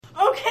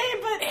Okay,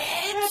 but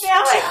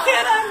now I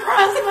can't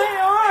uncross my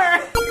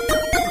arm.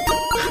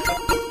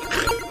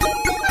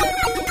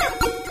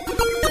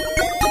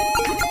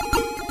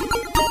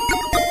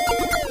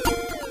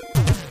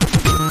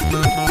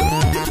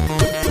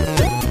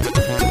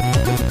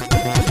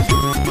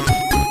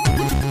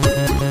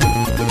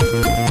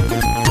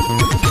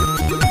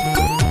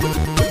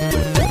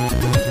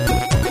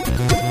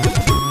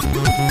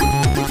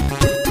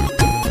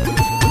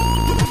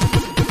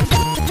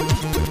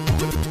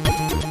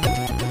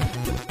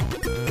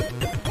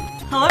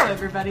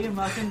 Everybody, and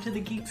welcome to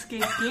the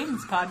Geekscape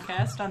Games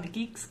podcast on the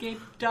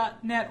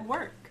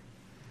Geekscape.network.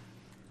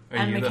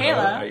 I'm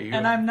Michaela,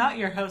 and I'm not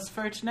your host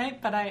for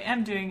tonight, but I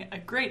am doing a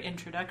great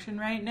introduction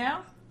right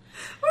now.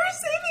 We're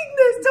saving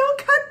this! Don't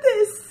cut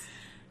this!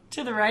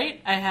 To the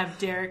right, I have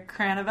Derek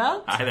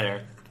Cranevelt. Hi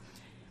there.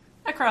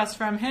 Across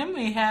from him,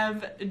 we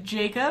have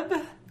Jacob.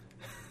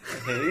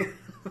 Hey.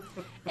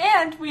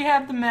 And we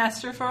have the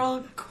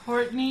masterful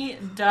Courtney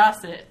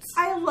Dossett.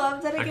 I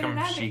love that I get an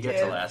adjective. She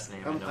gets a last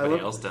name and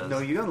nobody else does? No,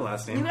 you got a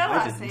last name. You got a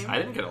last name. I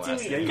didn't get a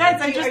last name. Guys,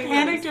 I just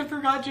panicked and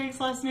forgot Jake's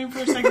last name for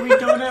a second. We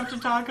don't have to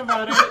talk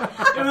about it.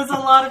 It was a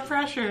lot of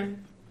pressure.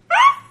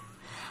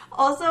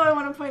 Also, I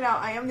want to point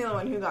out, I am the only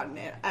one who got an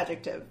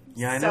adjective.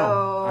 Yeah, I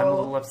know. I'm a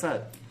little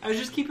upset. I was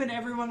just keeping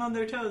everyone on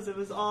their toes. It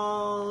was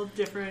all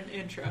different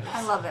intros.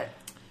 I love it.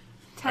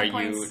 10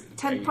 points.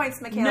 10 points,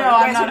 Michaela. No,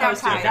 I'm not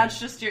hosting. That's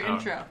just your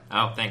intro.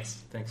 Oh,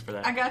 thanks. Thanks for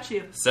that. I got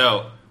you.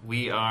 So,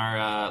 we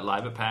are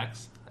live at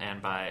PAX,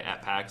 and by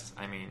at PAX,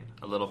 I mean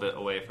a little bit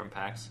away from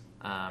PAX.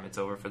 It's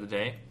over for the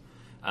day.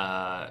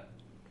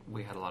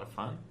 We had a lot of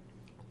fun.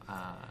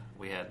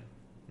 We had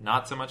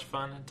not so much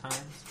fun at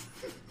times.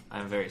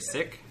 I'm very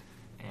sick,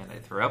 and I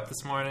threw up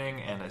this morning,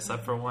 and I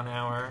slept for 1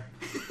 hour,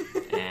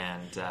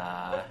 and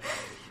a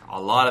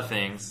lot of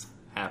things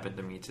happened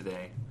to me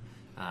today.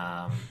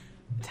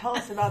 Tell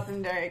us about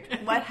them, Derek.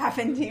 What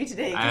happened to you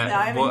today? Because now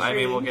I'm intrigued. I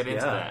mean, we'll get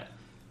into that.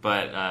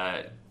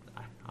 But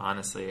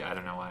honestly, I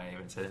don't know why I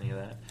even said any of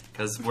that.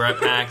 Because we're at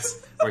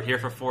PAX. We're here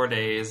for 4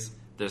 days.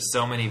 There's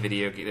so many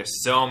video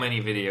games. So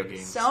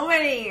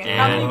many.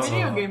 How many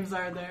video games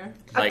are there?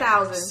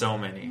 1,000. So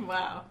many.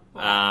 Wow.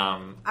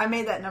 I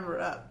made that number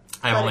up.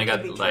 I've only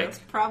got it's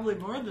probably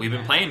more than we've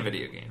been playing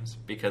video games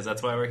because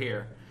that's why we're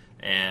here,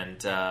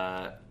 and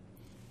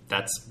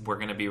we're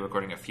going to be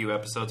recording a few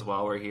episodes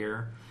while we're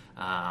here.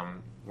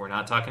 We're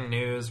not talking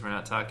news. We're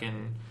not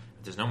talking.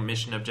 There's no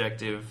mission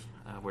objective.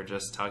 We're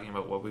just talking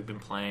about what we've been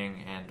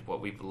playing and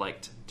what we've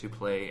liked to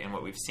play and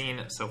what we've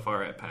seen so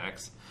far at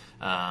PAX.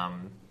 I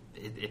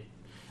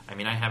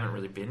mean, I haven't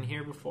really been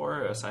here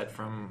before, aside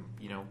from,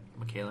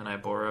 Michaela and I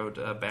borrowed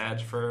a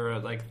badge for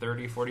like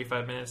 30,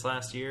 45 minutes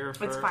last year.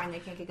 It's fine. They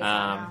can't kick us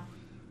out now.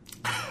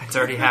 It's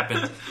already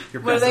happened.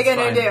 What are they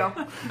going to do?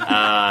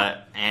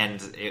 And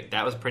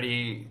that was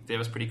pretty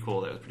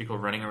cool. That was pretty cool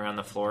running around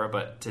the floor.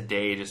 But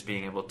today, just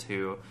being able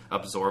to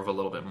absorb a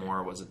little bit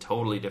more was a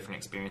totally different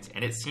experience.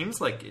 And it seems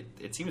like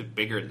it seems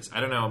bigger. I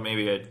don't know.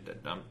 Maybe I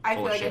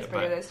feel like it's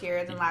bigger this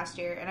year than last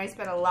year. And I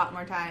spent a lot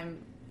more time.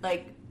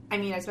 I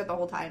spent the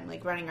whole time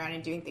running around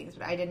and doing things.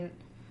 But I didn't.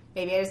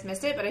 Maybe I just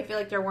missed it. But I feel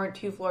like there weren't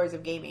 2 floors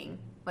of gaming.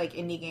 Like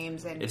indie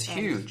games, and it's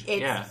huge.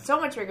 It's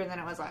so much bigger than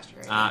it was last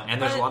year. And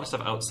there's a lot of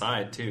stuff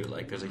outside too.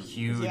 Like there's a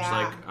huge,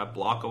 a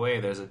block away.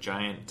 There's a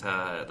giant,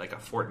 a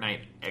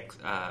Fortnite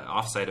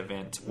offsite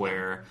event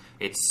where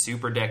it's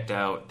super decked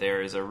out.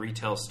 There's a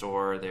retail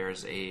store.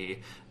 There's a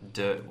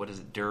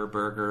Der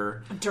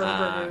Burger,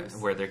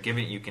 where they're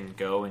giving. You can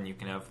go and you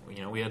can have.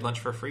 We had lunch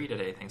for free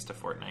today thanks to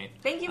Fortnite.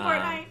 Thank you,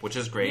 Fortnite. Which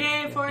is great.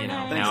 Yay,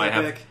 Fortnite!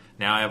 Thanks,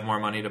 Now I have more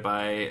money to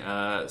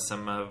buy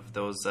some of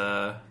those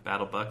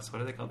Battle Bucks.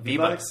 What are they called?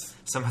 V-Bucks.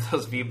 Some of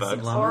those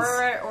V-Bucks.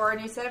 Or a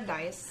new set of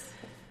dice.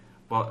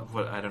 Well,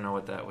 I don't know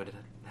what that would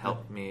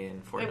help me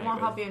in Fortnite. It won't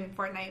help you in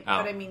Fortnite.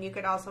 Oh. But I mean, you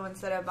could also,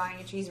 instead of buying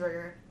a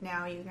cheeseburger,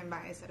 now you can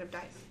buy a set of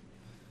dice.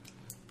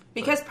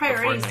 Because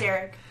priorities,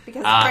 Derek.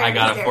 I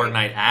got a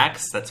Fortnite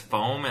axe that's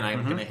foam, and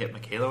I'm going to hit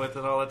Michaela with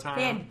it all the time.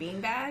 They had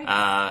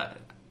beanbag?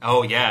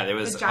 Oh yeah, there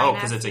was.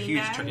 Because it's a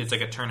huge. It's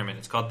like a tournament.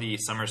 It's called the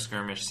Summer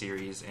Skirmish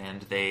Series,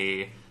 and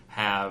they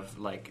have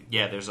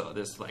there's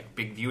this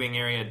big viewing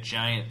area,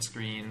 giant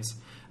screens.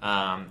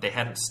 They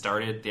hadn't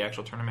started the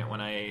actual tournament when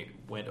I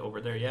went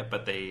over there yet,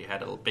 but they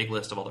had a big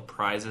list of all the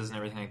prizes and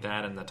everything like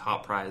that. And the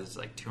top prize is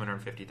like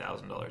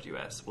 $250,000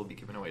 US. We'll be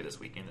giving away this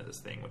weekend of this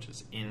thing, which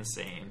is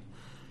insane.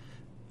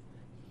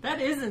 That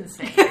is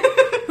insane.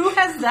 Who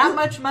has that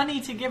much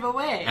money to give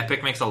away?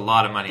 Epic makes a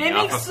lot of money. They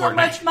make so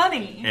much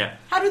money. Yeah.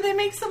 How do they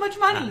make so much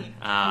money?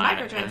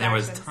 And there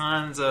was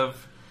tons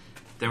of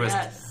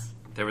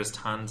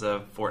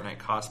Fortnite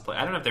cosplay.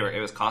 I don't know if it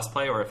was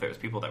cosplay or if it was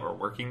people that were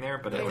working there,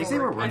 but I think they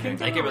were working. I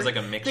think it was like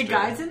a mixture. The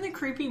guys in the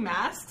creepy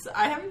masks.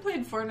 I haven't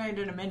played Fortnite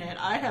in a minute.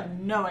 I have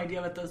no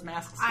idea what those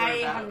masks are about. I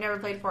have never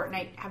played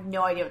Fortnite. Have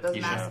no idea what those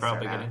masks are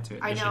about. You should probably get into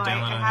it. I know.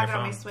 I have it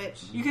on my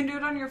Switch. You can do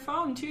it on your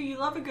phone too. You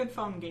love a good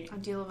phone game. I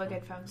do love a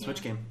good phone game.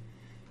 Switch game.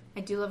 I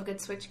do love a good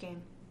Switch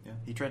game. Yeah,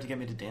 he tried to get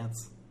me to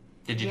dance.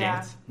 Did you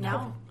dance?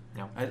 No.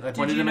 I Did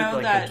pointed you him know at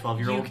like that a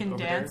 12-year-old you can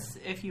over dance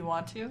there, if you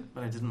want to?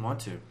 but I didn't want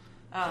to.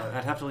 Oh.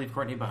 I'd have to leave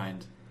Courtney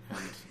behind. And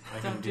I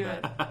couldn't do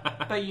it.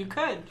 But you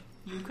could.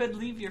 You could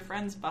leave your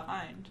friends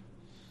behind.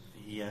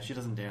 Yeah, she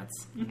doesn't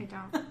dance. I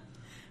don't.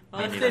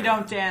 Well, if they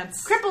don't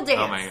dance. Cripple dance.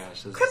 Oh my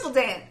gosh. Cripple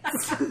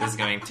dance. This is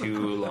going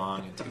too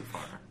long and too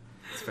far.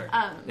 It's fair.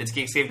 It's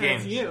Geekscape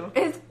Games. You.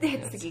 It's the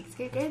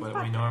Geekscape Games.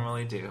 What we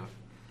normally do.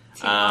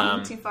 Too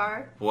long, too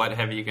far. What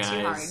have you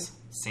guys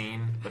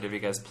seen? What have you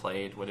guys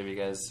played?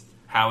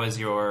 How has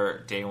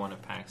your day one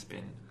of PAX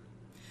been?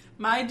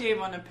 My day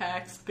one of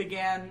PAX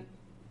began...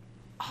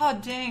 Oh,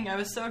 dang. I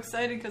was so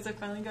excited because I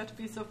finally got to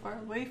be so far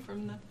away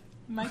from the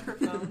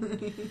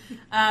microphone.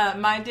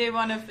 My day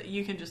one of...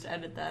 You can just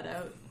edit that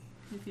out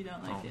if you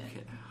don't like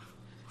it.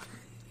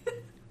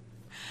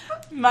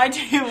 My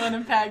day one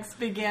of PAX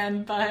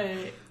began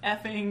by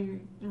effing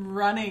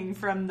running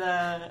from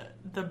the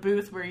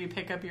booth where you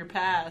pick up your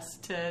pass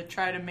to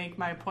try to make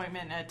my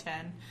appointment at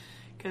 10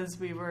 because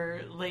we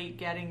were late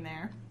getting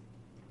there.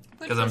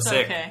 Because I'm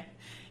sick. Okay.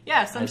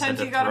 Yeah,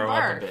 sometimes you gotta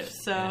barf.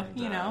 So,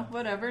 and,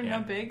 whatever, no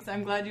bigs.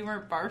 I'm glad you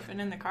weren't barfing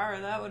in the car.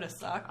 That would have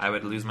sucked. I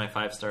would lose my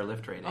 5-star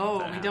lift rating.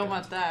 Oh, we don't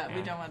want that. Yeah.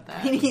 We don't want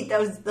that. We need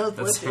those lift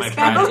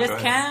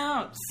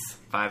discounts.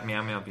 5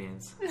 meow meow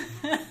beans.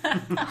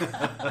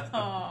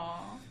 Aww.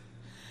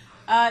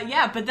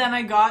 Yeah, but then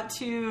I got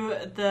to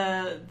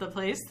the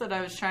place that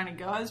I was trying to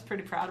go. I was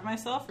pretty proud of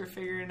myself for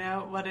figuring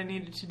out what I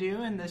needed to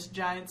do in this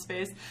giant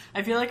space.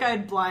 I feel like I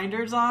had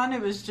blinders on.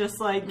 It was just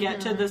like,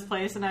 get to this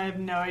place and I have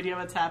no idea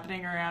what's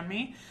happening around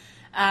me.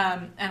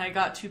 And I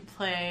got to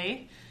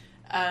play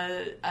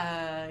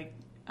a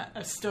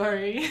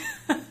story,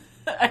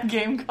 a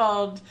game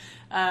called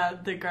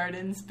The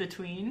Gardens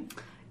Between.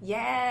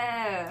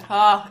 Yeah.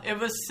 Oh, it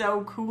was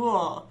so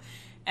cool.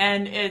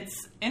 And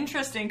it's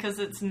interesting because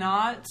it's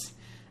not...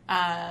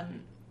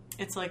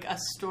 it's like a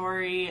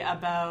story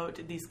about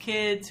these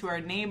kids who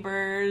are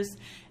neighbors,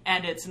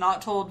 and it's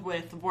not told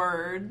with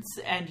words,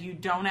 and you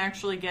don't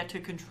actually get to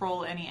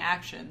control any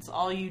actions.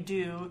 All you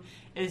do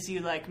is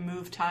you like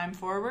move time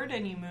forward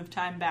and you move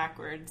time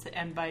backwards,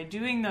 and by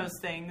doing those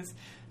things,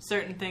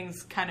 certain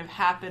things kind of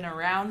happen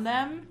around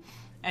them,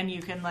 and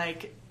you can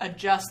like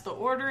adjust the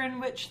order in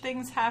which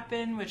things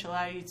happen, which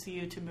allow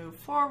you to move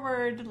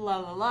forward, la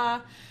la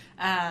la.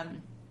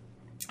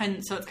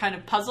 And so it's kind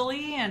of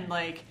puzzly, and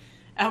like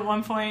at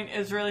one point it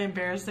was really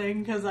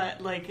embarrassing because I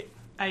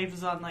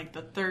was on like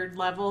the 3rd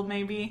level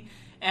maybe,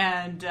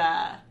 and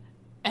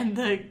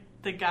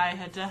the guy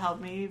had to help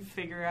me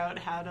figure out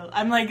how to...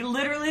 I'm like,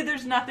 literally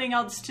there's nothing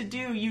else to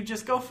do. You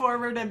just go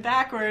forward and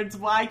backwards.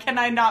 Why can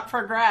I not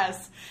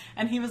progress?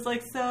 And he was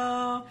like,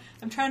 so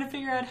I'm trying to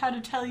figure out how to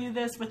tell you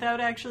this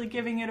without actually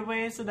giving it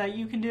away so that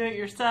you can do it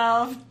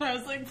yourself. And I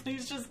was like,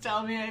 please just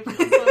tell me. I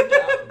feel so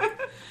dumb.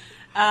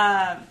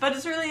 But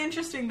it's really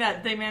interesting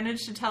that they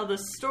managed to tell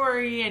this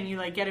story and you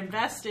like get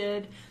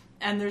invested,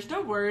 and there's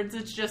no words,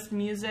 it's just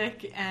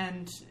music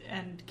and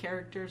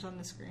characters on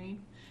the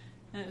screen.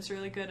 And it's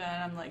really good,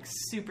 and I'm like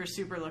super,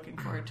 super looking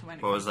forward to when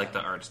it What was comes like out.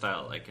 the art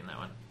style like in that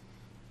one?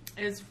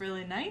 It was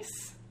really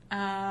nice.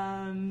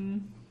 I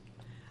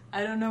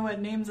don't know what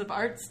names of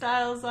art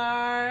styles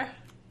are.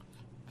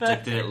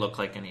 But Did it look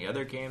like any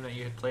other game that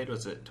you had played?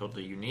 Was it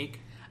totally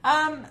unique?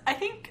 I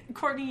think,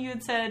 Courtney, you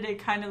had said it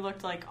kind of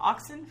looked like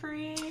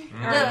Oxenfree,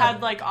 or it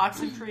had like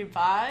Oxenfree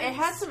vibes. It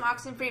had some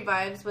Oxenfree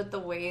vibes with the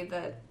way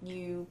that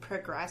you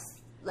progress,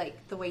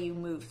 like the way you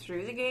move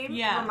through the game.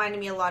 Yeah. It reminded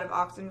me a lot of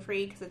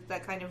Oxenfree because it's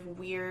that kind of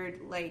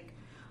weird, like,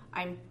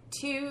 I'm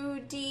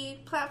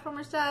 2D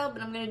platformer style,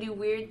 but I'm going to do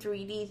weird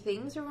 3D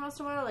things every once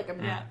in a while.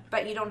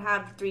 But you don't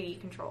have 3D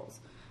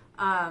controls.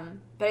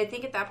 But I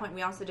think at that point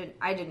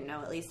I didn't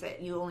know at least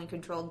that you only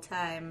controlled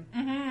time,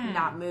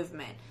 not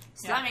movement.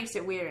 So that makes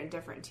it weird and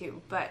different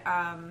too. But, it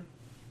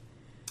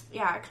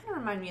kind of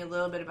reminded me a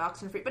little bit of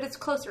Oxenfree, but it's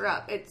closer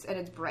up. It's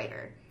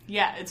brighter.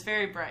 Yeah, it's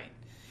very bright.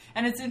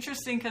 And it's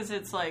interesting because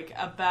it's like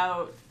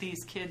about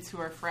these kids who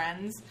are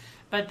friends,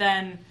 but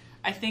then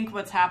I think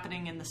what's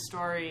happening in the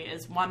story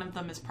is one of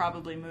them is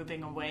probably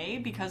moving away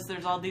because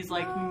there's all these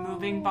like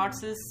moving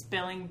boxes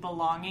spilling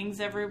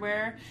belongings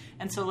everywhere.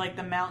 And so like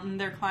the mountain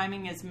they're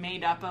climbing is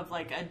made up of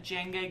like a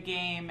Jenga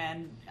game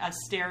and a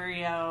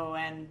stereo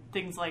and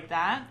things like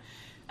that.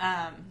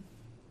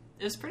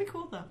 It was pretty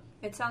cool though.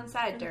 It sounds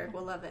sad, Derek.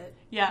 We'll love it.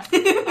 Yeah.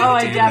 Oh,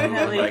 I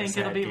definitely like think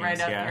it'll be games,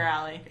 right up your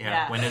alley.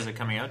 Yeah. When is it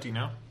coming out? Do you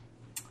know?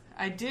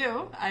 I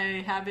do.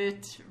 I have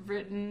it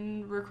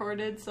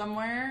recorded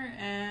somewhere,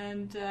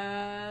 and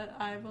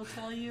I will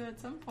tell you at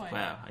some point.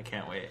 Wow, I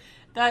can't wait.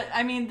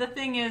 The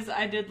thing is,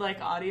 I did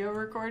like audio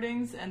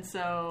recordings, and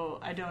so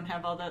I don't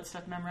have all that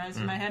stuff memorized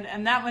in my head.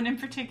 And that one in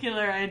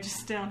particular, I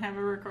just don't have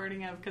a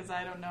recording of because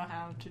I don't know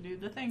how to do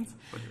the things.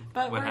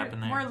 What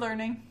happened there? We're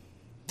learning.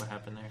 What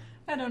happened there?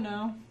 I don't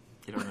know.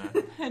 You don't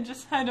know?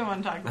 I don't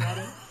want to talk about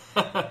it.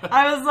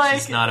 I was like...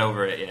 She's not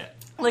over it yet.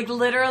 Like,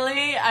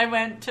 literally, I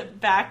went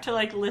back to,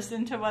 like,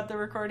 listen to what the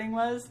recording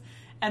was,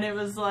 and it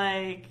was,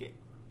 like,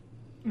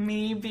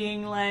 me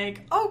being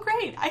like, oh,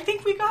 great, I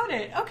think we got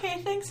it. Okay,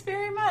 thanks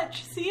very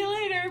much. See you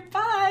later.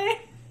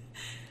 Bye.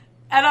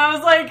 And I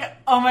was like,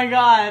 oh my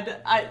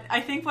god.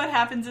 I think what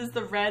happens is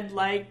the red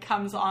light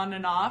comes on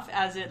and off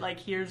as it like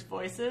hears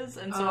voices.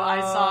 And so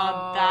I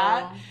saw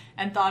that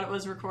and thought it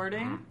was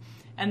recording.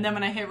 And then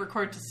when I hit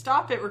record to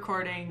stop it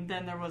recording,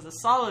 then there was a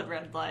solid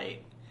red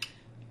light.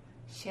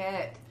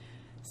 Shit.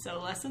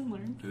 So lesson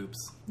learned.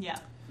 Oops. Yeah.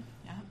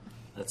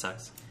 That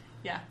sucks.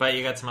 Yeah. But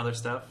you got some other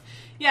stuff?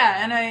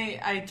 Yeah, and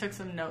I took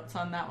some notes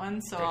on that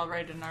one, so Great. I'll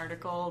write an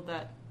article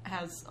that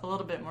has a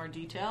little bit more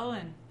detail,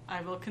 and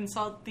I will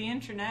consult the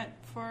internet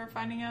for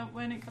finding out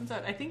when it comes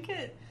out. I think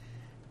it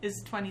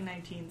is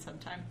 2019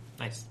 sometime.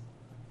 Nice.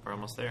 We're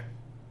almost there.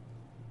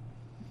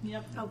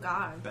 Yep. Oh,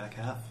 God. Back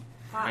half.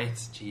 Fuck. Right.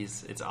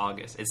 Jeez. It's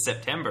August. It's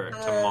September.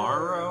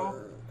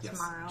 Tomorrow? Yes.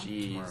 Tomorrow.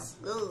 Jeez.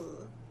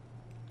 Ugh.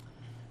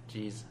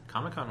 Jeez.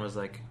 Comic-Con was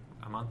like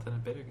a month and a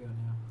bit ago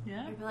now.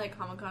 Yeah. I feel like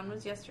Comic-Con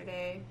was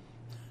yesterday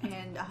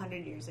and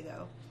 100 years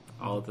ago.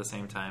 All at the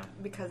same time.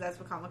 Because that's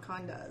what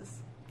Comic-Con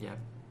does. Yeah.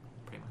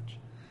 Pretty much.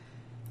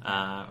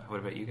 What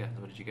about you guys?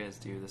 What did you guys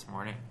do this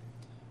morning?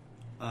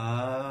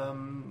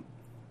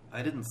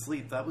 I didn't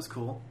sleep. That was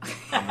cool.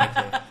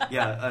 Unlikely.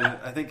 Yeah,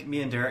 I think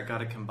me and Derek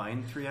got a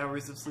combined 3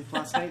 hours of sleep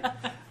last night.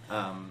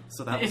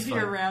 So that was If fun.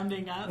 you're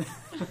rounding up.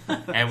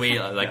 And we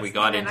we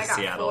got And into I got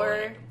Seattle 4.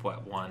 at,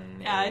 what, 1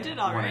 Yeah, I did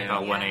all right.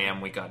 About 1 Yeah.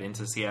 a.m. we got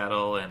into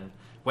Seattle and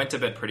went to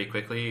bed pretty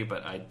quickly,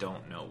 but I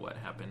don't know what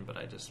happened, but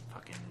I just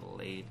fucking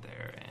laid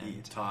there. He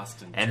And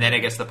tossed and then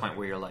it gets to the point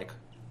where you're like,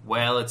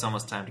 well, it's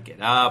almost time to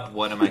get up.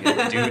 What am I going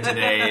to do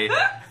today?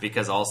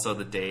 Because also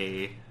the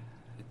day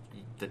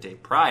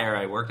prior,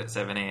 I worked at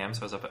 7 a.m.,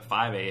 so I was up at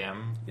 5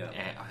 a.m. Yeah.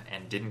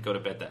 And didn't go to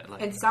bed that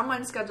And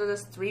someone scheduled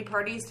us 3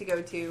 parties to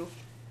go to.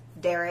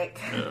 Derek.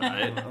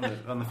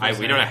 on the first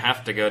we night. don't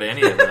have to go to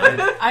any of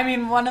them. I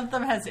mean, one of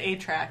them has 8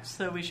 tracks,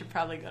 so we should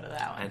probably go to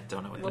that I one.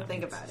 don't know what We'll that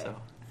think means, about it. so.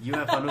 You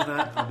have fun with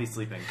that. I'll be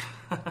sleeping.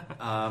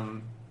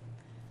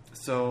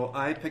 So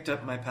I picked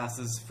up my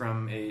passes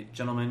from a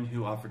gentleman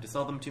who offered to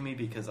sell them to me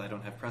because I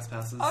don't have press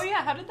passes. Oh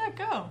yeah, how did that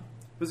go?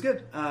 It was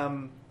good.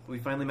 We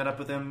finally met up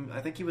with him.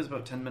 I think he was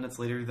about 10 minutes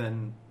later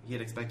than he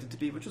had expected to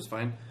be, which was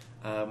fine.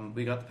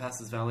 We got the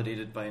passes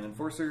validated by an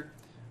enforcer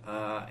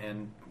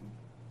and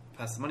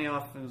passed the money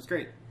off. It was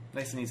great.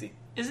 Nice and easy.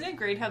 Isn't it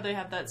great how they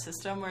have that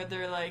system where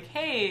they're like,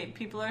 hey,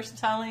 people are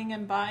selling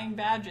and buying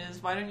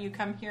badges. Why don't you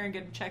come here and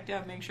get it checked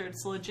out, make sure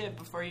it's legit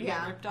before you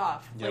get ripped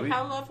off? Yeah,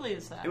 how lovely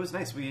is that? It was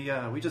nice. We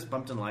just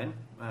bumped in line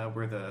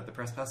where the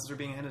press passes were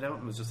being handed out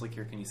and was just like,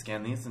 here, can you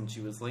scan these? And she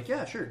was like,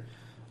 yeah, sure.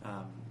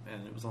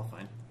 And it was all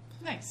fine.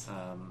 Nice.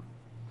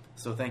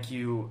 So thank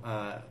you,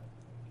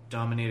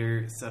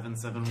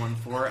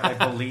 Dominator7714, I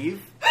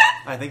believe.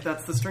 I think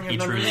that's the string of He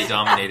numbers. truly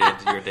dominated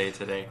your day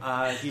today.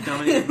 He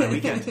dominated my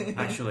weekend,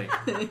 actually.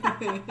 Because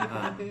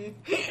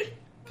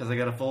I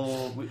got a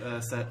full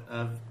set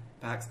of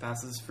PAX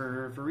passes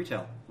for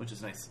retail, which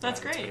is nice. That's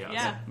great, pretty awesome.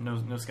 yeah.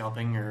 No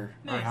scalping or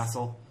Nice.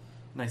 hassle.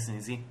 Nice and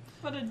easy.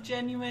 What a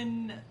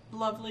genuine,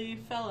 lovely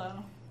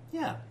fellow.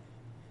 Yeah.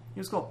 He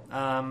was cool.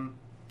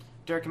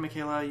 Derek and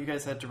Michaela, you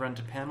guys had to run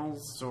to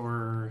panels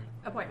or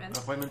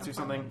Appointments or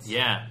something?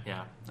 Yeah.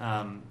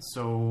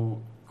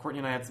 So Courtney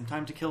and I had some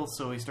time to kill,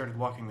 so we started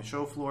walking the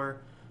show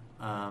floor.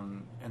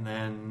 And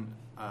then...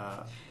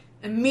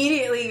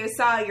 Immediately you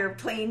saw your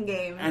plane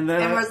game And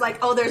then was like,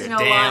 oh, there's Your no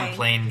damn line.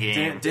 plane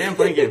game. Damn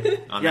playing game.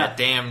 On Yeah. that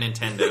damn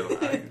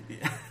Nintendo.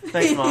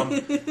 Thanks, Mom.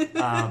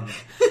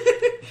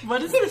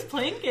 What is this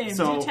playing game?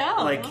 So, Do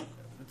tell. like,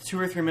 2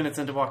 or 3 minutes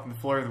into walking the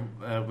floor,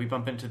 we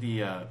bump into the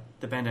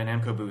Bandai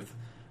Namco booth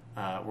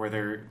where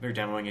they're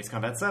demoing Ace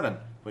Combat 7,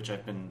 which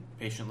I've been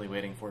patiently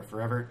waiting for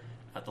forever.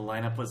 The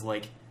lineup was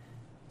like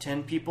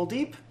 10 people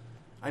deep.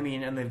 I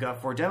mean, and they've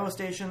got 4 demo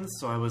stations,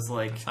 so I was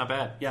like... It's not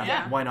bad.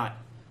 Yeah. Why not?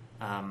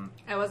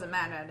 I wasn't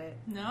mad at it.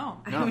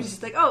 No. I was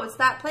just like, oh, it's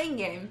that playing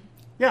game.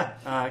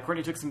 Yeah,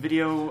 Courtney took some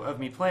video of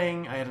me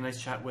playing. I had a nice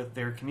chat with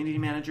their community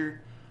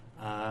manager.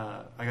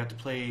 I got to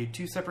play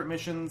 2 separate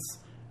missions.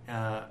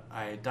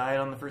 I died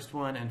on the first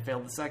one and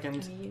failed the second.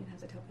 You didn't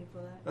have to tell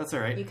people that. That's all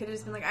right. You could have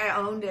just been like, I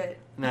owned it.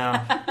 No.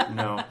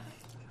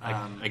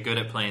 I'm good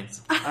at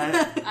planes.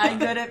 I'm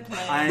good at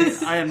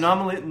planes. I am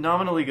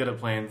nominally good at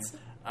planes,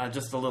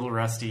 just a little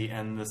rusty,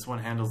 and this one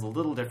handles a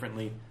little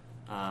differently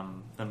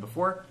than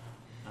before.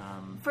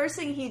 First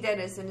thing he did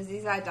as soon as he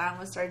sat down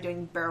was start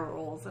doing barrel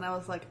rolls, and I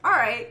was like, all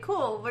right,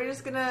 cool. We're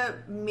just going to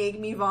make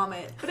me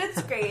vomit. But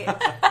it's great.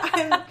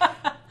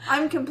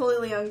 I'm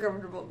completely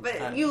uncomfortable.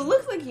 But you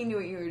look like you knew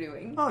what you were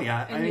doing. Oh,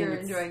 yeah. And you're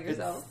enjoying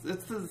yourself.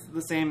 It's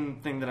the same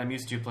thing that I'm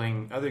used to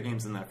playing other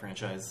games in that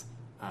franchise,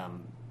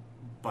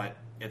 but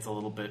it's a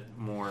little bit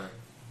more,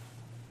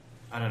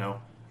 I don't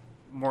know,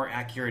 more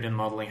accurate in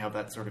modeling how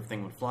that sort of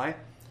thing would fly.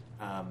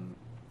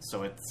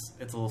 So it's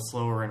a little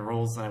slower in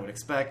rolls than I would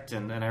expect,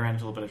 and I ran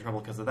into a little bit of trouble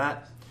because of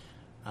that.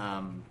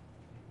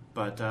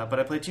 But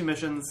I played 2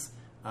 missions.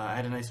 I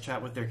had a nice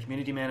chat with their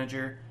community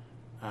manager,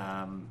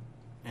 and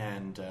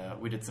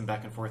we did some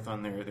back and forth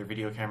on their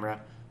video camera,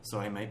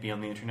 so I might be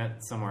on the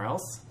internet somewhere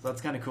else. So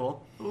that's kind of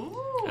cool.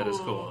 Ooh. That is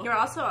cool. You're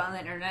also on the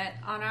internet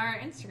on our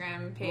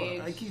Instagram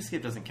page. Well,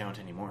 Geekscape doesn't count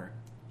anymore.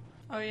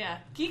 Oh, yeah.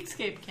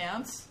 Geekscape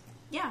counts.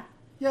 Yeah.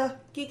 Yeah.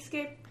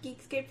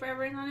 Geekscape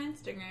Forever is on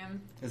Instagram.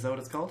 Is that what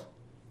it's called?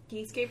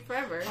 Geekscape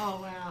Forever. Oh,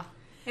 wow.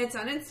 It's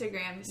on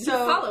Instagram. So, you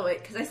follow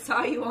it, because I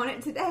saw you on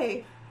it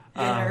today.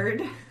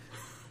 Nerd.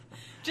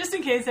 Just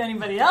in case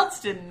anybody else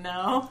didn't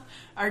know,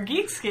 our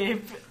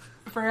Geekscape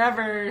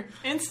Forever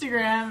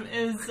Instagram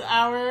is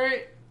our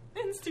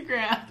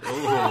Instagram.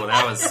 Oh,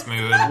 that was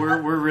smooth.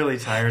 We're really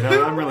tired.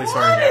 I'm really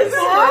sorry, guys. Words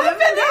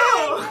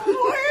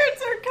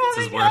are coming.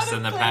 This is worse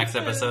than the PAX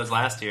episodes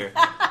last year.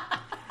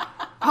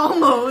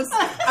 Almost.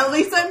 At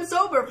least I'm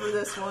sober for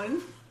this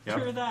one. Yep.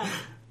 True that.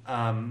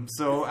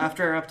 So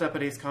after I wrapped up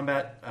at Ace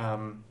Combat,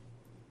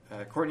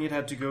 Courtney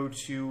had to go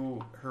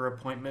to her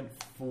appointment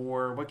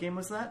for... What game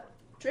was that?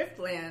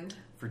 Driftland.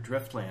 For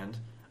Driftland.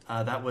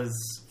 That was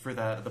for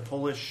the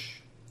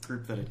Polish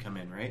group that had come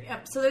in, right?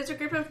 Yep. So there's a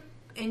group of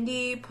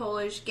indie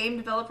Polish game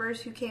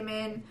developers who came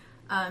in.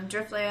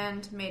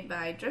 Driftland, made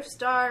by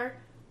Driftstar,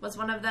 was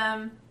one of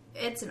them.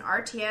 It's an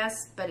RTS,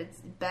 but it's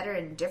better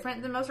and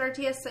different than most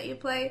RTS that you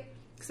play.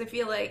 Because I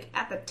feel like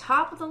at the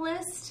top of the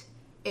list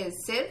is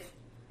Civ.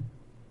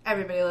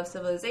 Everybody loves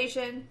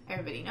Civilization.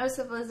 Everybody knows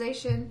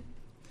Civilization.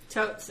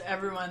 Totes,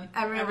 everyone.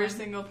 Every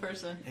single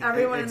person.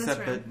 Everyone in this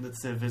room. Except that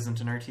Civ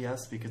isn't an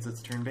RTS because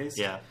it's turn-based.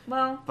 Yeah.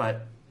 Well,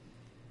 but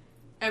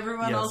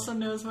everyone also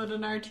knows what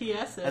an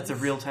RTS is. That's a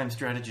real-time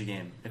strategy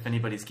game, if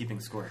anybody's keeping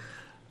score.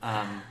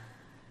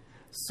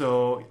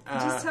 So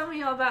just tell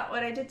me all about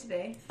what I did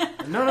today.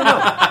 No.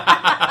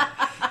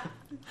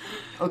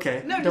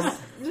 Okay. No,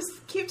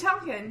 just keep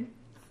talking.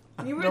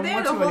 You were don't there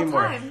want the to whole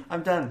anymore. time.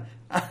 I'm done.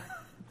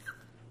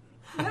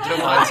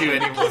 Don't want to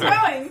anymore. Keep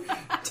going.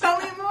 Tell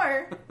me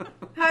more.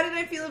 How did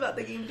I feel about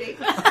the game, Jake?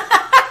 What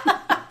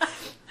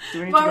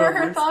were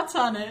her thoughts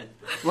on it?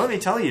 Let me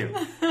tell you.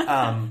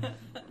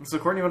 So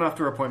Courtney went off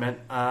to her appointment.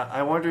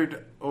 I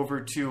wandered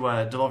over to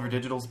Devolver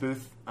Digital's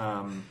booth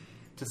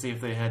to see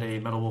if they had a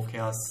Metal Wolf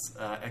Chaos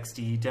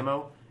XD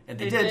demo, and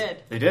they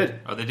did. They did.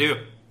 Oh, they do.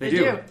 They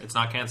do. It's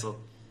not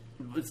canceled.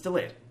 It's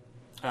delayed.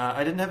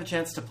 I didn't have a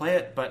chance to play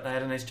it, but I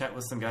had a nice chat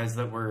with some guys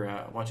that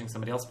were watching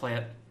somebody else play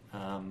it.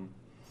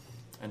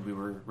 And we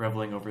were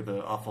reveling over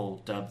the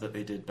awful dub that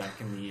they did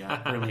back in the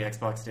early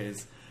Xbox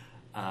days.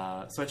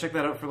 So I checked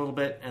that out for a little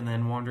bit and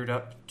then wandered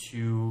up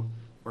to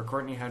where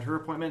Courtney had her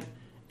appointment,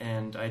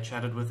 and I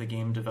chatted with a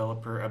game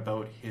developer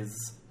about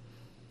his...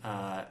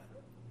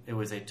 it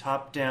was a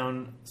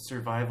top-down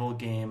survival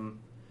game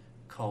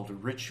called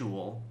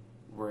Ritual,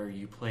 where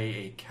you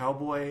play a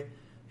cowboy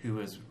who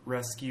has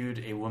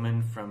rescued a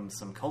woman from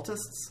some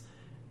cultists,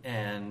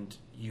 and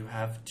you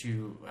have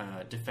to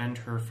defend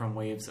her from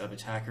waves of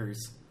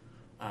attackers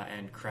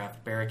and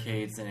craft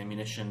barricades and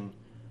ammunition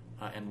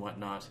and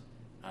whatnot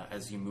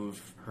as you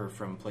move her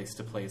from place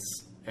to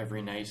place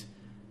every night,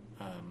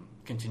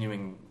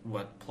 continuing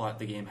what plot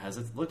the game has.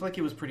 It looked like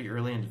it was pretty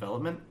early in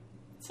development.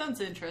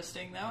 Sounds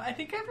interesting, though. I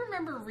think I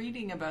remember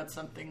reading about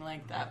something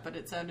like that, but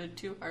it sounded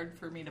too hard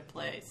for me to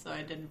play, so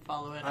I didn't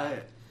follow it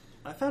up.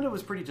 I found it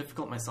was pretty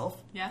difficult myself.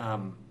 Yeah.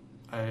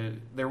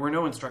 There were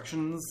no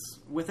instructions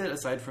with it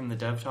aside from the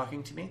dev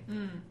talking to me.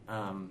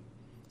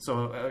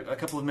 So a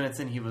couple of minutes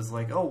in, he was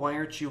like, "Oh, why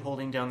aren't you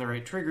holding down the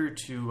right trigger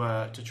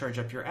to charge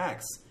up your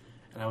axe?"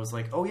 And I was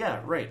like, "Oh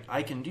yeah, right,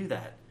 I can do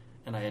that."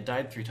 And I had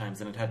died 3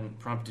 times, and it hadn't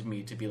prompted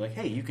me to be like,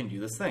 "Hey, you can do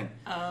this thing."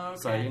 Oh, okay.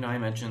 So I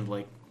mentioned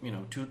like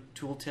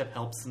tooltip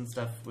helps and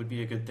stuff would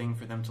be a good thing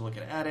for them to look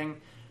at adding.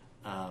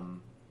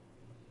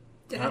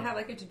 Did it have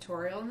like a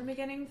tutorial in the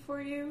beginning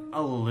for you?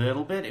 A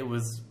little bit.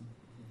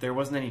 There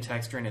wasn't any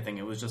text or anything.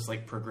 It was just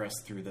like progress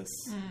through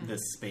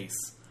this space,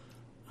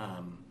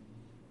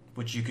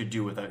 which you could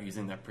do without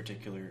using that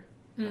particular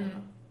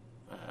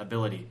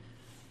ability.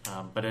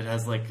 But it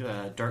has like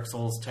Dark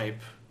Souls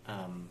type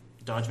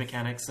dodge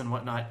mechanics and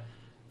whatnot,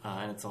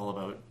 and it's all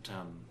about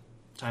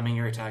timing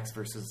your attacks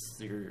versus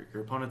your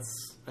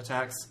opponent's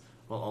attacks,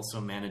 while also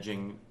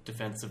managing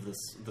defense of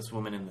this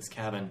woman in this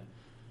cabin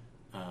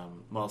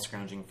while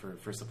scrounging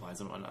for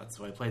supplies and whatnot.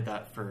 So I played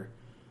that for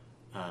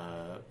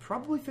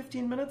probably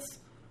 15 minutes.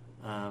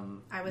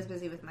 I was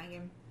busy with my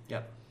game.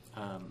 Yep.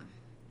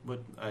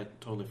 I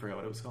totally forgot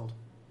what it was called.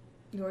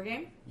 Your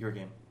game? Your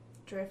game.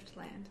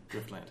 Driftland.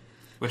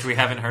 Which we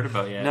haven't heard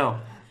about yet. No.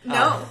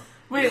 No.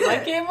 Wait,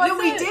 what game was it? No,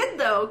 we did,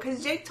 though,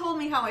 because Jake told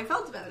me how I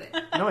felt about it.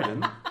 No, I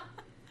didn't.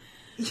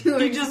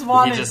 You just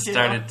wanted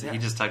He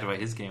just talked about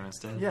his game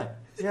instead.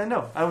 Yeah,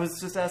 no. I was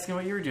just asking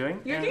what you were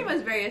doing. Your game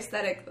was very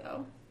aesthetic,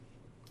 though.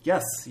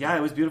 Yes. Yeah,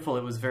 it was beautiful.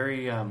 It was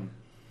very...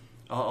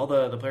 all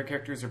the player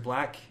characters are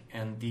black,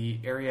 and the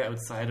area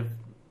outside of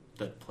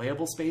the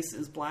playable space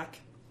is black.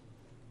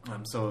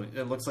 So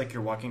it looks like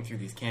you're walking through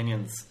these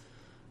canyons,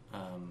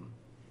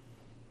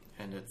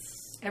 and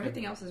it's...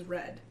 Everything else is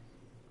red.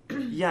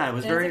 Yeah, it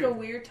was and very... it's like a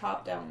weird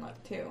top-down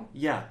look, too.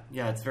 Yeah,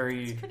 it's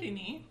very... It's pretty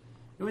neat.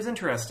 It was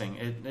interesting.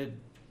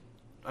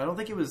 I don't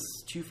think it was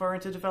too far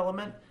into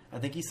development. I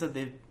think he said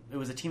it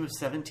was a team of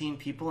 17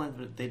 people,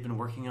 and they'd been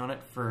working on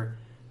it for,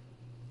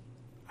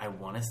 I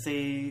want to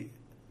say,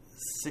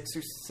 6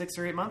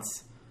 or 8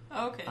 months.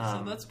 Okay,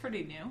 so that's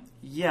pretty new.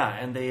 Yeah,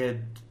 and they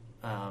had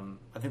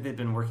I think they'd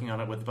been working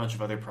on it with a bunch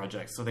of other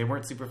projects, so they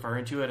weren't super far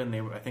into it, and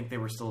I think they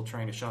were still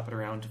trying to shop it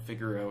around to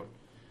figure out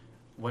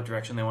what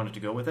direction they wanted to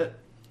go with it,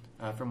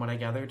 from what I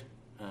gathered.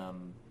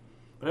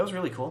 But it was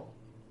really cool.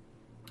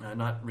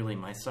 Not really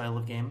my style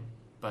of game,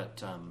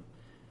 but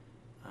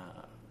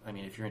I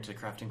mean, if you're into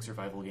crafting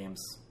survival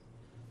games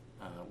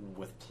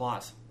with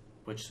plot,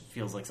 which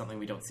feels like something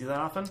we don't see that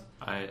often,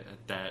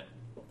 that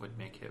would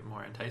make it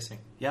more enticing.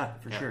 Yeah,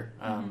 for sure.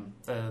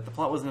 The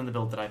plot wasn't in the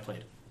build that I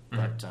played.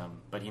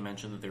 But he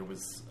mentioned that there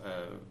was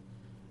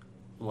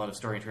a lot of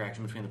story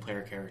interaction between the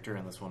player character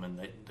and this woman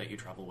that you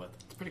travel with.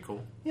 It's pretty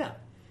cool. Yeah.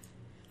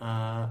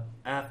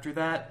 After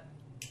that,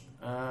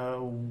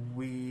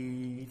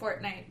 we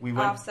went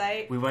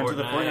offsite. We went to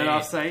the Fortnite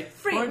offsite.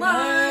 Free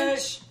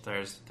lunch.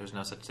 There's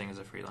no such thing as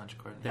a free lunch,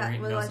 Courtney.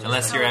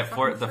 Unless you're at the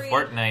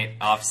Fortnite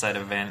offsite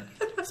event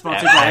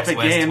sponsored at by PAX Epic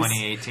West Games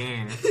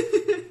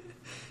 2018.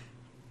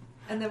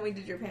 And then we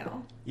did your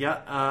panel.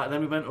 Yeah,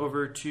 then we went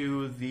over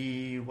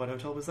to what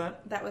hotel was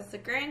that? That was the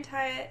Grand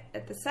Hyatt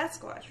at the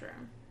Sasquatch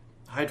Room.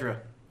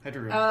 Hydra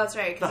Room. Oh, that's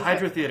right. The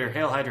Hydra Theater.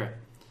 Hail Hydra.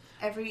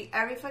 Every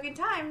fucking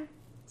time,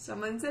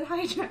 someone said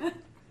Hydra.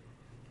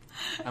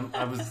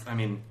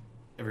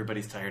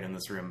 Everybody's tired in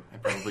this room. I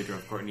probably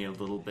drove Courtney a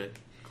little bit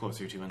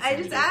closer to insanity. I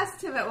just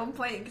asked him at one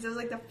point, because it was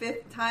like the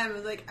 5th time, I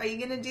was like, are you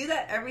going to do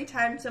that every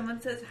time someone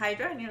says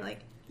Hydra? And you're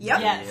like,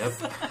 yep.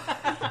 Yes.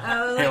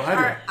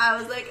 I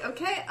was like,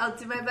 okay, I'll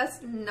do my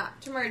best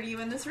not to murder you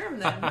in this room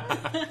then.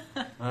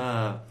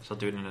 She'll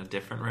do it in a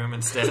different room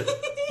instead.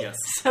 Yes.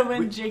 So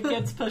when Jake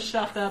gets pushed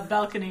off that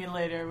balcony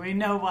later, we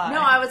know why.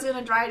 No, I was going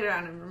to dry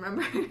drown him,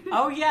 remember?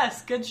 Oh,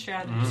 yes. Good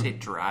strategy. Did you say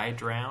dry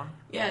drown?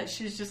 Yeah,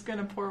 she's just going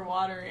to pour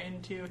water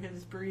into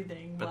his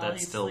breathing while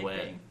he's still sleeping.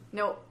 wet.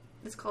 No,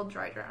 it's called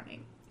dry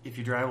drowning. If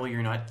you dry while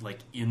you're not,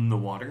 in the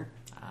water?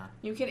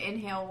 You can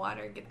inhale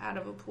water, get out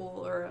of a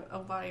pool or a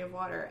body of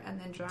water, and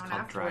then drown after.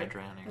 It's called dry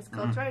drowning. It's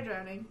called dry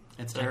drowning.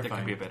 It's terrifying.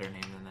 terrifying. There could be a better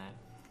name than that.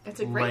 It's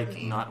a great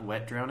name. Not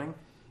wet drowning?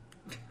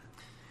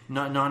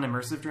 Not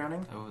non-immersive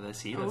drowning? Oh,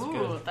 that's Ooh,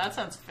 good. That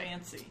sounds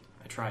fancy.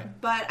 I tried.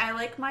 But I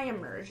like my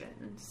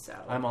immersion, so...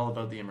 I'm all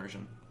about the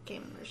immersion.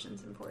 Game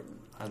immersion's important.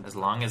 As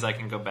long as I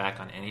can go back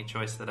on any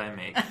choice that I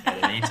make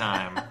at any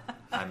time,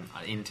 I'm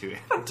into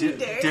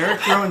it.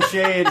 Derek throwing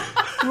shade.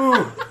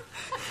 Woo.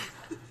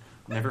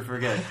 Never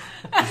forget.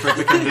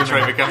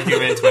 Detroit Become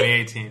Human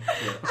 2018.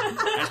 Yeah.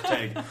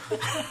 Hashtag.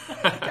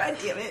 God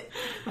damn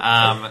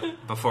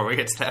it. Before we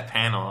get to that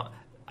panel,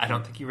 I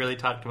don't think you really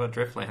talked about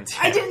Driftlands yet.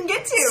 I didn't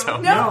get to.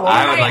 So no,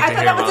 I would like to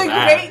hear thought that was a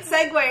about great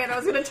segue, and I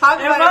was going to talk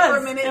about it for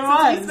a minute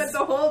since we spent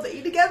the whole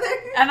day together.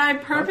 And I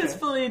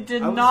purposefully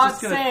did not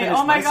say,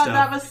 oh my god,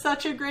 that was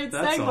such a great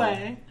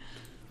segue.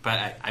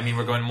 But,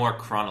 we're going more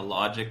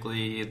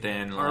chronologically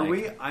than, Are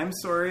we? I'm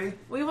sorry.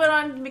 We went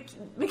on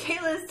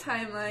Michaela's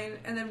timeline,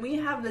 and then we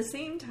have the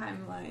same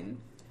timeline.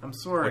 I'm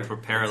sorry. Which were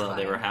parallel.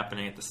 They were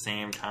happening at the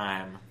same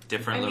time.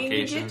 Different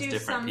locations, you did do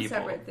different some people.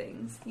 Separate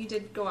things. You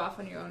did go off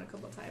on your own a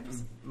couple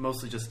times.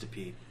 Mostly just to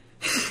pee.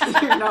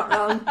 You're not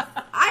wrong.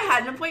 I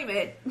had an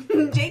appointment.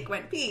 Jake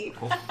went pee.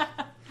 Cool.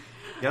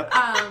 Yep.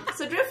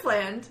 So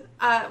Driftland,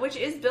 which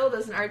is billed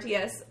as an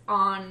RTS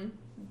on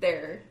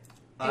their...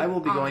 I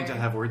will be going to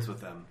have words with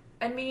them.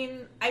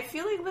 I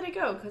feel like let it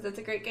go because it's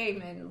a great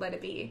game and let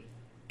it be.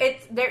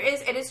 It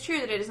is true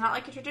that it is not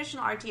like a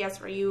traditional RTS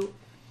where you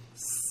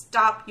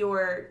stop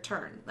your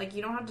turn. Like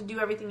you don't have to do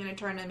everything in a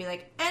turn and be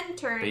like end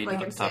turn. But you like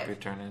don't stop your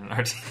turn in an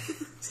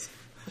RTS.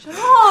 Shut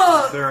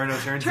up. There are no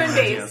turns.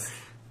 Turn-based.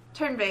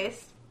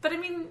 Turn-based. But I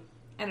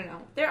don't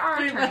know. There are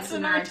turns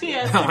in an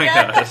RTS. Oh my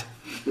god.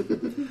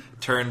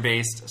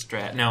 Turn-based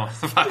strat. No.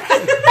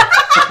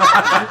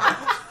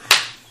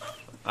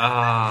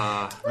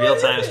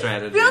 Real-time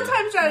strategy.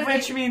 Real-time strategy.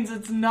 Which means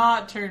it's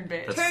not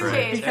turn-based. That's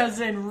Turn-based. Because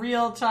in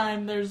real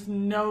time, there's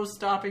no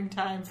stopping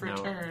time for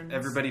turns.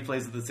 Everybody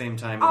plays at the same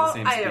time at the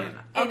same speed. Don't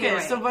know. Okay,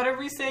 Anyway. so what are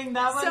we saying?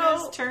 That one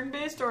is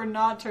turn-based or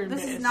not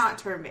turn-based? This is not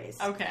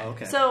turn-based.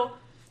 Okay.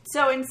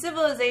 So in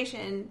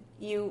Civilization,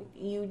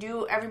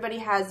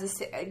 everybody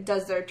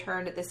does their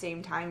turn at the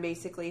same time,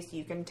 basically, so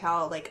you can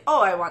tell, like,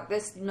 oh, I want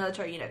this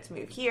military unit to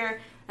move here,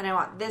 and I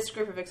want this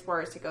group of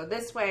explorers to go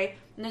this way,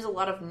 and there's a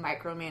lot of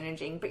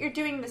micromanaging, but you're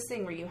doing this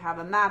thing where you have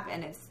a map,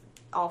 and it's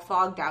all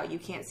fogged out, you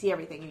can't see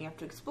everything, and you have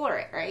to explore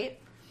it, right?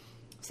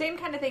 Same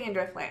kind of thing in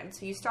Driftland.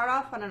 So you start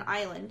off on an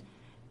island,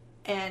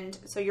 and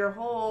so your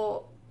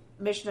whole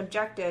mission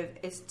objective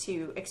is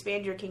to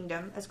expand your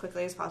kingdom as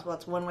quickly as possible.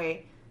 That's one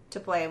way to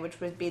play, which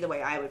would be the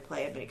way I would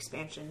play. I'm an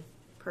expansion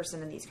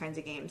person in these kinds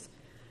of games.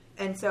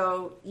 And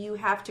so you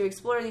have to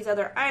explore these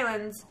other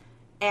islands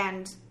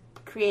and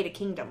create a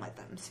kingdom with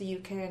them. So you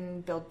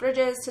can build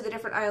bridges to the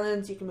different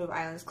islands, you can move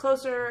islands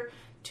closer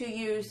to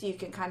you, so you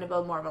can kind of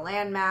build more of a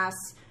landmass.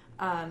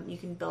 You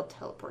can build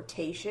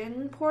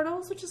teleportation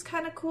portals, which is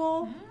kind of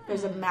cool.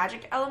 There's a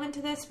magic element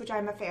to this, which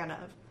I'm a fan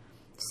of.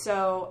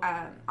 So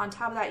on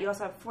top of that, you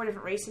also have 4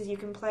 different races you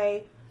can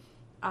play.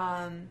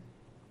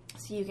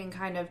 So you can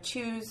kind of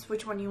choose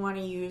which one you want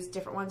to use.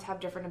 Different ones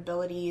have different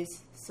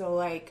abilities. So,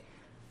 like,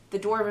 the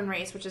Dwarven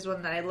race, which is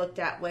one that I looked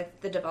at with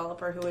the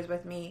developer who was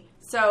with me.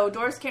 So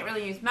dwarves can't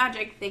really use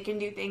magic. They can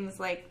do things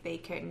like they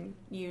can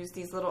use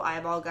these little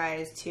eyeball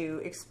guys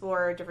to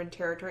explore different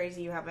territories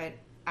you haven't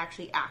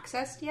actually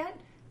accessed yet.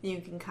 You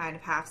can kind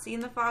of half see in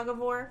the Fog of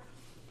War.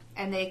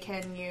 And they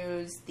can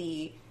use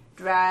the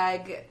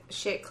drag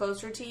shit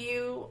closer to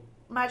you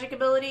magic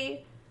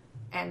ability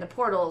and the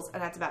portals,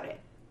 and that's about it.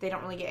 They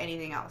don't really get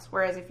anything else.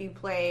 Whereas if you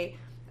play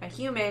a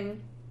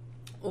human,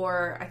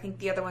 or I think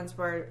the other ones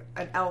were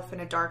an elf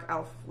and a dark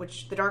elf,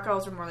 which the dark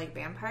elves are more like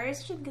vampires,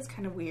 which I think is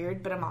kind of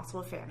weird, but I'm also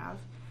a fan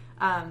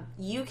of.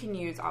 You can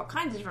use all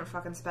kinds of different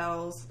fucking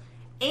spells.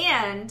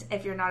 And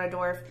if you're not a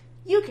dwarf,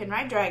 you can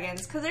ride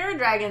dragons, because there are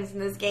dragons in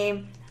this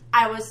game.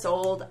 I was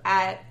sold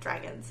at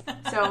dragons.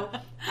 So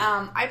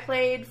I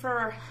played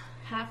for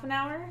half an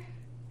hour.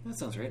 That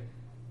sounds right.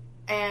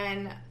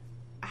 And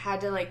I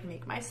had to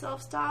make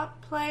myself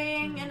stop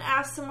playing and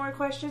ask some more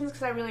questions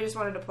because I really just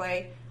wanted to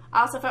play.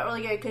 I also felt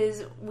really good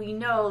because we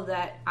know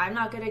that I'm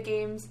not good at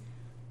games,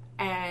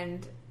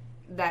 and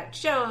that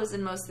shows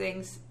in most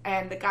things.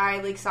 And the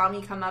guy saw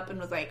me come up and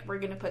was like, "We're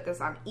gonna put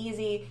this on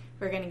easy.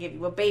 We're gonna give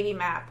you a baby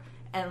map."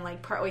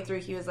 And partway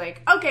through, he was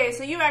like, "Okay,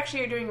 so you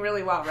actually are doing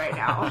really well right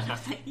now." And I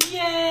was like,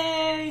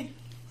 "Yay!"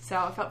 So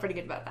I felt pretty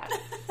good about that.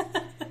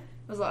 It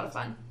was a lot of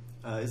fun.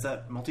 Is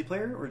that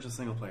multiplayer or just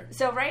single player?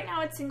 So right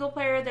now it's single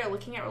player. They're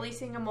looking at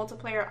releasing a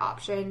multiplayer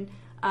option.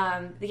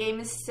 The game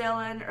is still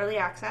in early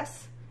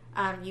access.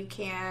 You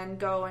can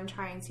go and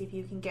try and see if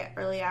you can get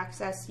early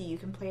access so you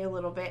can play a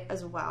little bit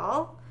as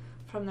well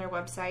from their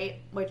website,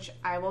 which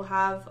I will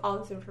have all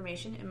this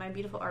information in my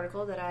beautiful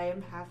article that I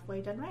am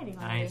halfway done writing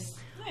on. Nice.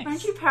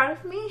 Aren't you proud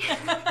of me?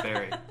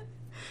 Very.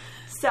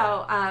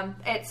 So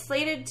it's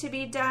slated to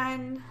be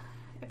done,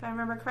 if I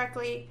remember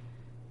correctly,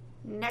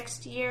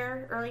 next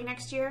year, early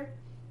next year.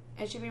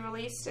 It should be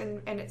released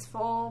in its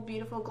full,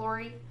 beautiful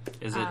glory.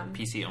 Is it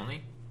PC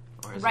only?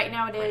 Or is right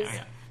now it is. Right,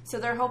 yeah. So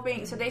they're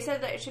hoping. So they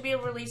said that it should be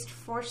released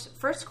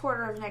first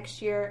quarter of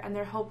next year, and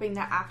they're hoping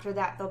that after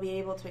that they'll be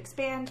able to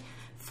expand.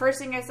 First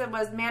thing I said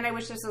was, "Man, I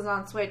wish this was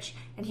on Switch,"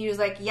 and he was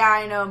like, "Yeah,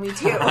 I know, me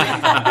too."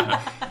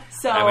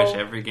 So I wish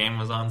every game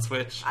was on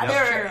Switch.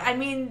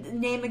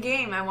 Name a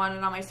game I want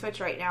it on my Switch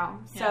right now.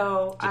 Yeah.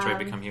 So Detroit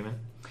Become Human.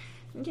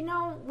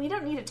 We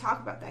don't need to talk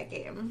about that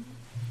game.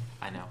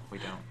 I know we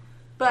don't.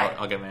 But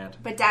I'll get mad.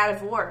 But Dad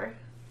of War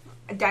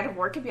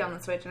could be on the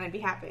Switch, and I'd be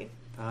happy.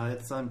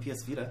 It's on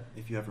PS Vita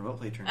if you have remote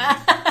play tournament.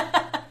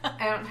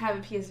 I don't have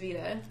a PS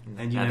Vita.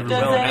 And you never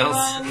will.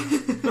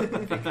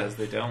 Else. Because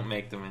they don't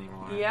make them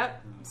anymore.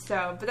 Yep.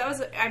 So, but that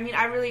was,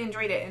 I really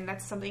enjoyed it, and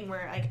that's something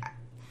where, I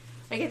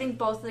think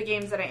both of the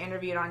games that I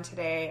interviewed on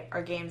today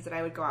are games that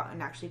I would go out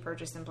and actually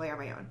purchase and play on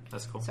my own.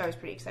 That's cool. So I was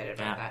pretty excited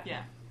about that.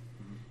 Yeah.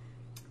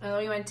 And then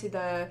we went to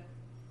the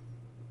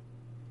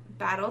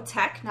Battle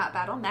Tech, not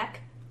Battle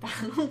Mech,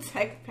 Battle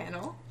Tech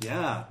panel.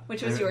 Yeah.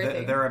 Which was your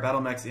thing. There are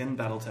Battle Mechs in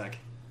Battle Tech.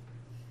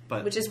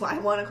 Which is why I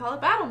want to call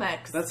it Battle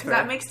Mechs. That's fair.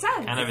 That makes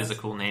sense. Kind of is a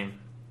cool name.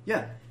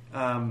 Yeah.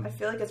 I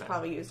feel like it's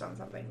probably used on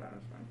something, but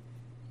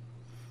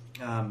it's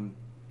fine.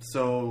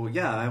 So,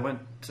 yeah,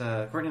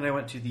 Courtney and I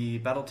went to the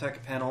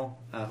BattleTech panel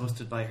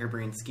hosted by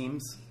Harebrained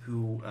Schemes,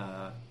 who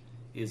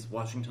is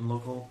Washington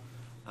local.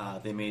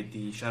 They made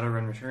the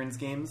Shadowrun Returns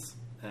games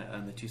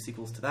and the 2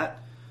 sequels to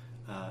that.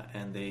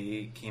 And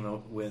they came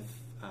out with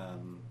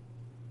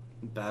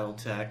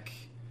BattleTech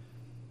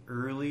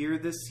earlier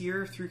this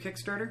year through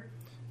Kickstarter.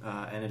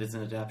 And it is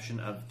an adaptation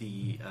of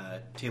the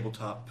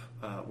tabletop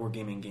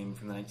wargaming game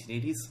from the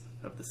 1980s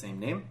of the same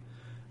name.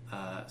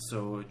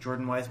 So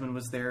Jordan Wiseman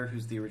was there,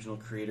 who's the original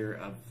creator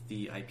of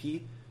the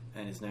IP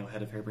and is now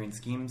head of Harebrained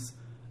Schemes.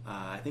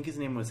 I think his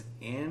name was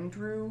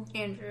Andrew.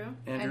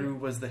 Andrew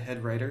was the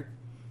head writer,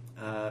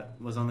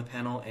 was on the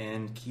panel,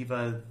 and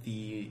Kiva,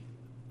 the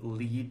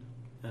lead,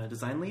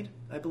 design lead,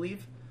 I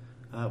believe,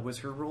 was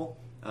her role.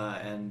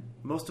 And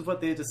most of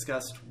what they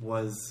discussed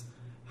was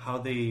how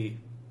they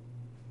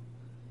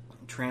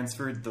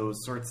transferred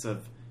those sorts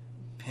of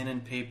pen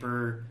and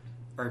paper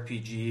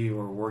RPG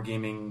or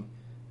wargaming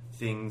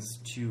things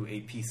to a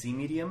PC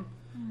medium,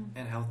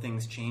 and how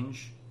things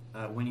change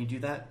when you do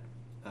that.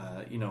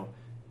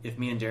 If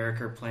me and Derek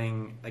are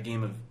playing a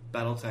game of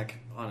BattleTech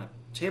on a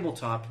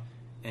tabletop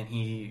and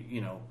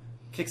he,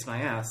 kicks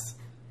my ass,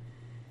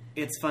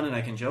 it's fun and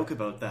I can joke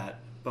about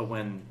that. But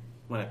when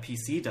a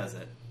PC does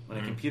it, when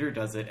a computer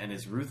does it and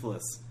is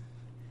ruthless,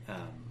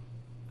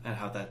 and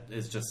how that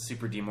is just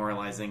super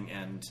demoralizing,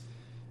 and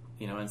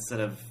instead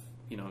of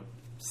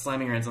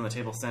slamming your hands on the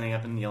table, standing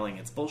up and yelling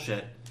it's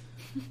bullshit,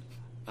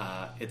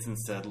 it's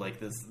instead like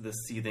this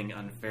seething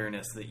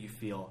unfairness that you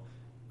feel.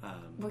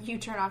 Well, you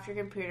turn off your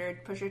computer,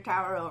 push your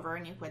tower over,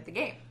 and you quit the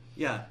game.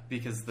 Yeah,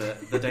 because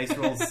the dice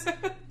rolls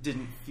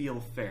didn't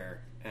feel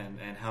fair, and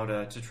how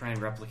to try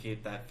and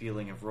replicate that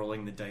feeling of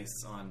rolling the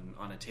dice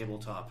on a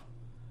tabletop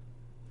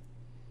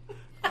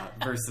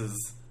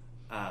versus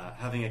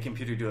having a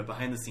computer do it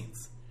behind the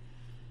scenes.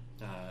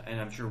 And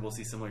I'm sure we'll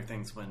see similar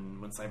things when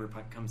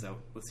Cyberpunk comes out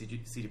with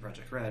CD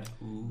Projekt Red,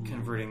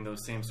 converting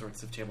those same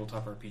sorts of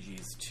tabletop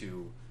RPGs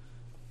to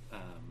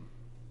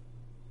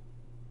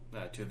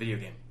to a video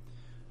game.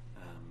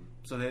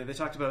 So they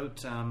talked about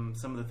some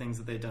of the things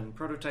that they'd done in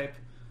prototype.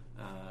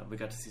 We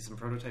got to see some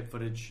prototype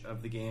footage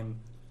of the game,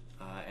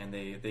 and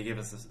they gave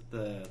us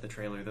the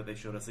trailer that they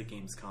showed us at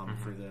Gamescom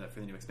for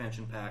the new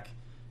expansion pack,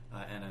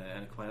 and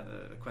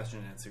a question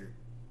and answer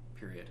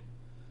period.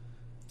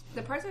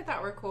 The parts I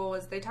thought were cool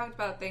was they talked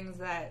about things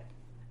that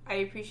I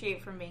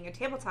appreciate from being a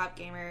tabletop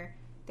gamer.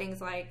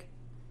 Things like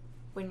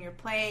when you're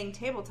playing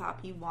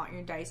tabletop, you want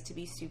your dice to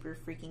be super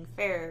freaking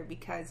fair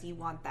because you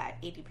want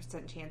that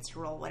 80% chance to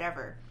roll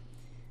whatever.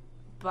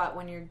 But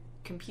when your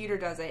computer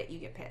does it, you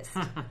get pissed.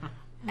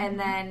 And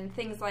then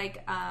things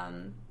like,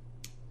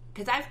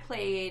 because I've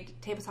played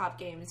tabletop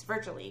games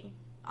virtually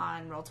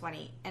on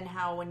Roll20, and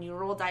how when you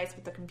roll dice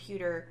with the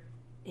computer,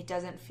 it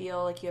doesn't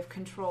feel like you have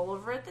control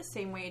over it the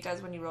same way it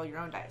does when you roll your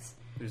own dice.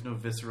 There's no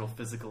visceral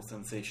physical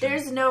sensation.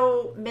 There's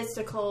no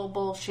mystical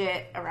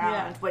bullshit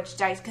around which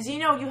dice, because you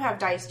have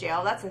dice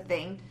jail, that's a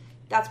thing.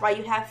 That's why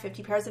you have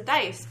 50 pairs of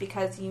dice,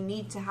 because you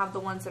need to have the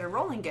ones that are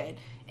rolling good.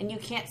 And you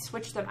can't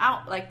switch them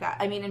out like that.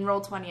 I mean, in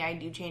Roll20, I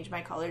do change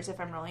my colors if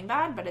I'm rolling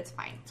bad, but it's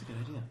fine. That's a good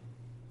idea.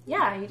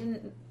 Yeah, you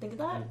didn't think of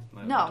that?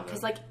 No,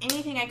 because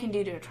anything I can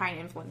do to try and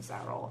influence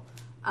that roll.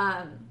 So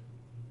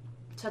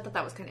I thought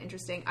that was kind of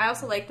interesting. I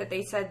also like that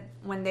they said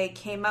when they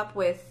came up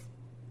with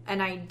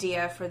an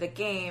idea for the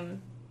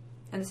game,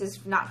 and this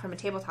is not from a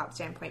tabletop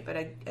standpoint, but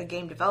a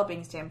game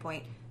developing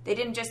standpoint, they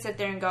didn't just sit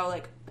there and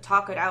go,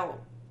 talk it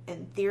out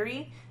in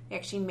theory. They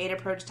actually made a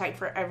prototype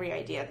for every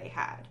idea they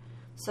had,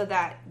 so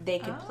that they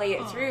could play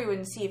it through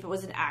and see if it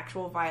was an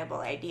actual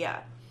viable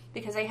idea.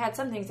 Because they had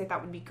some things they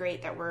thought would be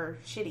great that were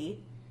shitty,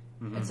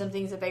 and some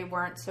things that they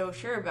weren't so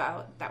sure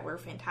about that were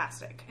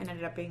fantastic and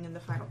ended up being in the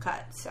final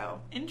cut. So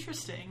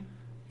interesting.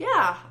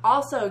 Yeah.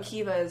 Also,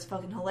 Kiva is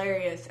fucking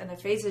hilarious, and the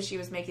faces she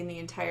was making the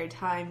entire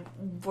time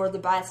were the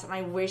best. And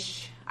I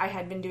wish I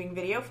had been doing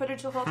video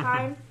footage the whole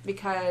time,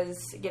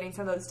 because getting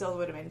some of those stills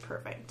would have been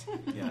perfect.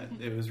 Yeah,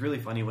 it was really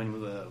funny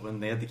when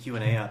they had the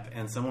Q&A up,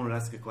 and someone would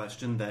ask a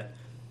question that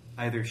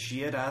either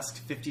she had asked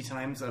 50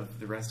 times of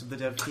the rest of the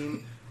dev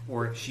team,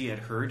 or she had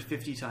heard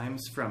 50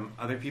 times from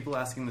other people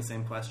asking the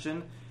same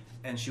question,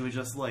 and she would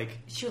just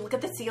she would look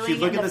at the ceiling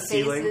and the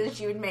faces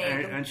she would make,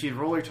 and she'd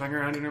roll her tongue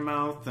around in her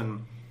mouth,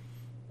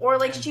 or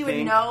she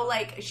would know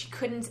she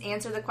couldn't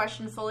answer the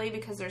question fully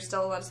because there's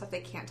still a lot of stuff they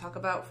can't talk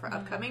about for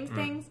upcoming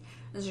things,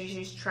 and so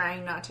she's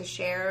trying not to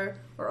share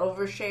or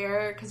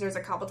overshare, because there's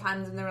a couple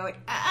times and they were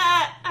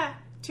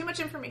too much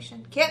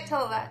information, can't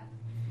tell that.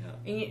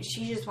 And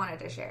she just wanted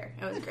to share.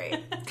 It was great.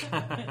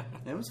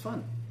 It was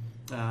fun.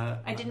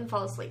 I didn't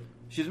fall asleep.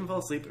 She didn't fall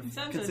asleep,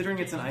 considering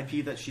it's an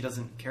IP that she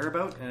doesn't care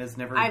about and has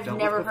never I've dealt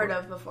never with heard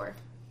of before.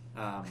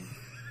 I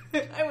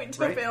went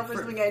to a panel for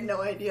something I had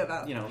no idea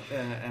about.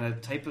 And a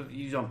type of...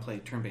 You don't play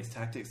turn-based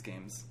tactics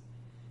games.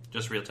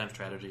 Just real-time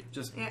strategy.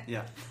 Just,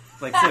 yeah.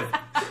 Like Civ.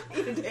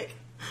 Eat a dick.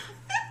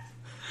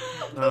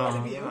 Both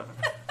of you.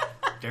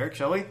 Derek,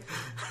 shall we?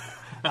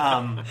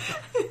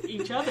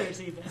 Each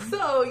other's even.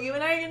 So, you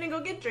and I are going to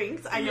go get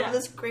drinks. I know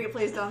this great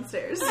place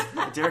downstairs.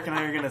 Derek and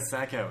I are going to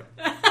sack out.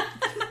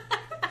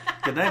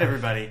 Good night,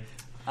 everybody.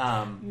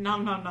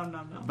 No.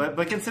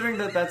 But considering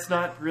that that's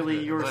not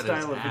really your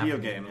style of video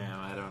game. Yeah,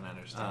 I don't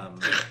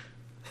understand.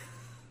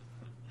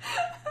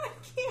 I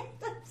can't.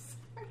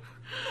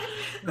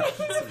 I'm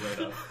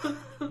sorry.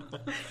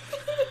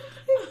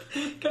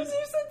 Because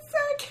you said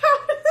sack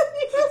out and then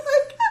you were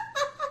like...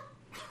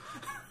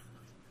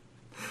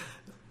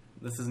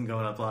 This isn't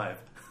going up live.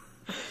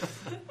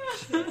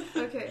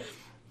 Okay.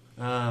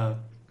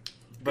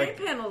 Great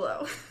panel,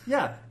 though.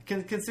 Yeah,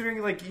 considering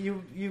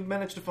you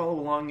managed to follow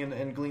along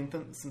and glean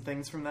some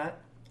things from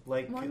that.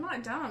 Well, I'm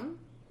not dumb.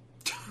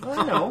 Well,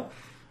 I know,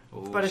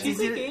 but it's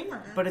easy. A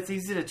gamer. But it's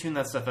easy to tune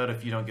that stuff out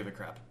if you don't give a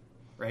crap,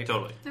 right?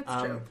 Totally.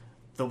 That's true.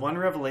 The one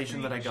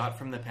revelation that I got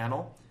from the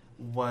panel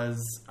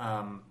was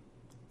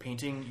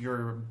painting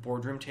your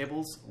boardroom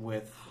tables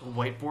with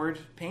whiteboard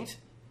paint.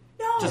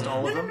 No, just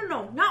all of them?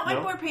 No, not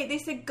whiteboard paint. They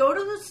said go to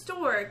the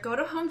store, go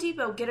to Home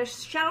Depot, get a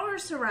shower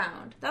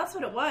surround. That's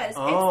what it was.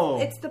 Oh.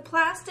 It's the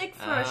plastic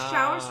for a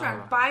shower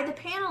surround. Buy the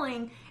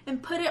paneling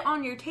and put it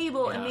on your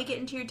table and make it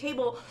into your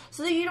table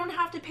so that you don't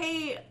have to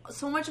pay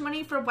so much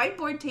money for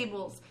whiteboard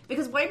tables,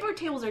 because whiteboard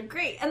tables are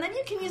great, and then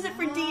you can use it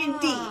for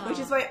D&D, which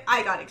is why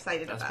I got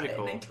excited about it.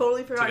 Cool. And I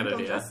totally forgot until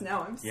just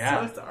now. I'm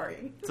so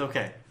sorry. It's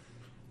okay.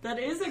 That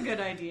is a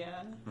good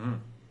idea.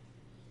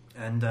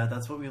 And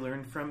that's what we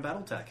learned from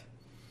BattleTech.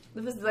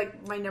 This was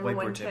my number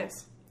one tip.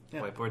 Yeah.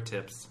 Whiteboard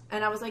tips.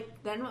 And I was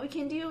like, then what we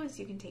can do is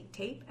you can take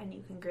tape and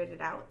you can grid it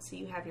out so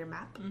you have your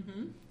map.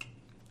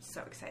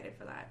 So excited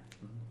for that.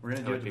 We're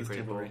going to do it with this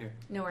table right here.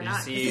 No, we're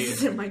not. This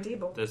isn't my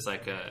table. There's a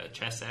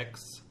Chess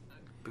X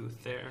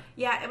booth there.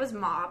 Yeah, it was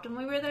mobbed when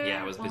we were there.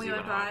 Yeah, it was busy when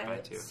I went by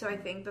too. So I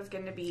think that's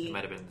going to be... It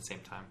might have been at the same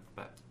time,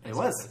 but... It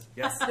was.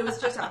 Yes. It was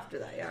just after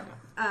that,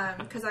 yeah.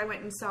 Because I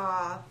went and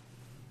saw...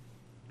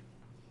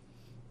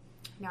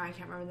 Now I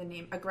can't remember the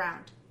name. A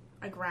ground.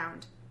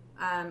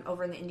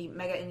 Over in the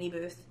mega indie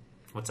booth.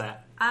 What's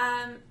that?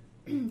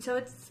 So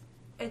it's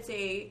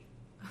a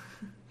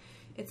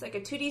it's like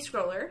a 2D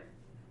scroller,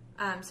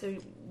 So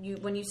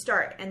when you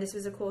start, and this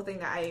was a cool thing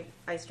that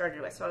I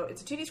started with. So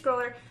it's a 2D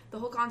scroller. The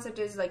whole concept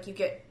is like you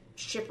get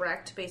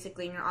shipwrecked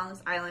basically, and you're on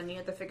this island. And you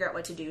have to figure out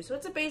what to do. So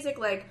it's a basic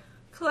like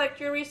collect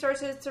your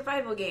resources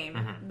survival game,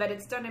 but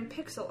it's done in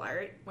pixel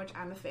art, which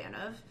I'm a fan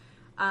of.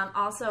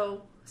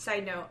 Also,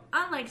 side note,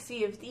 unlike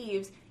Sea of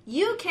Thieves,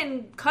 you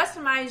can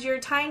customize your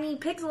tiny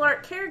pixel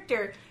art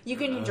character. You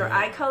can use your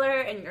eye color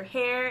and your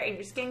hair and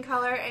your skin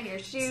color and your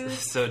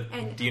shoes. So,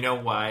 do you know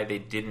why they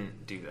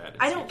didn't do that?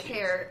 I don't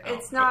care.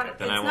 It's not.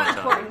 Okay. It's not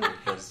important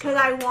because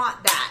I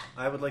want that.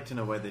 I would like to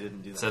know why they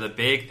didn't do that. So the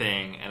big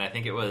thing, and I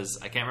think it was,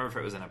 I can't remember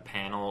if it was in a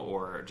panel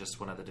or just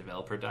one of the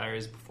developer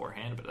diaries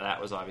beforehand, but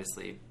that was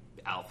obviously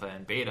alpha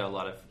and beta. A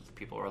lot of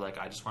people were like,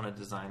 I just want to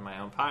design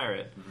my own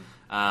pirate.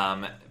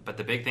 But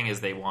the big thing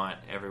is they want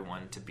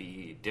everyone to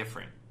be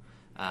different.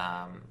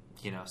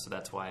 So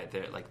that's why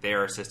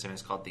their system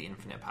is called the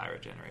Infinite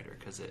Pirate Generator,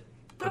 because it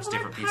puts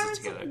different pieces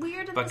together.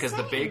 But because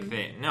the big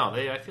thing,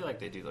 I feel like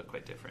they do look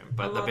quite different.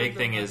 But the big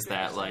thing is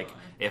that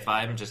if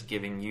I'm just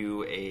giving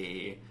you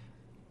a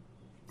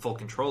full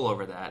control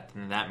over that,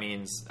 then that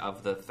means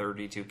of the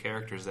 32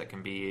 characters that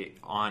can be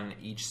on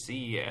each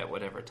sea at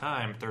whatever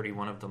time,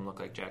 31 of them look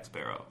like Jack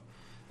Sparrow.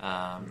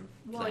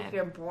 If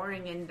you're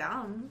boring and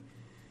dumb.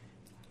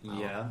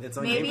 Yeah, it's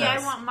on maybe I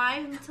want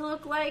mine to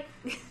look like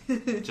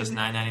just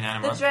 $9.99 a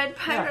month. The Dread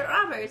Pirate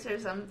Roberts or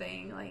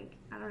something. Like,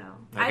 I don't know.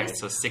 Okay,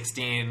 so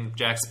 16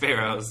 Jack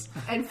Sparrows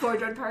and 4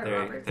 Dread Pirate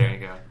Roberts. There you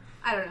go.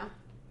 I don't know.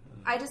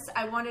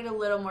 I wanted a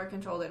little more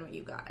control than what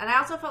you got, and I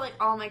also felt like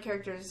all my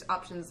characters'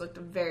 options looked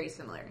very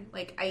similar.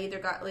 Like I either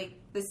got like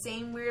the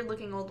same weird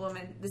looking old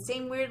woman, the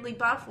same weirdly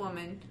buff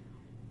woman,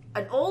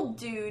 an old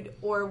dude,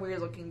 or a weird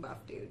looking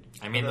buff dude.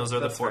 I mean, those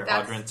are the 4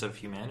 quadrants of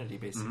humanity,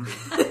 basically.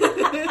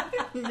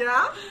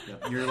 Yeah?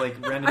 You're like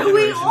random. Are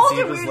we old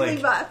or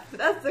weirdly buff?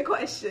 That's the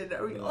question.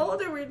 Are we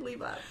old or weirdly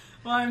buff?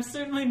 Well, I'm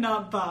certainly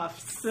not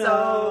buff,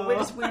 so we're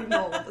just weird and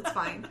old. That's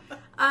fine.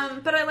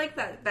 But I like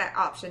that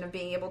option of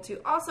being able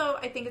to. Also,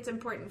 I think it's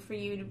important for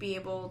you to be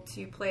able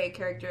to play a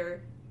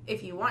character,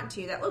 if you want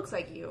to, that looks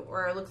like you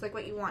or looks like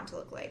what you want to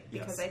look like.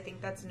 Because I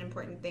think that's an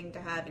important thing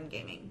to have in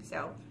gaming.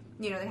 So,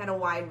 they had a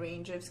wide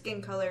range of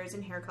skin colors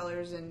and hair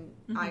colors and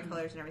eye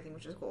colors and everything,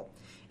 which is cool.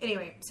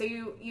 Anyway, so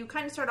you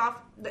kind of start off.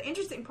 The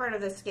interesting part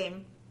of this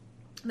game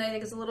that I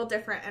think is a little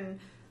different and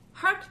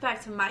harks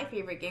back to my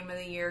favorite game of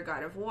the year,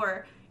 God of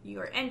War.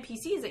 Your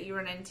NPCs that you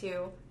run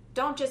into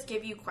don't just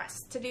give you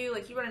quests to do.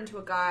 Like, you run into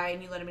a guy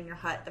and you let him in your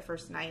hut the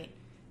first night,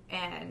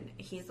 and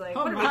he's like,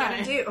 what are we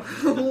going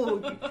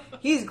to do?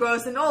 He's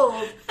gross and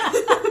old.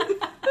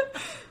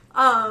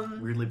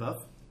 Weirdly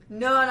buff?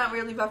 No, not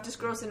weirdly buff, just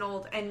gross and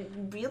old,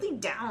 and really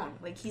down.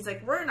 Like, he's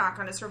like, we're not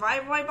going to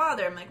survive, why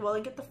bother? I'm like, well,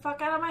 then get the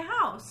fuck out of my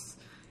house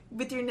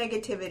with your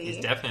negativity.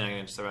 He's definitely not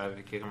going to survive if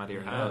you kick him out of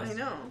your house. I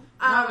know.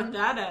 Not with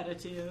that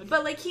attitude.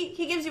 But, like,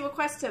 he gives you a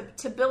quest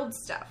to build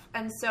stuff,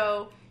 and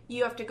so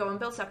you have to go and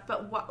build stuff.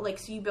 But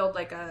so you build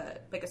like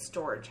a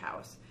storage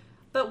house.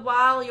 But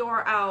while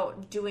you're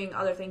out doing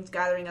other things,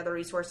 gathering other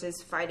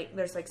resources, fighting,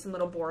 there's like some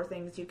little boar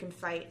things you can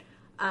fight.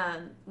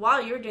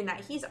 While you're doing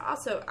that, he's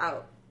also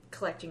out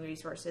collecting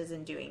resources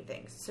and doing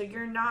things. So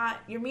you're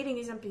meeting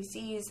these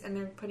NPCs and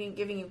they're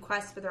giving you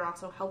quests, but they're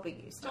also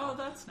helping you stuff. Oh,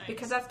 that's nice.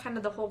 Because that's kind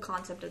of the whole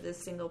concept of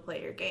this single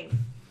player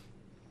game.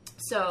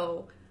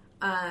 So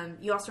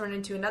you also run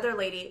into another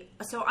lady.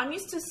 So I'm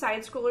used to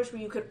side scrollers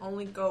where you could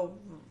only go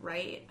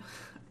right.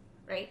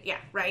 Yeah,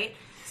 right.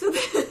 So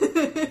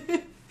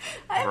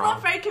I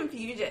love right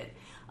confusion.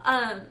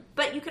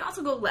 But you can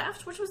also go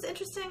left, which was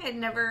interesting.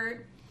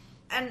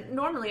 And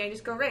normally I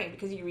just go right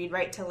because you read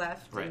right to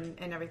left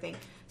and everything.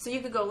 So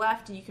you could go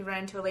left and you can run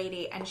into a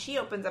lady and she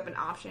opens up an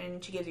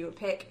option. She gives you a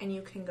pick and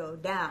you can go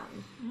down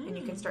and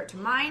you can start to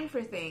mine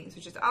for things,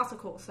 which is also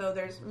cool. So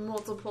there's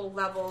multiple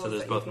levels. So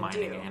there's both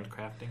mining do. And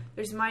crafting?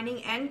 There's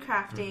mining and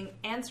crafting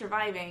and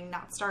surviving,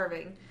 not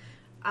starving.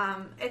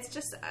 It's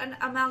just an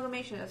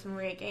amalgamation of some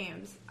great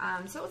games.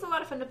 So it was a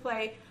lot of fun to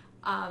play.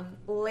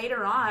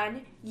 Later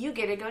on, you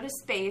get to go to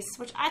space,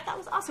 which I thought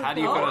was also How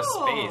cool. do you go to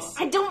space?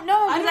 I don't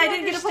know, because I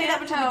didn't get to play that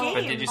much of the game.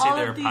 But did you say all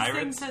there of are these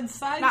pirates? Things and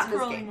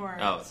side-scrolling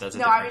words. Oh, that's a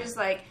No, I was just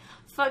like,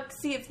 fuck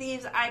Sea of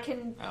Thieves, I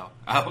can... Oh,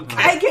 okay.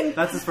 I can...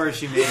 That's as far as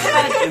she made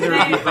it in the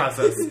review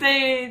process.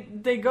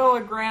 They go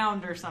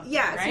aground or something,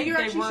 yeah, right? So you're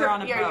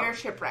actually you're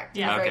shipwrecked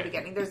in the very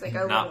beginning. There's like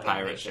a not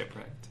pirate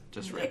shipwrecked,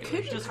 just regular. It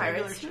could be just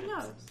pirates, who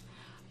knows?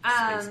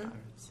 Space pirates.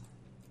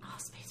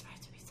 Space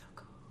pirates would be so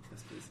cool.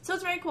 So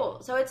it's very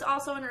cool. So it's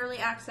also in early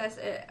access.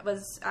 It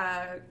was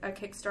a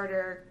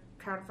Kickstarter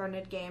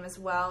crowdfunded game as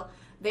well.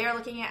 They are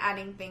looking at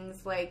adding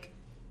things like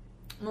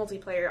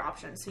multiplayer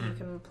options so you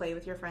can play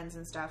with your friends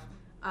and stuff.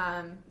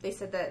 They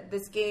said that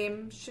this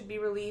game should be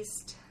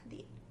released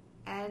the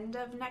end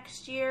of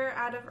next year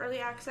out of early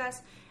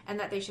access, and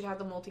that they should have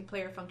the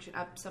multiplayer function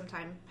up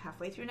sometime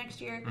halfway through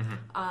next year.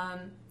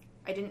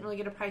 I didn't really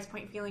get a price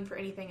point feeling for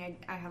anything.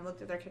 I haven't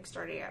looked at their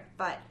Kickstarter yet,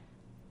 but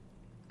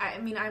I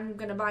mean, I'm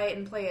going to buy it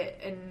and play it,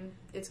 and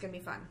it's going to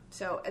be fun.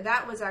 So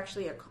that was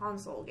actually a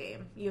console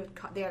game.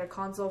 They had a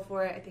console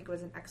for it. I think it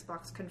was an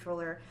Xbox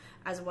controller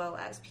as well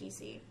as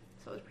PC.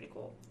 So it was pretty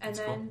cool. And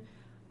then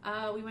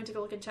we went to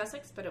go look at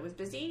Chessex, but it was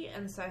busy,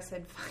 and so I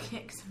said, fuck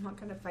it, because I'm not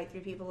going to fight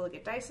 3 people to look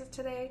at dice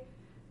today.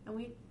 And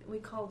we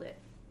called it.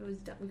 It was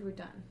done. We were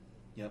done.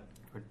 Yep.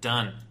 We're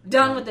done.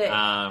 Done with it.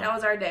 That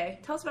was our day.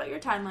 Tell us about your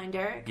timeline,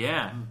 Derek.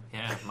 Yeah,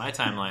 my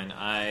timeline.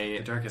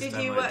 The darkest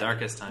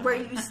timeline. Where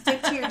you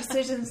stick to your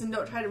decisions and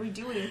don't try to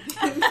redo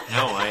anything.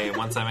 No,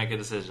 once I make a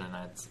decision,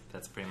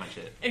 that's pretty much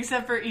it.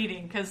 Except for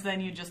eating, because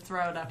then you just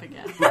throw it up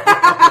again. You could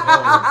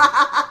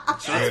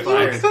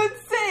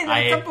say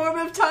that's a form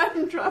of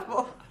time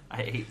travel.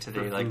 I ate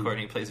today like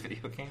Courtney plays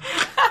video games.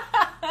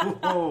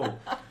 Whoa.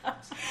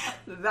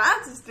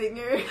 That's a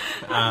stinger.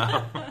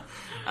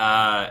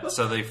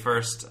 So the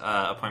first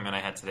appointment I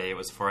had today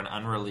was for an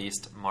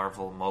unreleased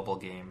Marvel mobile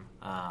game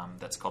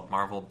that's called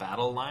Marvel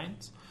Battle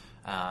Lines.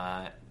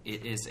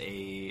 It is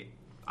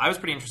I was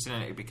pretty interested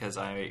in it because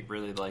I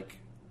really like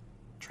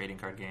trading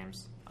card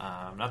games.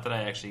 Not that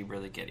I actually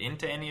really get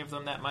into any of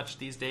them that much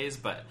these days,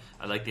 but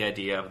I like the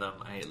idea of them.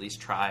 I at least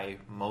try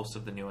most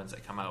of the new ones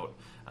that come out,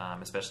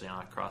 especially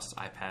across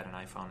iPad and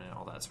iPhone and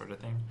all that sort of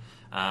thing.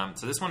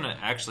 So this one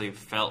actually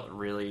felt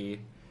really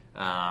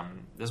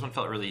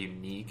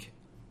unique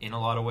in a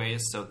lot of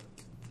ways. So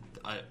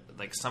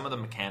like some of the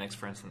mechanics,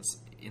 for instance,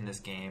 in this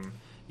game,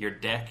 your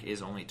deck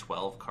is only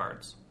 12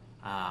 cards,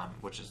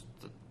 which is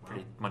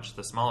pretty much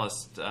the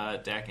smallest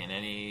deck in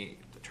any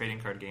trading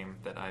card game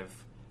that I've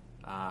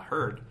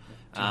heard.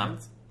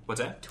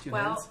 What's that?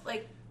 12,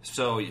 like.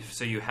 So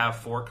you have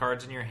 4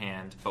 cards in your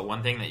hand, but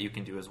one thing that you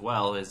can do as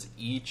well is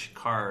each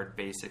card,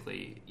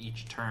 basically,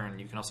 each turn,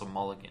 you can also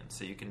mulligan.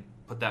 So you can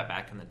put that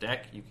back in the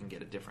deck, you can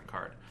get a different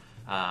card.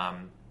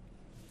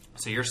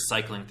 So you're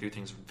cycling through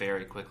things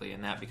very quickly,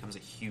 and that becomes a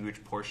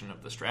huge portion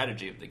of the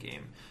strategy of the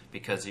game,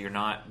 because you're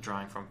not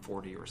drawing from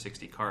 40 or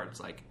 60 cards.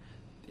 Like,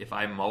 if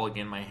I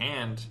mulligan my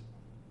hand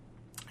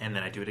and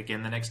then I do it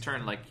again the next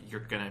turn, like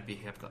you're gonna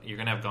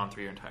have gone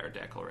through your entire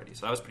deck already.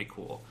 So that was pretty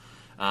cool.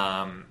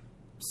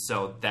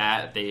 So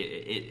that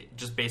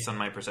just based on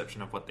my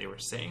perception of what they were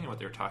saying and what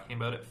they were talking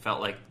about, it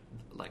felt like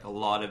a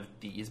lot of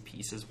these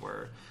pieces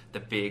were the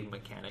big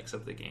mechanics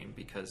of the game,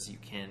 because you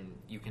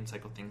can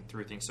cycle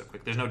through things so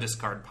quick. There's no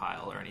discard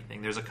pile or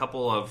anything. There's a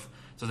couple of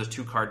there's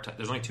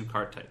only 2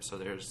 card types. So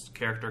there's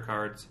character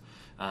cards,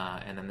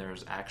 and then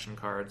there's action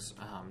cards.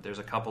 There's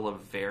a couple of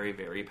very,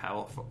 very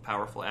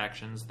powerful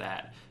actions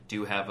that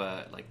do have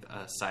a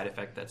side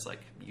effect that's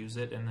like use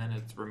it and then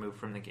it's removed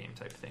from the game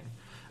type thing.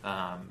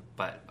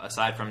 But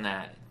aside from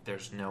that,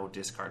 there's no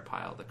discard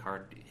pile. The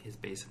card is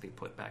basically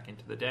put back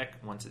into the deck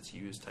once it's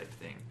used type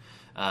thing.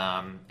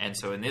 And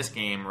so in this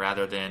game,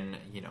 rather than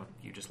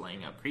you just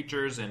laying out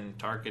creatures and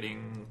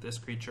targeting this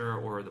creature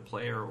or the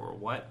player or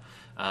what,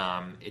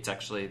 it's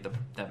actually the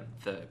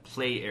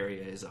play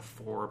area is a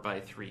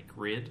 4x3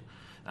 grid.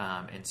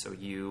 And so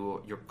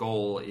your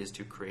goal is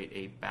to create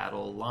a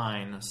battle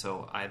line,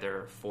 so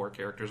either 4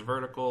 characters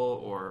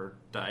vertical or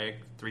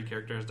 3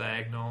 characters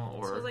diagonal,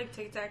 or so like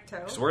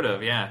tic-tac-toe? Sort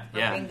of, yeah.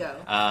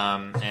 Bingo.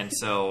 And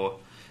so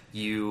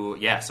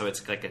so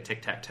it's like a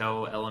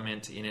tic-tac-toe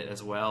element in it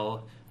as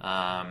well.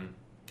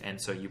 And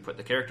so you put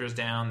the characters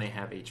down, they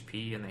have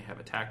HP and they have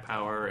attack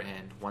power,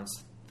 and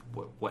once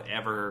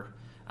whatever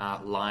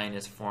line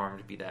is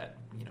formed, be that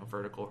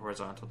vertical,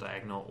 horizontal,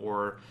 diagonal,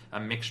 or a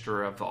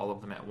mixture of all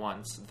of them at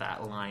once,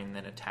 that line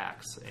then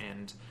attacks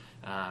and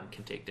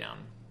can take down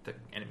the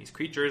enemy's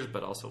creatures,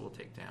 but also will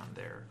take down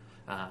their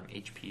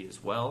HP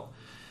as well.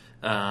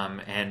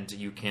 And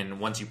you can,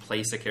 once you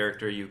place a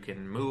character, you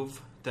can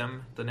move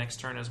them the next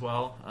turn as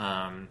well.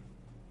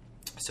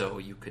 So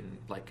you can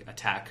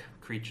attack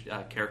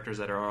characters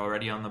that are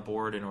already on the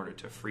board in order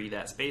to free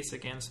that space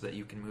again, so that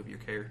you can move your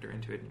character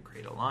into it and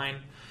create a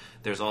line.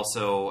 There's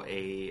also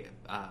a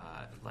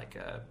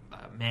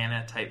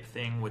mana type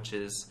thing, which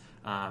is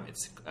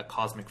it's a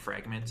cosmic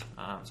fragment.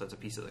 So it's a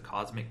piece of the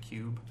cosmic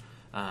cube,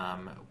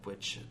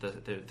 which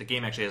the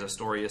game actually has a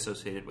story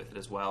associated with it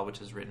as well, which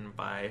is written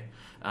by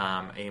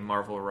a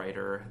Marvel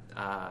writer.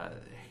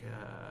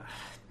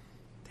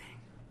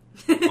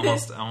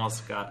 Almost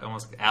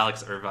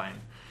Alex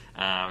Irvine.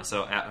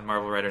 So a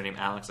Marvel writer named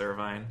Alex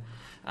Irvine.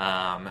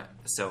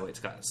 So it's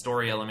got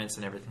story elements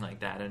and everything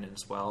like that in it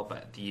as well.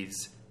 But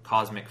these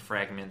cosmic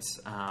fragments,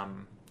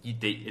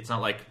 it's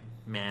not like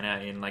mana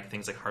in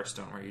things like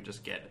Hearthstone, where you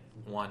just get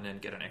one and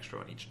get an extra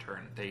on each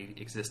turn. They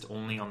exist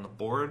only on the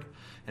board,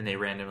 and they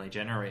randomly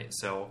generate.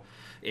 So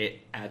it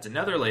adds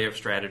another layer of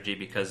strategy,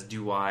 because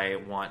do I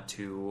want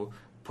to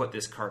put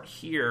this card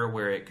here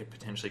where it could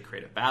potentially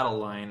create a battle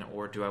line,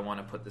 or do I want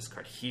to put this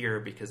card here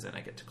because then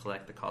I get to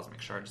collect the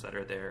cosmic shards that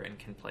are there and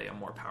can play a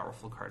more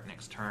powerful card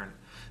next turn?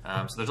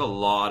 So there's a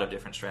lot of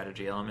different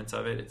strategy elements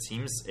of it. It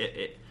seems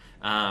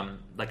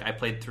I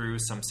played through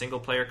some single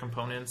player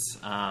components.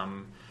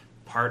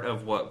 Part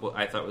of what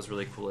I thought was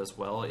really cool as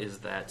well is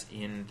that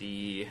in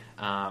the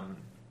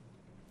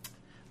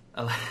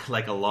a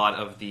lot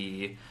of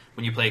the,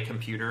 when you play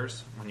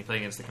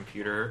against the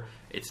computer,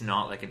 it's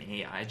not like an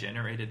AI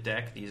generated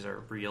deck. These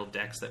are real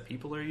decks that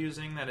people are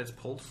using, that it's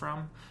pulled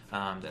from,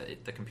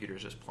 the computer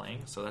is just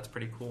playing. So that's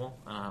pretty cool.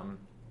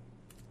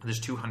 there's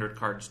 200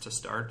 cards to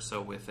start.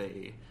 So with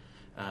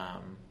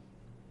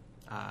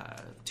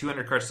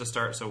 200 cards to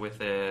start. So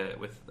with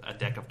a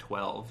deck of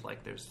 12,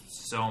 like there's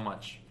so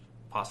much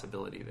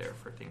possibility there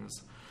for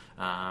things,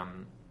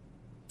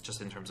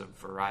 just in terms of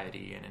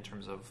variety and in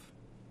terms of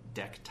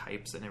deck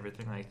types and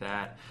everything like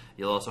that.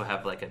 You'll also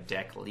have like a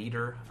deck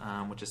leader,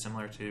 which is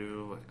similar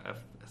to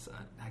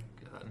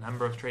a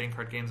number of trading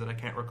card games that I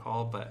can't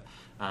recall, but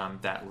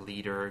that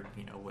leader,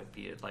 would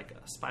be like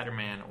a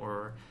Spider-Man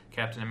or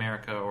Captain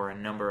America or a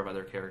number of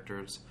other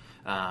characters.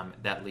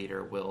 That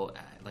leader will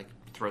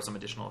throw some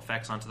additional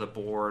effects onto the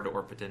board,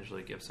 or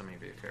potentially give some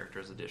of your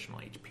characters additional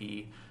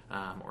HP,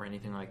 or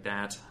anything like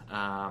that.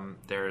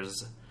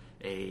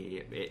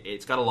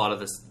 It's got a lot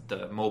of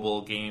the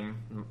mobile game,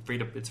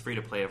 it's free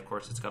to play, of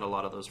course. It's got a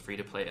lot of those free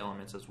to play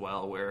elements as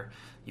well, where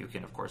you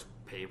can, of course,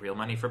 pay real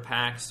money for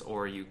packs,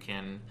 or you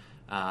can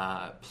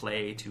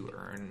play to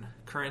earn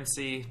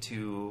currency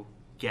to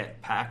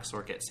get packs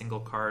or get single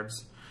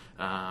cards.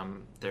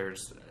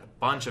 There's a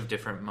bunch of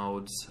different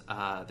modes.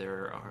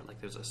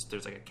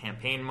 There's a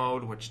campaign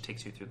mode which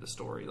takes you through the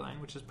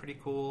storyline, which is pretty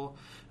cool.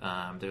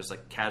 There's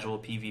like casual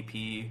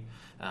PvP.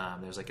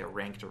 There's like a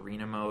ranked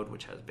arena mode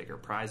which has bigger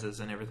prizes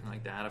and everything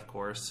like that, of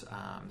course.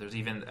 There's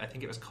even, I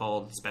think it was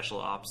called Special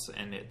Ops,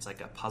 and it's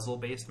like a puzzle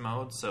based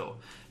mode. So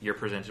you're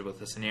presented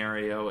with a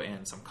scenario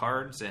and some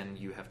cards, and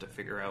you have to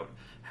figure out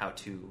how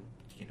to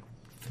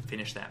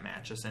finish that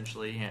match,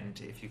 essentially, and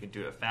if you can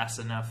do it fast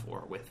enough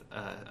or with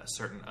a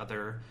certain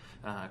other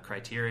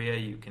criteria,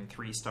 you can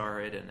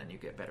 3-star it, and then you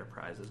get better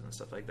prizes and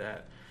stuff like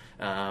that.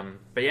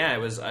 But yeah, it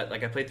was I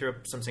played through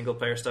some single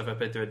player stuff. I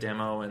played through a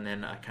demo, and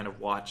then I kind of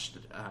watched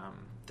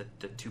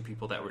the two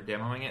people that were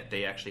demoing it.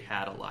 They actually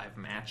had a live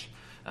match,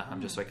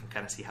 just so I can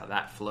kind of see how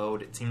that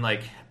flowed. It seemed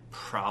like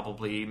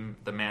probably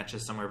the match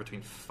is somewhere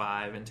between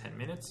 5 and 10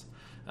 minutes.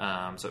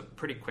 So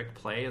pretty quick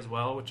play as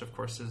well, which of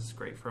course is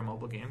great for a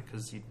mobile game,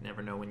 because you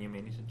never know when you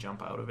may need to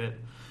jump out of it.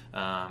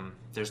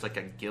 There's like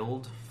a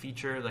guild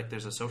feature, like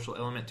there's a social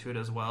element to it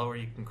as well, where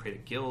you can create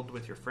a guild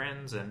with your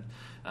friends and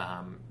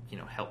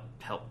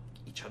help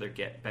each other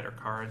get better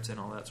cards and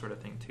all that sort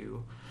of thing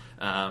too.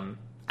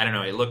 I don't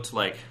know, it looked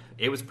like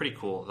it was pretty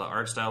cool. The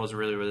art style was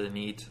really, really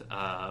neat.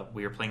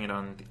 We were playing it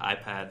on the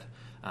iPad.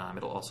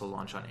 It'll also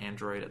launch on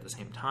Android at the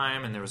same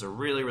time, and there was a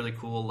really, really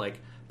cool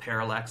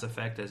parallax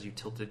effect as you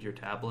tilted your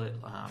tablet.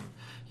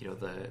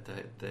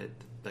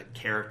 The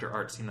character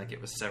art seemed like it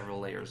was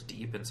several layers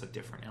deep, and so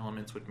different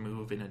elements would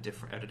move at a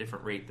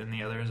different rate than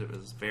the others. It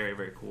was very,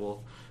 very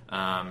cool.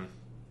 I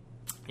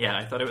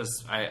thought it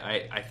was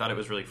I thought it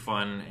was really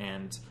fun,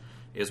 and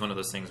it was one of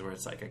those things where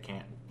it's like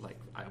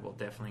I will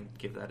definitely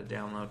give that a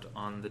download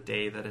on the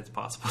day that it's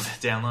possible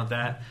to download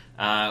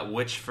that,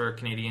 which for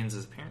Canadians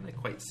is apparently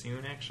quite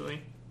soon,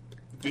 actually.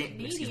 So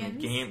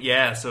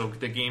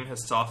the game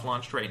has soft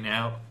launched right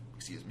now.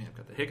 Excuse me, I've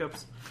got the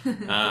hiccups.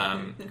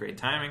 Great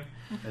timing.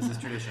 As is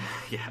tradition.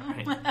 Yeah,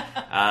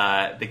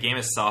 right. The game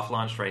is soft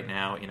launched right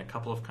now in a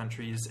couple of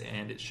countries,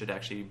 and it should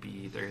actually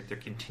be, they're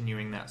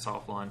continuing that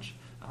soft launch.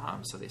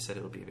 So they said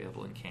it'll be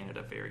available in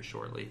Canada very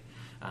shortly.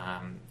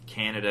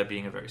 Canada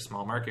being a very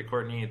small market,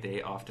 Courtney,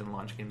 they often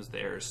launch games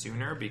there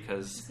sooner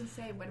because... I was going to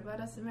say, what about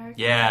us Americans?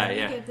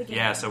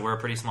 Yeah, so we're a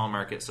pretty small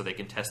market, so they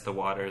can test the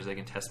waters, they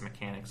can test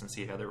mechanics and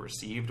see how they're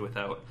received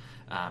without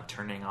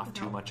turning off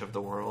too much of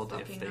the world.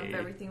 Fucking up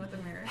everything with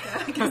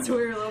America because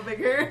we're a little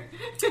bigger.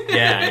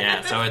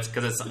 Yeah, so it's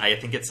because I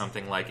think it's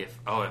something like if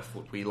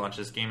we launch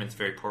this game and it's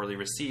very poorly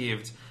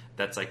received,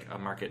 that's like a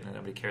market that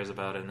nobody cares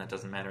about, and that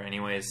doesn't matter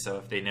anyways. So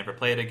if they never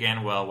play it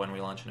again, well, when we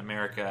launch in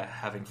America,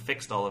 having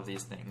fixed all of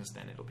these things,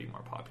 then it'll be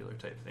more popular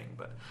type thing.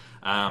 But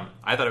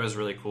I thought it was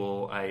really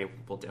cool. I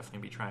will definitely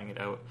be trying it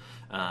out.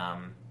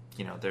 And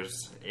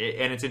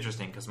it's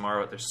interesting because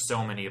there's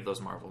so many of those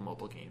Marvel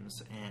mobile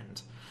games,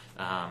 and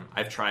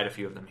I've tried a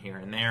few of them here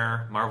and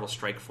there. Marvel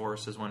Strike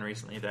Force is one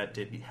recently that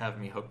did have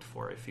me hooked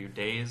for a few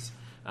days.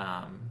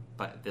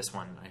 But this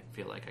one I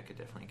feel like I could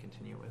definitely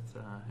continue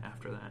with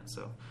after that.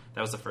 So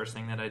that was the first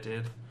thing that I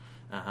did.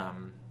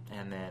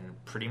 And then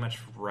pretty much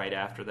right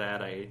after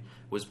that, I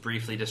was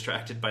briefly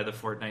distracted by the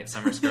Fortnite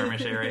Summer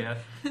Skirmish area.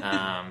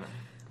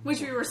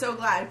 Which we were so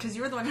glad, because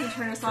you were the one who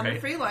turned us on to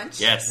free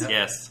lunch.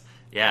 Yes.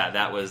 Yeah,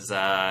 that was,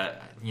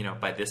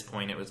 by this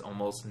point it was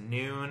almost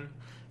noon.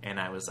 And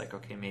I was like,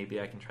 okay, maybe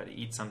I can try to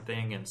eat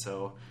something. And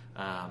so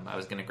I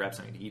was going to grab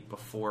something to eat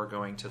before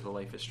going to the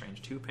Life is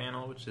Strange 2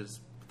 panel, which is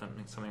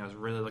something I was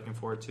really looking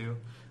forward to.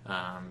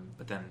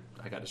 But then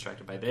I got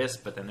distracted by this,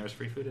 but then there was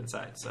free food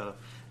inside. So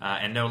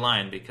and no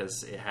line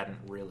because it hadn't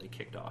really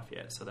kicked off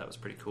yet. So that was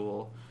pretty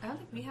cool. I don't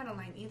think we had a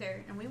line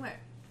either. And we went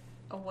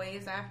a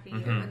ways after you.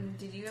 And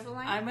did you have a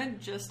line? I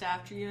went just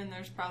after you, and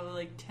there's probably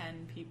like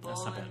 10 people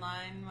in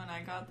line when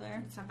I got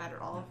there. It's not bad at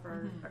all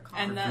for a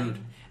conference.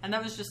 And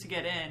that was just to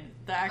get in.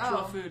 The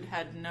actual food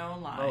had no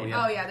line.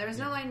 Oh yeah, there was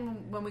no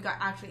line when we got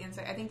actually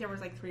inside. I think there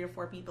was like 3 or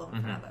 4 people in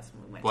front of us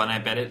when we went. Well, and I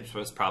bet it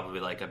was probably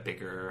like a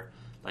bigger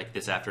like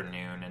this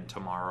afternoon and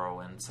tomorrow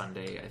and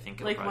Sunday. I think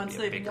it'll like probably once be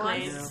a they've big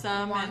played crowd.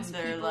 some and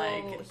they're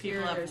like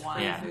people have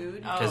won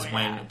food.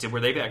 Because were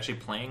they actually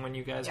playing when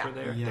you guys were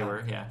there? Yeah. They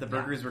were. The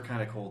burgers were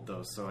kind of cold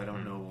though, so I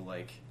don't know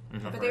like.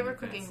 But they were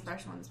cooking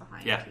fresh ones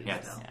behind. Yeah, too,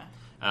 yes. So.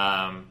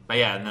 But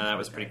yeah, no, that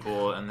was pretty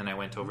cool. And then I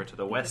went over to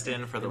the West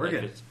End for the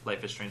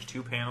Life is Strange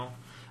 2 panel.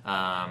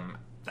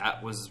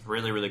 That was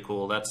really, really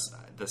cool. That's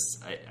this.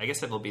 I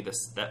guess it'll be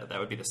this. That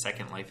would be the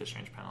second Life is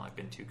Strange panel I've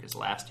been to, because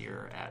last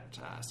year at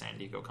San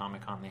Diego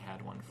Comic-Con they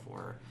had one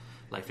for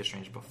Life is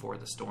Strange Before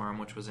the Storm,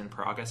 which was in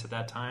progress at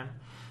that time.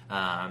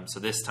 So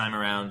this time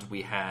around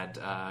we had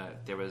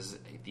there was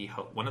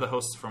one of the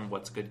hosts from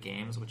What's Good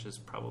Games, which is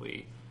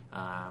probably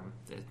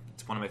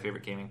it's one of my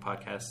favorite gaming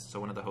podcasts. So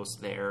one of the hosts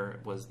there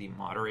was the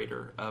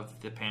moderator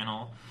of the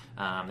panel.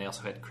 They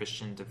also had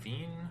Christian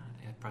Devine.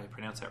 I probably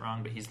pronounced that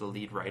wrong, but he's the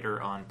lead writer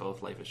on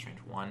both Life is Strange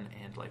 1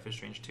 and Life is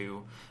Strange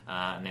 2.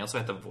 And they also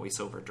had the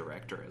voiceover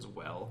director as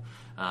well,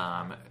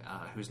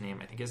 whose name,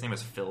 I think his name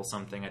was Phil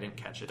something. I didn't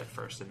catch it at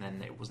first, and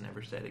then it was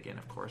never said again,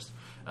 of course.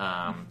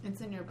 It's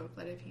in your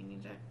booklet if you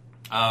need it.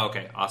 Oh,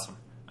 okay. Awesome.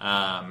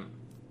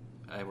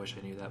 I wish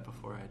I knew that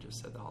before I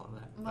just said all of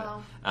that.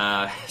 Well,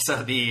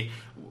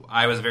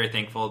 I was very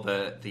thankful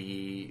that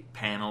the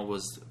panel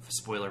was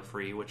spoiler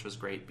free, which was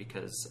great,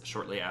 because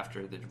shortly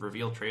after the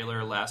reveal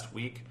trailer last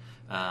week,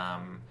 I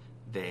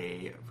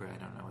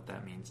don't know what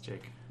that means,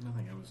 Jake.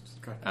 Nothing. I was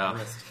just cracking my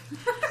wrist.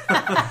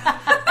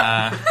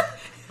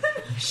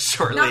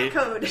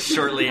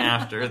 Shortly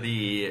after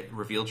the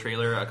reveal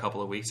trailer a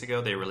couple of weeks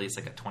ago, they released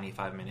like a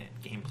 25-minute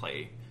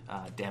gameplay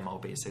demo,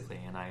 basically,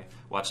 and I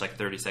watched like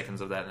 30 seconds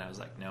of that, and I was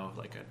like, no,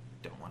 like I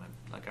don't want to,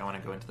 like I want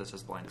to go into this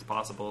as blind as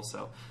possible.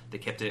 So they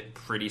kept it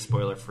pretty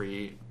spoiler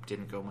free,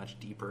 didn't go much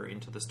deeper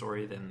into the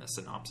story than the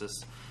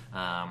synopsis,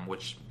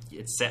 which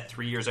it's set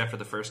 3 years after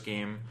the first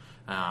game.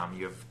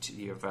 You have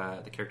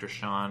the character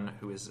Sean,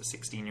 who is a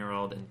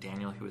 16-year-old, and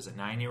Daniel, who is a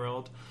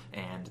 9-year-old,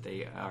 and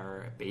they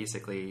are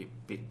basically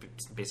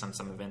based on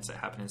some events that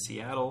happen in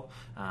Seattle.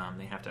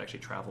 They have to actually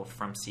travel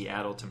from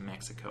Seattle to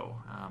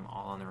Mexico,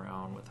 all on their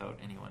own without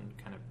anyone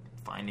kind of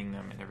finding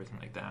them and everything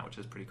like that, which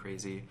is pretty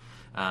crazy.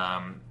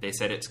 They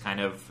said it's kind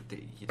of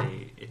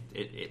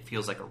it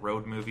feels like a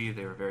road movie.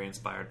 They were very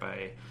inspired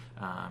by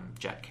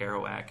Jack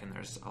Kerouac, and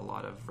there's a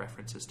lot of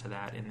references to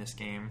that in this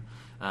game.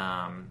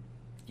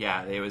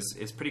 Yeah,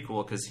 it's pretty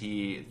cool because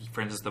he,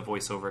 for instance, the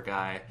voiceover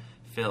guy,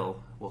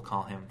 Phil, we'll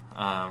call him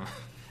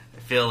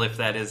Phil, if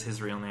that is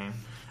his real name.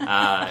 He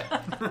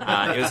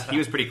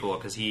was pretty cool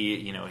because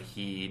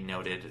he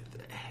noted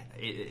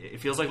it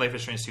feels like Life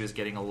is Strange 2 is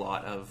getting a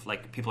lot of,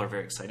 like, people are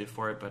very excited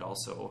for it, but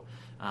also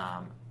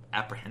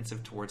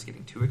apprehensive towards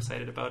getting too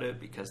excited about it,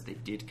 because they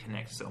did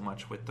connect so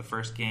much with the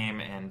first game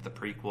and the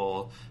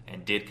prequel,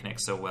 and did connect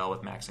so well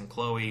with Max and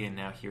Chloe, and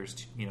now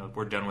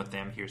we're done with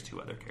them, here's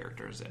 2 other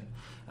characters. And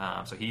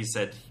so he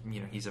said,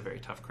 he's a very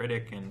tough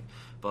critic and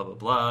blah blah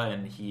blah,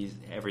 and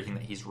everything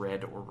that he's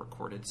read or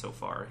recorded so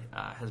far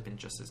has been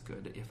just as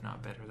good, if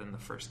not better, than the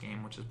first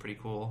game, which is pretty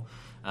cool.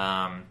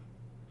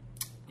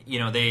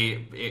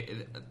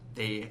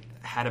 They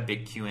had a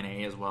big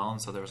Q&A as well,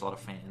 and so there was a lot of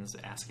fans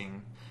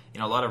asking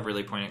a lot of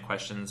really poignant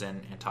questions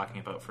and talking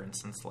about, for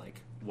instance,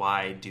 like,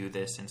 why do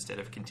this instead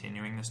of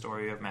continuing the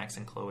story of Max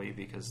and Chloe,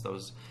 because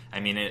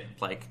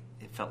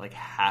it felt like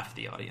half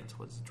the audience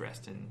was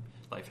dressed in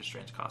Life is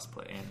Strange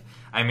cosplay, and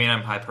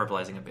I'm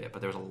hyperbolizing a bit, but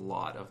there was a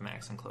lot of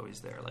Max and Chloe's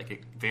there. Like,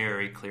 it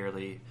very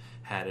clearly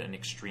had an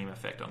extreme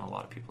effect on a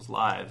lot of people's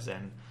lives,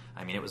 and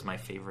it was my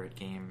favorite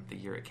game the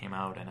year it came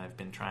out, and I've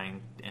been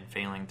trying and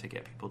failing to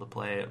get people to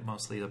play it,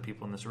 mostly the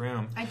people in this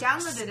room. I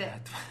downloaded it.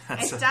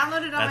 It's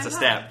downloaded on my phone.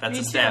 That's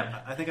a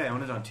step. I think I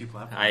own it on 2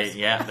 platforms.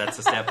 That's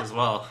a step as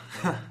well.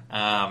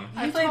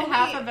 I played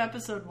half of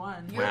episode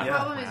 1. Your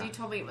problem is you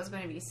told me it was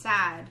going to be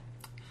sad.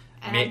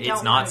 And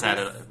it's not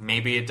sad.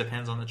 Maybe it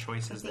depends on the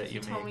choices that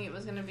you make. You told me it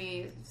was going to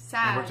be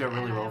sad. It worked out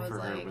really well for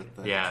her with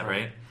the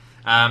right.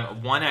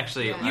 One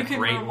actually, you a can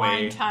great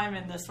rewind way time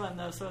in this one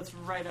though, so it's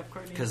right up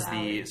Courtney's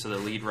alley. The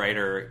lead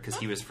writer, because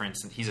he was, for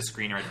instance, he's a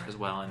screenwriter as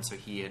well, and so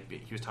he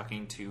was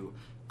talking to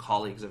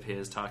colleagues of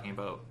his, talking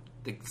about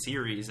the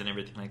series and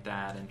everything like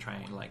that, and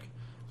trying like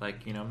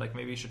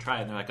maybe you should try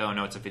it. And they're like, oh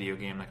no, it's a video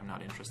game. Like, I'm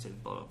not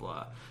interested. Blah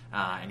blah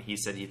blah. And he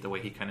said the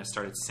way he kind of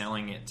started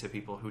selling it to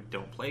people who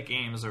don't play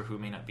games or who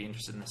may not be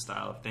interested in this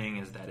style of thing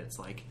is that it's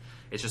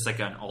just like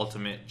an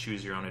ultimate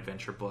choose your own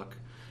adventure book.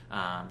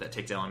 That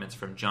takes elements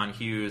from John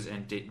Hughes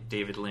and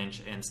David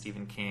Lynch and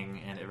Stephen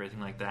King and everything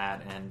like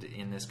that, and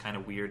in this kind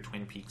of weird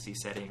Twin Peaksy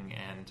setting,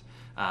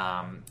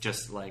 and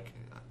just like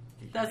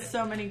that's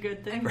so many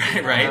good things.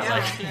 Right.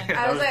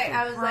 I was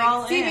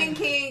like Stephen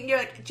King. You're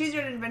like, choose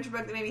your own adventure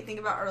book. That made me think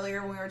about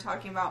earlier when we were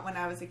talking about when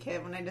I was a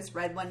kid, when I just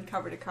read one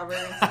cover to cover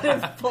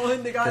instead of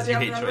pulling the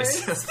goddamn numbers.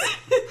 Because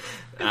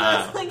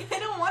I was like, I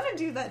don't want to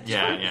do that.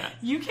 Yeah.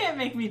 You can't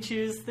make me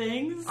choose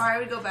things. Or I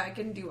would go back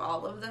and do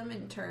all of them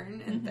in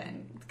turn, and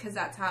then because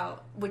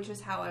which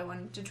is how I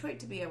wanted Detroit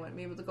to be. I want to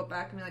be able to go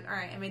back and be like, all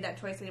right, I made that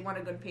choice. I want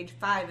to go to page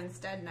 5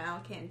 instead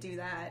now. Can't do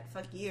that.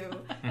 Fuck you.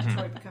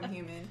 Detroit become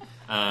human.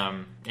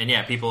 And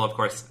yeah, people, of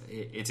course,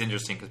 it's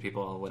interesting because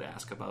people would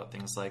ask about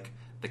things like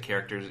the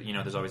characters.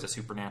 There's always a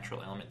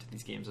supernatural element to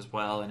these games as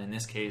well. And in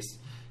this case,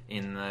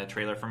 in the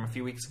trailer from a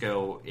few weeks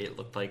ago, it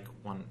looked like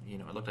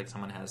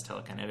someone has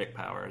telekinetic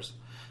powers.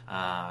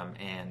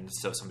 And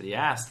so somebody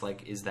asked,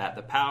 like, is that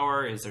the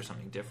power? Is there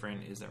something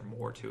different? Is there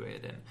more to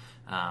it?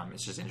 And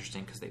it's just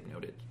interesting because they've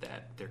noted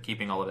that they're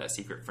keeping all of that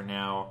secret for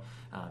now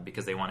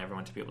because they want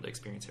everyone to be able to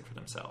experience it for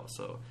themselves.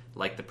 So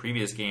like the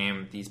previous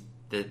game, these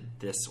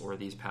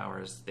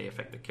powers, they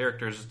affect the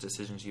characters,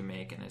 decisions you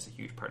make, and it's a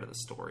huge part of the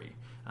story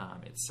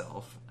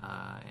itself.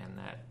 And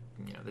that,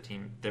 the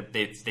team,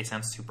 they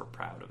sound super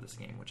proud of this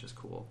game, which is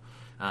cool.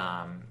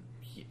 I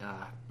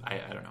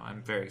don't know.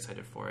 I'm very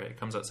excited for it. It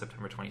comes out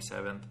September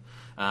 27th.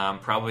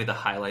 Probably the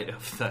highlight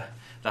of the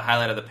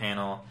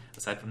panel,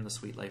 aside from the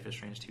sweet Life is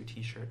Strange 2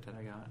 T-shirt that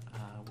I got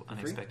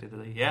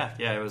unexpectedly. Yeah.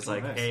 It was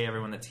like, nice. Hey,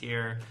 everyone that's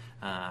here,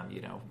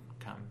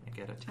 come and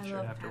get a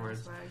T-shirt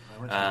afterwards. I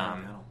went to the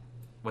wrong panel.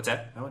 What's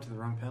that? I went to the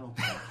wrong panel.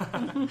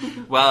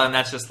 Well, and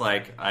that's just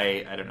like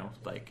I don't know.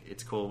 Like,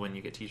 it's cool when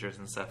you get T-shirts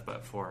and stuff,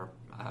 but for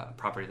a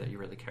property that you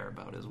really care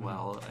about as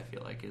well, I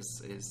feel like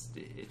is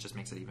it just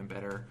makes it even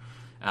better.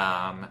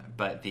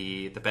 But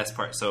the best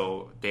part,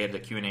 so they had the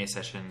Q&A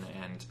session,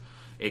 and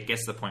it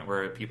gets to the point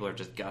where people are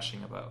just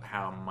gushing about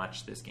how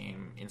much this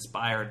game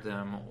inspired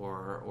them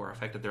or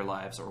affected their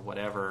lives or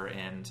whatever.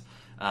 And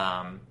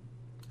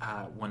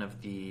one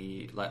of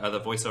the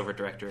voiceover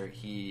director,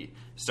 he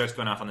starts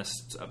going off on this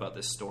about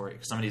this story.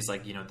 Somebody's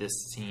like,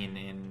 this scene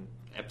in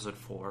episode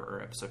 4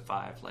 or episode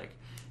 5, like,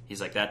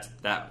 he's like,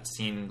 that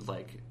scene,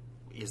 like,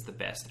 is the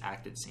best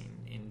acted scene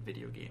in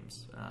video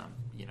games,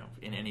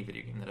 in any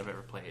video game that I've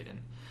ever played.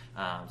 And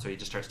so he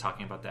just starts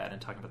talking about that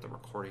and talking about the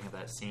recording of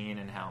that scene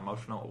and how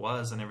emotional it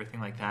was and everything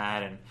like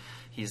that. And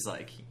he's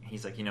like,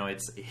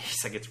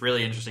 it's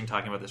really interesting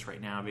talking about this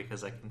right now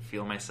because I can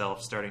feel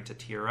myself starting to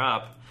tear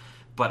up.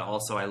 But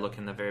also, I look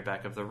in the very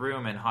back of the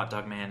room, and Hot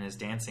Dog Man is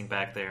dancing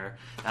back there.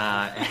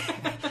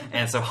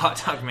 And so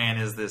Hot Dog Man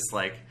is this,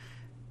 like,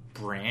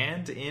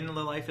 brand in the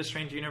Life is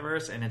Strange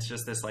universe, and it's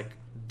just this, like,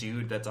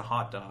 dude that's a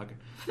hot dog.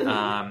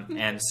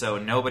 And so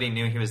nobody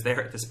knew he was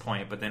there at this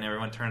point, but then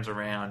everyone turns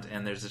around,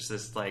 and there's just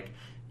this, like,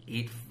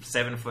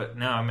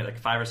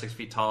 5 or 6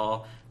 feet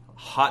tall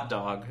hot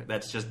dog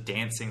that's just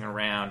dancing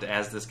around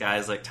as this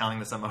guy's, like, telling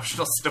this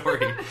emotional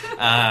story.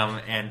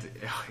 And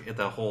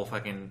the whole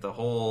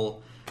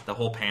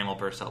panel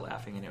burst out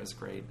laughing, and it was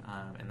great.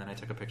 And then I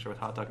took a picture with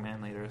Hot Dog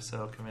Man later,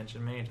 so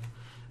convention made.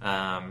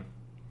 Pack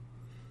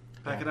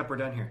it up, we're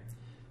done here.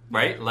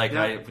 Right? Like,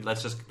 yep.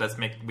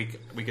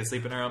 We could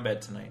sleep in our own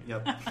bed tonight.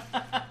 Yep.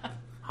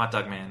 Hot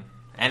Dog Man.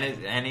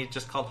 And he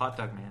just called Hot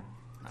Dog Man.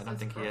 I don't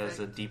think perfect. He has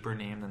a deeper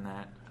name than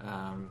that.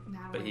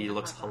 But he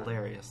looks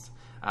hilarious.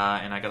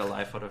 And I got a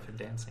live photo of him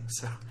dancing.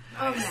 So.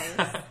 Oh,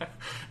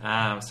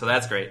 nice. So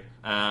that's great.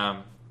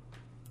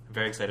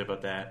 Very excited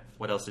about that.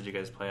 What else did you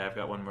guys play? I've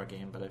got one more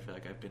game, but I feel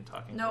like I've been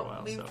talking for a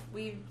while. No,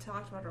 we've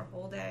talked about our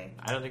whole day.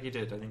 I don't think you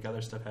did. I think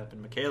other stuff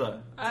happened.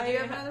 Michaela.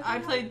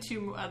 I played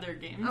 2 other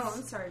games. Oh,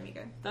 I'm sorry,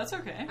 Mika. That's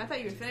okay. I thought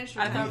you were finished.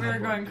 I thought we were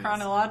going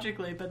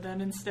chronologically, but then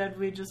instead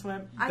we just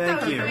went. I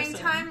thought we were doing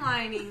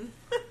timelining.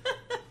 To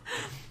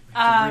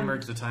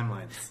remerge the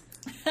timelines.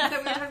 I thought we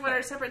were talking about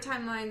our separate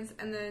timelines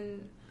and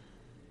then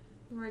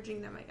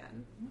merging them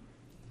again.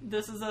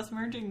 This is us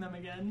merging them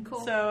again.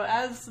 Cool. So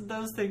as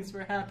those things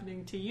were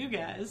happening to you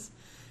guys,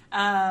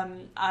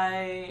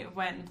 I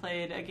went and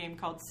played a game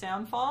called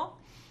Soundfall,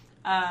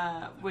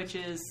 which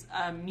is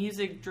a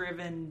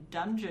music-driven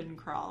dungeon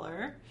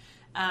crawler.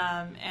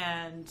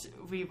 And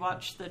we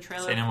watched the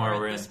trailer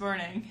for it this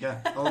morning. Yeah,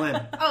 all in.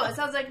 Oh, it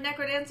sounds like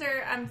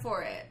Necrodancer. I'm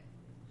for it.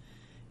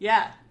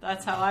 Yeah,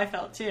 that's how I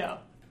felt too.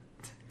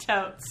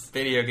 Totes.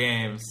 Video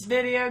games.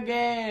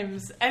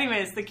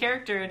 Anyways, the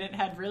character in it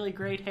had really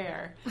great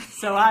hair,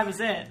 so I was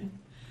in.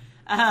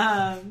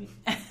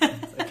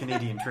 It's a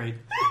Canadian trait.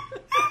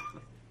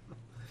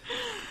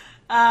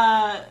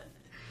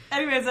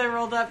 Anyways, I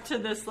rolled up to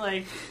this,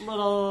 like,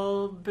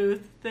 little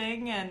booth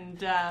thing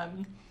and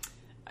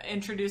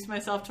introduced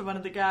myself to one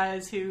of the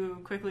guys, who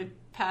quickly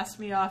passed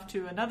me off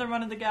to another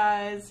one of the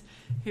guys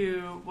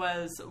who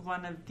was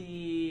one of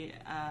the,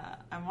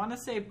 I want to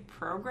say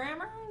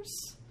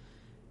programmers?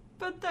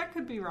 But that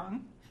could be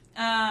wrong.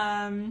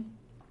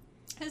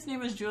 His name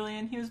was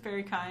Julian. He was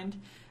very kind.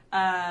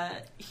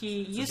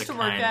 He used to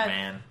work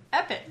at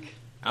Epic.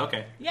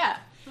 Okay. Yeah.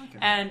 Okay.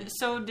 And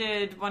so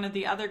did one of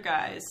the other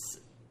guys,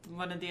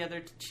 one of the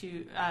other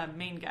 2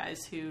 main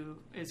guys who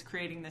is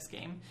creating this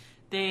game.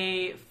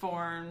 They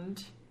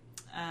formed...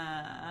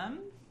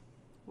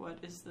 what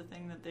is the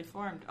thing that they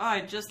formed? Oh, I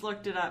just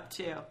looked it up,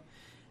 too.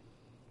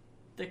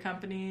 The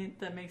company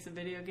that makes a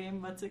video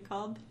game, what's it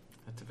called?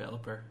 A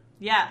developer.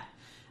 Yeah.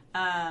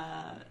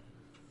 I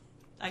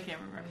can't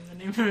remember the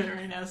name of it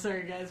right now.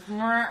 Sorry, guys.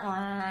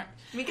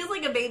 Mika's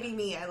like a baby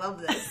me. I love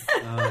this.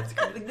 Oh, that's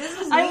good. Like, this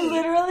is I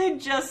literally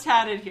just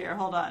had it here.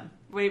 Hold on.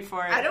 Wait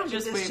for it. I don't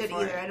just do this shit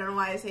either. I don't know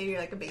why I say you're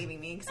like a baby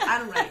me, because I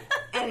don't write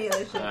any of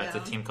this shit down. It's a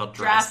team called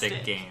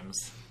Drastic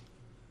Games.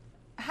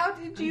 How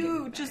did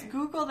you just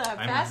Google that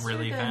faster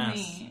really than fast.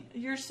 me?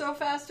 You're so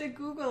fast at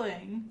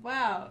Googling.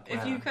 Wow.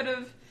 If you could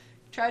have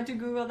tried to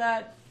Google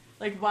that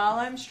like while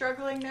I'm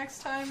struggling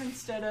next time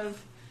instead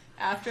of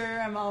after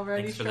I'm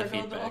already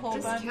struggled a whole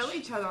bunch. Just kill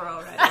each other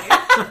already.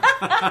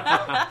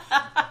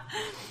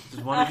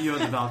 There's one of you on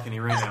the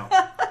balcony right now.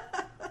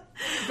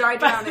 Dry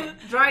drown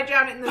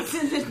it in the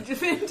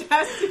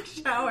fantastic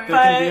shower. There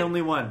can be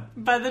only one.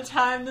 By the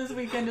time this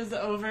weekend is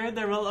over,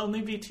 there will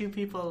only be 2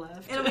 people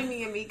left. It'll be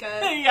me and Mika.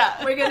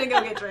 Yeah. We're gonna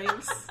go get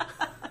drinks.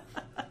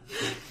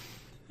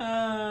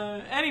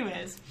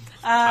 Anyways.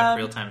 Talk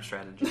real-time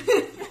strategy.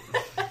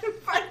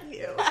 Fuck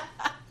you.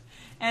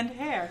 And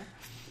hair.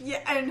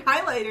 Yeah, and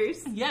highlighters.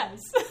 Yes.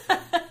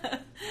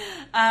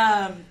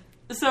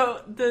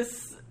 So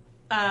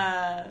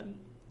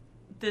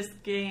this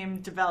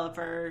game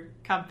developer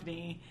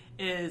company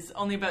is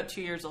only about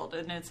 2 years old,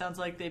 and it sounds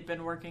like they've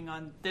been working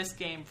on this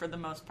game for the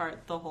most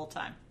part the whole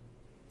time.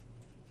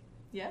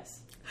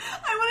 Yes?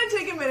 I want to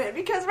take a minute,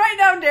 because right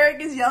now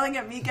Derek is yelling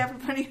at Mika for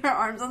putting her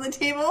arms on the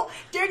table.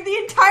 Derek, the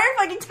entire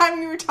fucking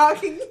time you were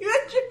talking, you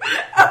had your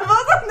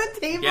elbows on the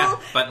table. Yeah,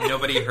 but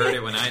nobody heard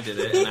it when I did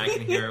it, and I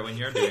can hear it when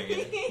you're doing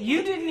it.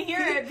 You didn't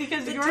hear it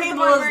because you were the table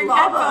one is wearing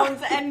lava.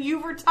 headphones and you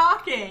were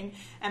talking.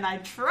 And I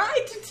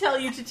tried to tell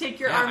you to take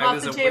your arm I off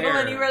was the table,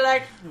 aware. and you were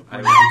like, I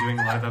will be doing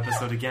a live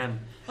episode again.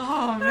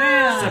 oh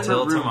man.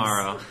 Until rooms.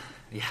 tomorrow.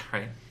 Yeah,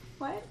 right.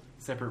 What?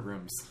 Separate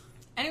rooms.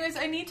 Anyways,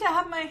 I need to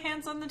have my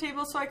hands on the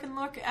table so I can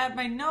look at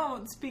my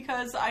notes,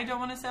 because I don't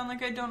want to sound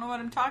like I don't know what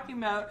I'm talking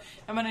about.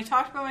 And when I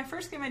talked about my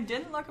first game, I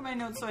didn't look at my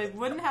notes, so I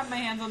wouldn't have my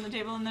hands on the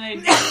table, and then I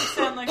didn't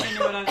sound like I knew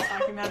what I was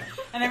talking about.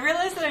 And I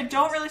realized that I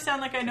don't really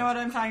sound like I know what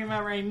I'm talking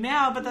about right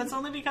now, but that's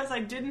only because I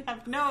didn't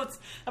have notes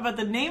about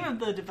the name of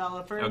the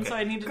developer, and so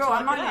I need to Go,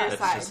 talk I'm on it your up.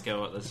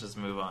 side. Let's just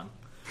move on.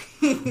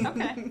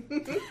 Okay.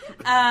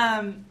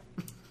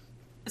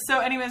 So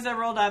anyways, I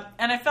rolled up,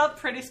 and I felt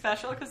pretty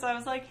special because I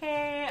was like,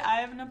 hey,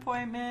 I have an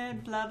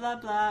appointment, blah, blah,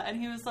 blah. And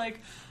he was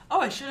like,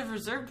 oh, I should have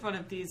reserved one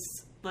of these,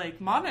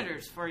 like,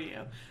 monitors for you.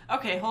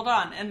 Okay, hold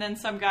on. And then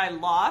some guy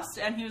lost,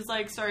 and he was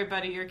like, sorry,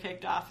 buddy, you're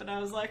kicked off. And I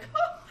was like,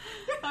 oh,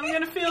 I'm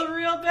going to feel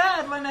real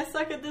bad when I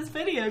suck at this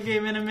video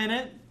game in a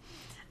minute.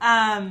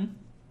 And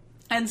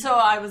so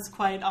I was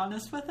quite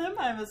honest with him.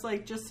 I was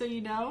like, just so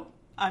you know,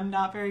 I'm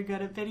not very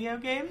good at video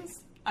games.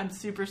 I'm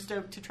super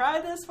stoked to try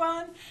this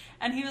one.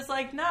 And he was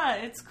like, nah,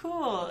 it's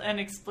cool,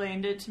 and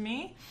explained it to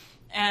me.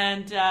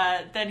 And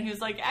then he was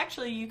like,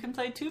 actually, you can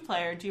play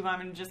 2-player. Do you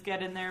want me to just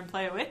get in there and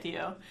play it with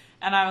you?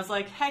 And I was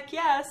like, heck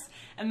yes.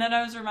 And then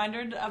I was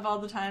reminded of all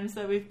the times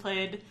that we've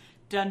played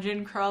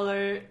dungeon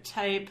crawler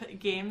type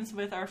games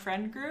with our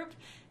friend group.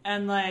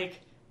 And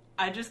like,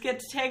 I just get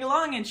to tag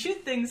along and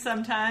shoot things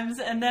sometimes,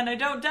 and then I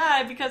don't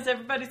die because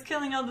everybody's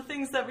killing all the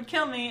things that would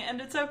kill me,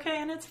 and it's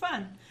okay and it's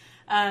fun.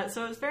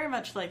 So it's very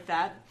much like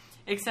that,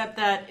 except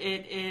that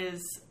it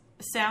is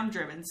sound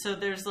driven. So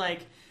there's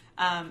like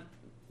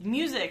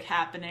music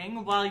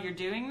happening while you're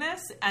doing this,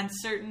 and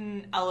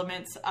certain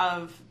elements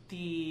of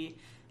the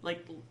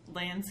like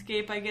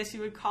landscape, I guess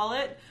you would call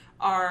it,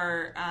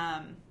 are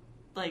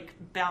like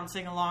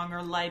bouncing along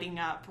or lighting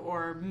up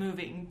or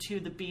moving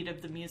to the beat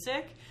of the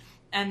music.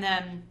 And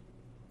then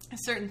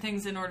certain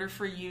things, in order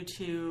for you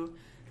to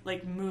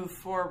like move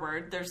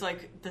forward, there's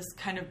like this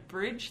kind of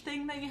bridge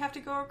thing that you have to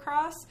go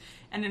across,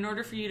 and in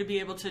order for you to be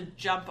able to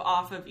jump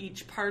off of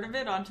each part of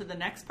it onto the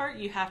next part,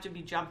 you have to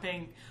be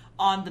jumping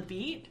on the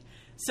beat.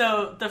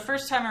 So the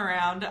first time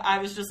around, I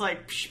was just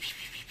like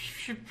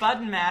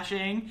button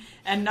mashing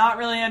and not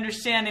really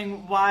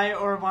understanding why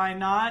or why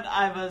not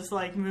I was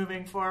like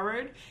moving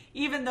forward,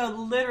 even though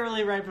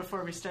literally right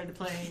before we started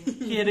playing,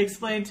 he had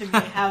explained to me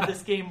how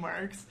this game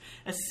works.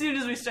 As soon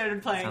as we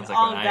started playing, Sounds like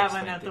all when of I that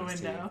went out the explain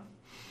things to window.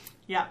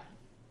 Yeah.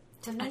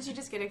 Sometimes you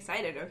just get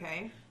excited,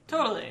 okay?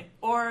 Totally.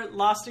 Or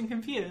lost and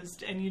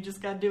confused, and you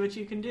just gotta do what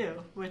you can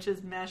do, which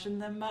is mashing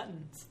them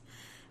buttons.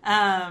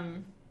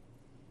 And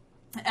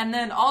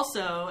then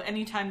also,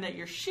 anytime that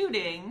you're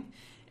shooting,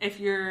 if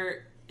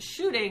you're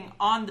shooting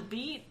on the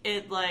beat,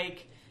 it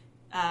like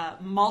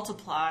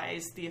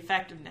multiplies the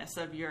effectiveness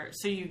of your,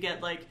 so you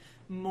get like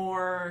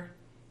more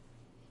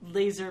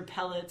laser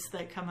pellets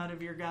that come out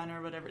of your gun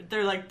or whatever.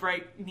 They're like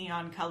bright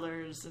neon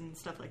colors and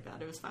stuff like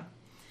that. It was fun.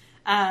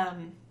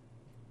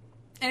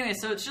 Anyway,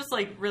 so it's just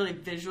like really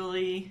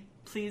visually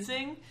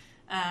pleasing,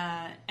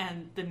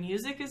 and the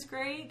music is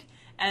great.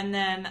 And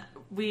then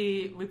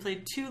we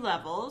played 2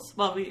 levels.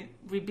 Well,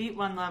 we beat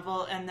 1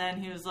 level, and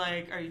then he was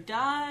like, "Are you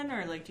done?"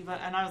 Or like, "Do you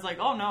want?" And I was like,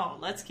 "Oh no,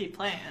 let's keep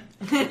playing."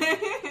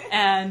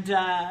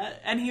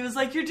 and he was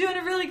like, "You're doing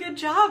a really good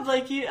job."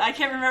 Like I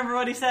can't remember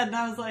what he said, and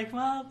I was like,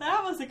 "Well,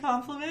 that was a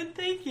compliment.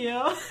 Thank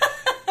you."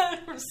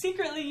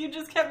 Secretly, you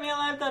just kept me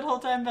alive that whole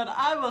time, but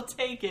I will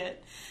take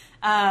it.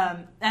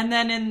 And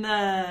then in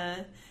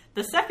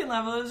the second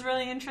level, it was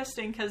really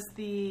interesting because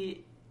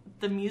the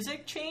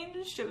music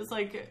changed. It was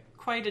like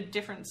quite a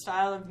different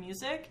style of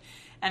music,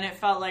 and it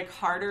felt like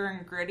harder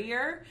and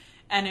grittier.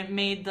 and it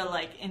made the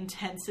like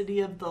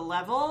intensity of the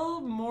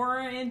level more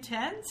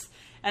intense.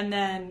 And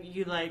then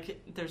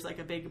there's like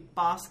a big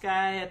boss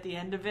guy at the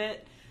end of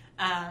it.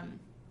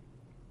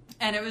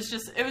 And it was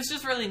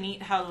just really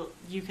neat how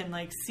you can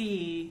like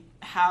see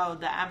how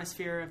the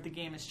atmosphere of the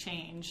game has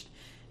changed,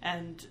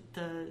 and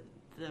the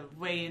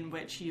way in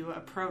which you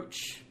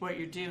approach what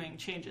you're doing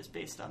changes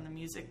based on the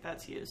music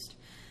that's used.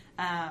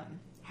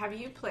 Have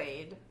you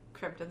played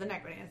Crypt of the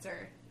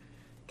Necrodancer?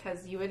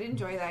 Because you would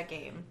enjoy that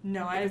game.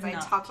 No, I have not. I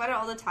talk about it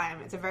all the time.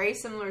 It's a very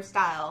similar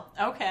style.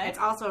 Okay. It's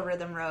also a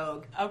rhythm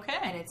rogue. Okay.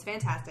 And it's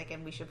fantastic,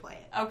 and we should play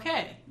it.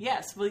 Okay.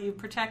 Yes. Will you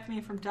protect me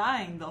from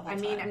dying the whole time?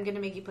 I mean, I'm going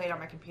to make you play it on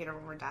my computer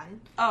when we're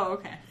done. Oh,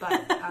 okay.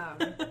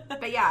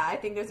 But yeah, I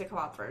think there's a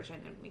co-op version,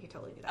 and we could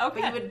totally do that.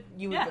 Okay. But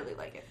you would really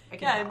like it.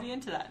 I'd be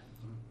into that.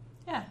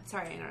 Yeah.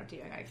 Sorry, I interrupted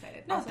you. I got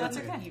excited. No, also, that's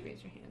okay. You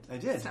raised your hand. I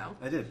did. So,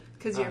 I did.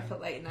 Because you're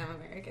polite and I'm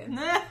American.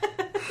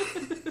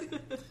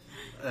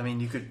 I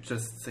mean, you could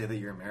just say that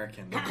you're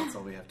American. That's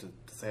all we have to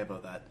say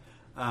about that.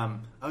 I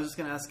was just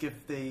going to ask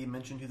if they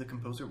mentioned who the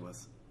composer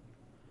was.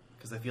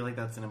 Because I feel like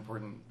that's an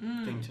important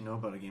thing to know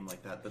about a game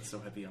like that that's so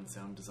heavy on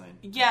sound design.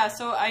 Yeah,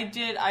 so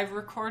I've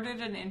recorded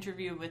an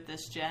interview with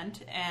this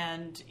gent,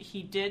 and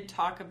he did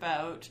talk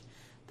about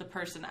the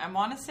person. I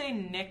want to say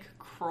Nick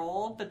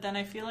Kroll, but then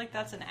I feel like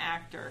that's an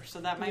actor,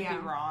 so that might be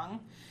wrong.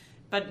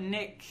 But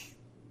Nick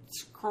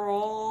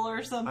Scroll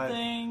or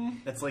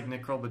something. It's like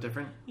Nick Kroll, but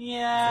different?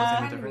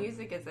 Yeah. What kind of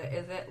music is it?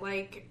 Is it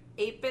like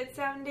 8-bit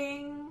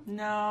sounding?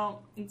 No,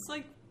 it's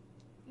like...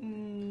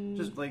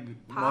 just like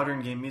pop?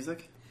 Modern game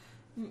music?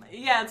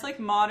 Yeah, it's like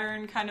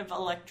modern, kind of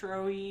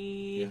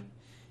electro-y.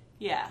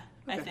 Yeah,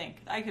 okay. I think.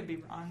 I could be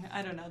wrong.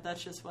 I don't know.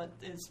 That's just what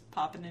is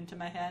popping into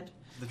my head.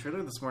 The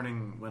trailer this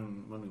morning,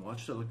 when we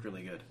watched it, looked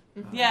really good.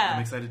 Yeah.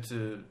 I'm excited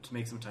to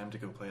make some time to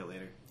go play it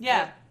later.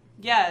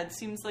 Yeah, it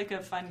seems like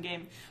a fun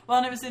game. Well,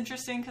 and it was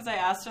interesting because I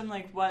asked him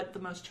like what the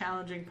most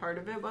challenging part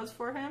of it was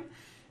for him,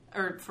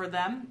 or for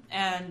them,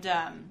 and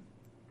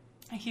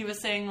he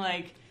was saying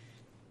like,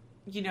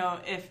 you know,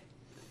 if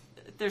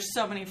there's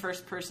so many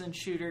first-person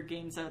shooter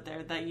games out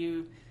there that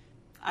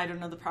I don't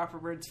know the proper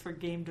words for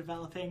game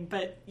developing,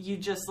 but you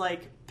just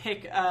like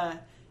pick a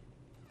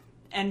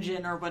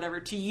engine or whatever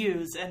to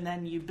use and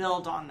then you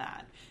build on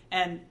that.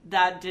 And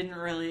that didn't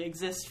really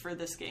exist for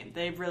this game.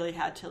 They really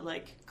had to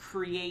like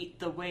create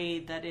the way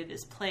that it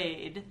is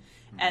played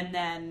and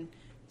then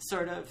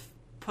sort of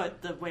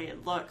put the way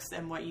it looks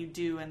and what you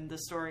do and the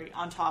story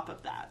on top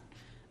of that.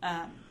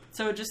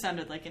 So it just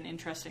sounded like an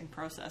interesting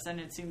process, and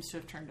it seems to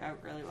have turned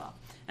out really well.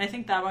 And I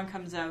think that one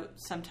comes out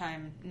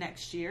sometime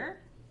next year.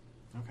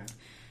 Okay.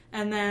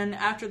 And then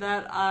after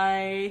that,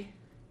 I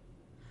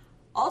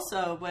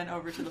also went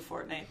over to the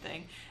Fortnite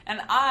thing.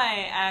 And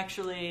I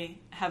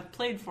actually have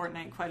played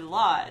Fortnite quite a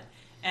lot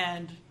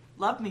and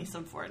love me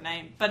some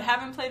Fortnite, but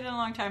haven't played it in a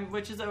long time,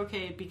 which is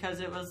okay because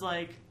it was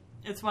like,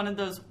 it's one of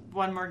those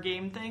one more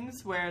game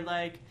things where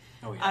like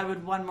I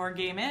would one more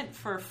game it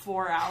for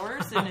 4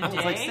 hours in a day.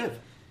 It's like Civ.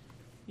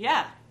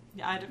 Yeah.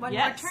 One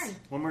more turn.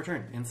 One more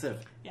turn in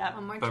Civ. Yeah.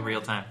 One more but turn.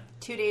 real time.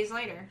 2 days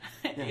later.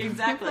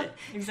 Exactly.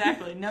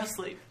 No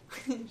sleep.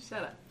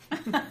 Shut up.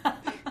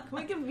 Can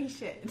we give me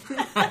shit?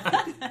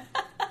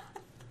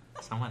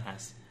 Someone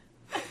has.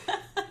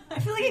 I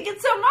feel like I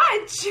get so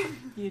much.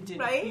 You do.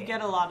 Right? You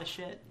get a lot of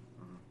shit.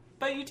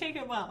 But you take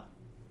it well.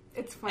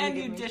 It's fun and to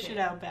you give me dish shit. it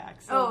out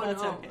back. So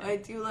that's okay. I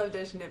do love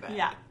dishing it back.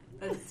 Yeah.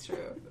 That's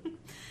true.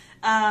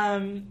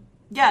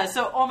 Yeah,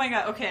 so, oh my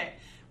god, okay.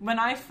 When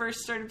I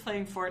first started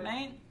playing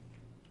Fortnite,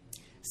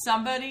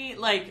 somebody,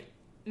 like,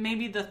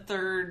 maybe the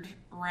third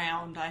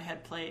round I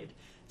had played,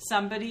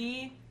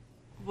 somebody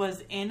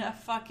was in a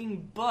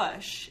fucking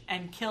bush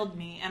and killed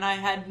me, and I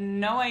had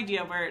no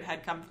idea where it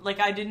had come from. Like,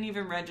 I didn't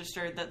even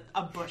register that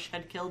a bush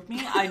had killed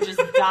me. I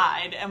just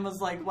died and was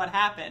like, what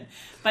happened?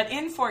 But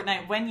in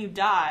Fortnite, when you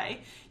die,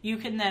 you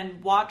can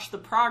then watch the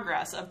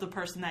progress of the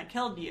person that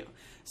killed you.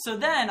 So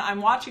then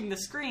I'm watching the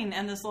screen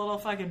and this little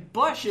fucking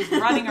bush is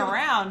running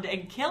around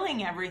and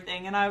killing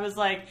everything. And I was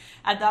like,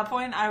 at that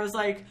point, I was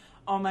like,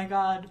 oh my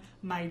god,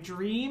 my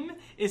dream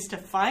is to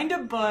find a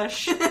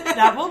bush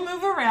that will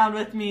move around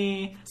with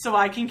me so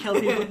I can kill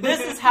people.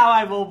 This is how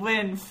I will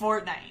win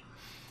Fortnite.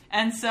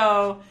 And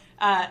so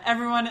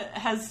everyone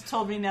has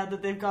told me now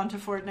that they've gone to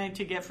Fortnite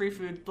to get free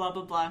food, blah,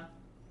 blah, blah.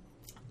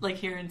 Like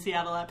here in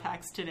Seattle at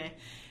PAX today.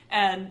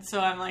 And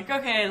so I'm like,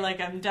 okay, like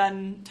I'm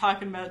done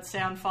talking about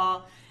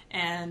Soundfall.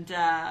 And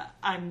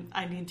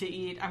I need to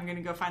eat. I'm going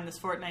to go find this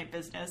Fortnite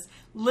business.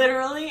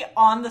 Literally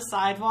on the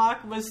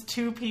sidewalk was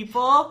 2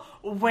 people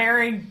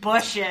wearing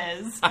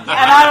bushes. And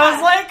I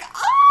was like,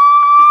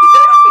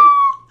 oh!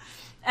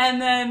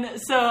 And then,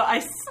 so I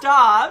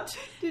stopped.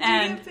 Did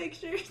and you get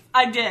pictures?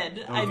 I did.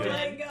 Okay. I did. Oh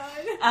my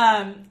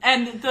god.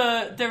 And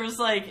there was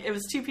like, it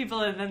was 2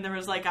 people and then there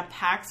was like a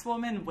PAX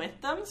woman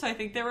with them. So I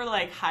think they were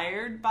like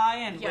hired by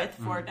and with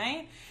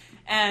Fortnite.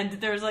 And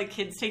there was, like,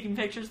 kids taking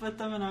pictures with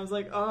them, and I was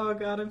like, oh,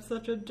 God, I'm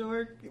such a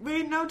dork.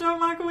 Wait, no, don't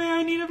walk away.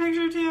 I need a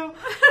picture, too.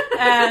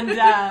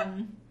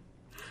 And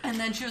And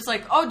then she was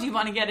like, oh, do you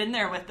want to get in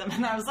there with them?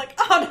 And I was like,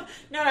 oh,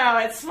 no,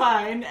 it's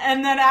fine.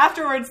 And then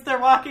afterwards, they're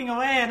walking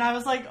away, and I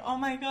was like, oh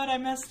my god, I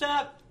messed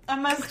up. I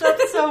messed up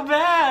so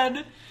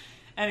bad.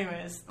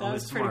 Anyways, that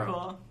was pretty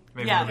cool.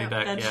 Maybe they'll be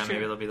back. Yeah, maybe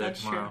they'll be there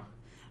tomorrow. True.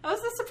 That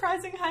was a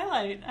surprising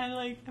highlight.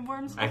 It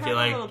warms my heart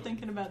a little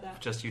thinking about that.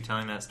 Just you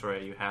telling that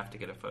story, you have to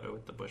get a photo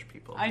with the bush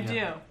people. I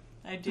do.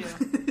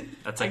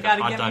 That's like a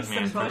hot dog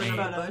man for me.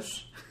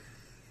 Photos.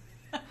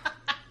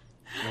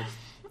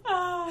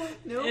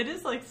 Nope. It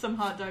is like some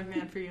hot dog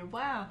man for you.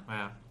 Wow.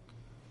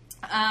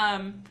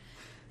 And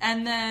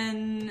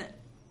then,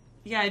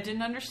 I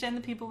didn't understand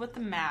the people with the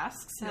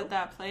masks at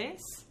that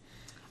place.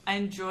 I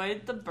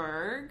enjoyed the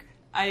Berg.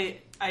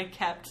 I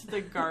kept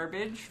the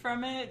garbage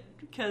from it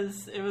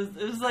because it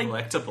was like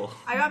collectible.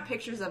 I got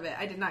pictures of it.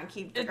 I did not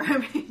keep the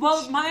garbage.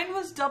 Well, mine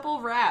was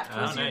double wrapped.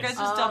 Was your guys'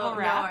 double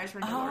wrapped? No, ours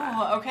were double wrapped.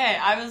 Oh, okay.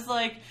 I was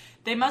like,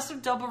 they must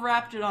have double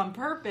wrapped it on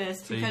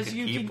purpose because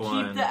you could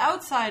keep the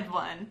outside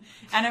one.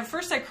 And at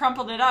first I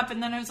crumpled it up,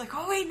 and then I was like,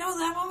 oh wait, no,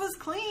 that one was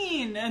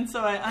clean. And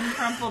so I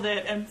uncrumpled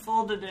it and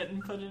folded it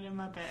and put it in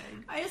my bag.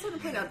 I just want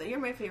to point out that you're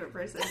my favorite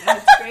person. And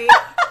it's great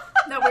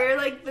that we're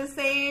like the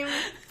same.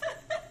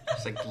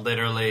 It's like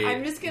literally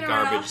I'm just gonna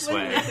garbage run off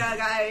sway. with Mika,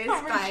 guys.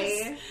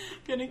 Bye.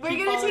 We're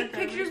gonna take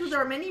pictures with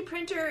our mini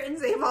printer and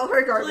save all of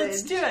our garbage.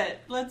 Let's do it.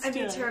 And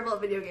be terrible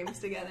at video games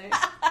together.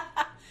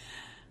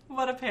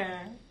 What a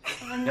pair.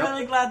 I'm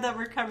really glad that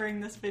we're covering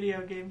this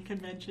video game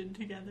convention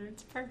together.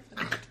 It's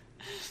perfect.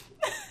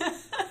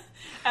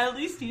 At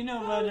least you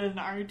know about an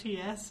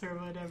RTS or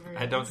whatever.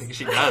 I don't think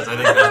she does. I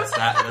think that's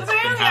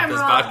been half this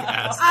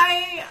podcast.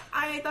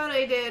 I thought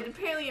I did.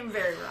 Apparently I'm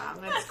very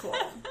wrong. It's cool.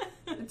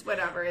 It's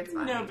whatever. It's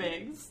fine. No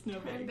bigs.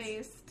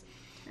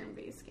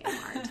 Turn-based game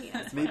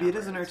RTS. Maybe it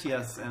is an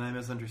RTS and I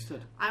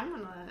misunderstood. I'm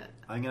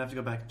gonna have to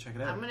go back and check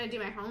it out. I'm gonna do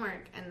my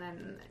homework and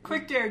then...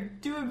 Quick,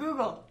 Derek, do a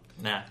Google.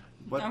 Nah.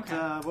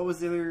 What was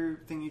the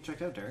other thing you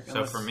checked out, Derek?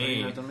 So for me... Are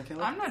you not done,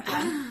 Michaela? I'm not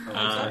done.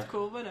 That's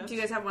cool. What else? Do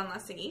you guys have one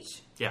last thing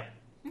each? Yeah.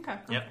 Okay.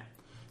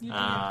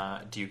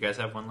 Yep. Do you guys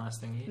have one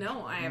last thing each?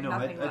 No, I have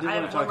nothing. No, I did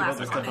want to talk about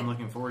the stuff I'm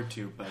looking forward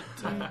to, but...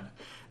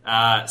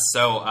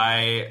 So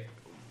I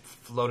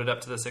floated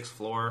up to the 6th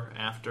floor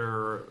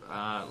after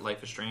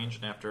Life is Strange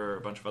and after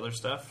a bunch of other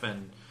stuff,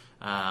 and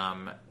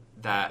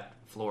that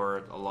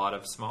floor, a lot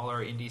of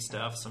smaller indie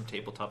stuff, some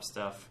tabletop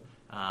stuff.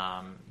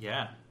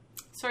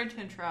 Sorry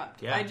to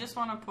interrupt. Yeah. I just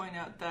want to point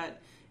out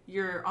that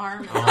your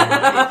arm... Oh my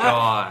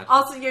god.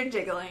 Also, you're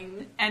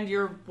jiggling. And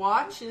your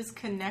watch is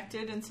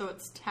connected, and so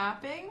it's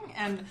tapping.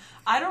 And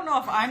I don't know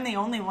if I'm the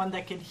only one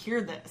that can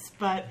hear this,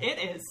 but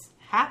it is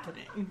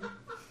happening.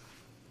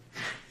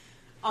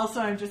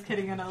 Also, I'm just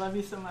kidding, and I love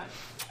you so much.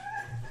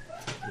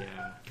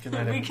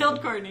 Yeah. We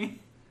killed Courtney.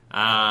 It's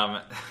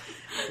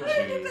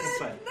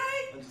fine.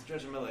 I'm just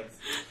stretching my legs.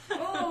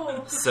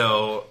 Oh.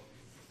 So,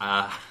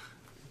 now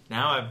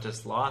I've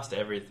just lost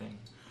everything.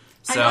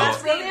 So I know,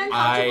 it's really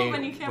uncomfortable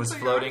when you can't was put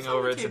floating your arms on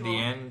over the to table. the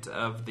end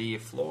of the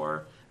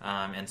floor,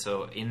 and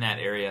so in that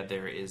area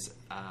there is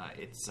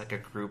it's like a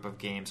group of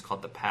games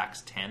called the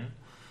PAX 10,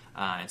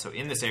 and so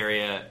in this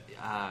area,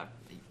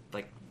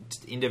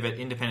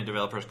 independent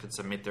developers could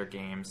submit their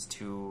games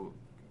to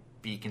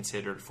be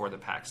considered for the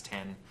PAX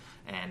 10,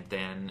 and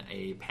then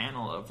a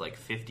panel of like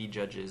 50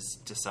 judges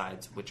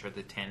decides which are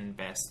the 10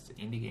 best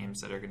indie games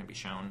that are going to be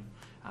shown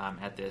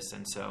at this,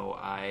 and so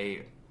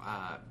I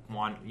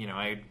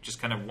just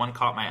kind of one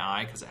caught my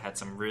eye because it had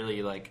some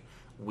really like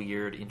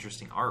weird,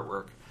 interesting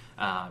artwork,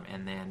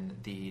 and then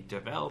the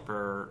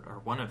developer,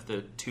 or one of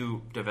the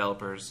two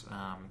developers,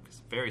 it's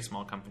a very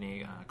small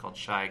company called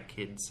Shy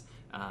Kids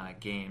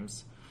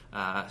Games.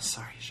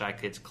 Shy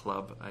Kids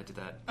Club. I did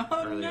that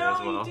earlier as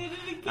well. You did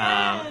it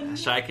again.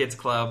 Shy Kids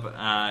Club.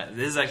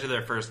 This is actually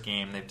their first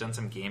game. They've done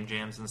some game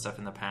jams and stuff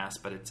in the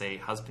past, but it's a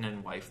husband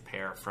and wife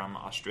pair from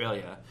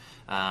Australia.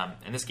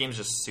 And this game is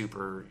just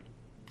super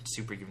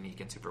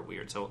unique and super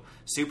weird. So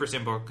super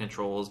simple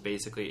controls.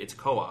 Basically, it's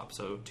co-op.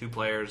 So 2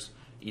 players.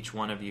 Each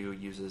one of you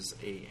uses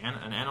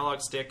an analog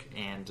stick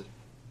and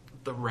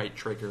the right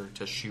trigger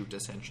to shoot,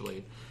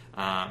 essentially.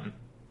 And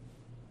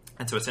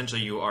so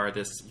essentially, you are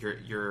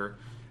you're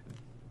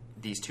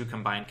these 2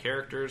 combined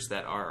characters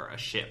that are a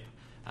ship.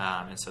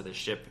 And so the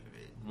ship,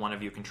 one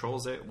of you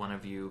controls it, one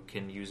of you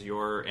can use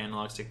your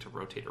analog stick to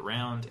rotate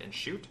around and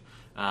shoot.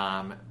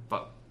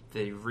 But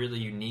the really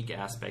unique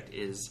aspect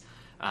is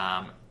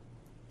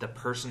the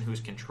person who's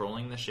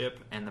controlling the ship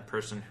and the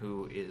person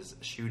who is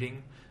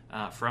shooting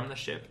from the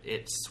ship,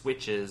 it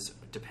switches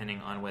depending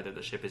on whether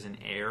the ship is in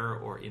air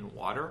or in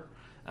water.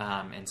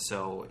 And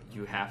so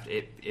you have to,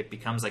 it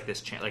becomes like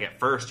this like at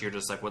first you're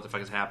just like, what the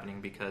fuck is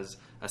happening, because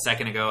a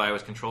second ago I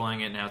was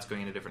controlling it, now it's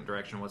going in a different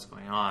direction, what's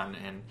going on,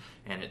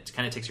 and it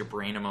kind of takes your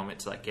brain a moment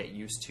to like get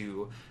used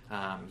to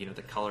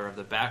the color of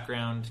the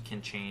background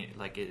can change,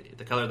 like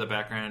the color of the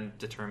background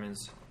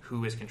determines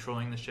who is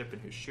controlling the ship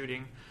and who's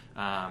shooting.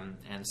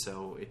 And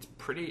so it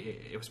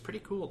was pretty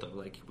cool though.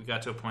 Like we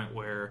got to a point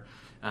where,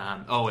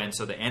 and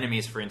so the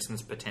enemies, for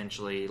instance,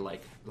 potentially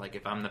like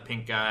if I'm the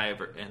pink guy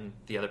and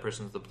the other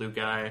person's the blue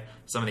guy,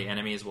 some of the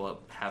enemies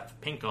will have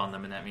pink on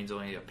them, and that means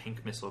only a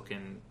pink missile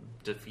can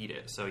defeat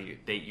it. So you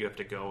have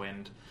to go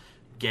and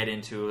get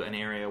into an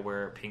area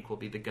where pink will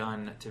be the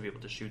gun to be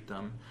able to shoot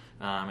them.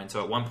 And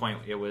so at one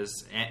point it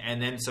was,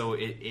 and then so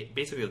it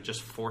basically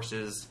just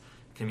forces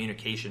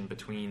communication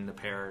between the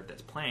pair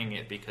that's playing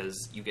it,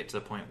 because you get to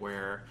the point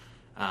where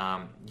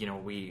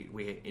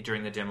we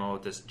during the demo,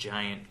 this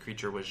giant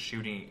creature was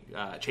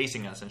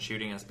chasing us and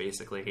shooting us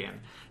basically,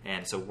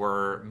 and so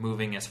we're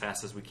moving as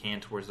fast as we can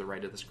towards the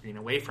right of the screen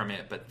away from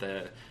it, but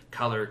the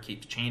color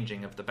keeps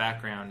changing of the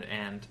background,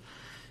 and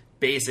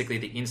basically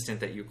the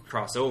instant that you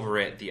cross over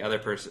it, the other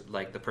person,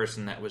 like the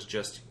person that was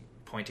just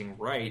pointing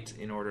right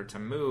in order to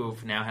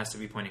move, now has to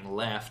be pointing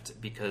left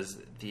because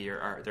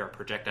there are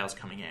projectiles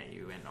coming at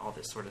you and all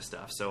this sort of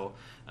stuff. So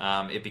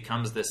it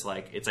becomes this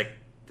it's like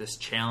this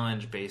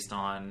challenge based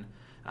on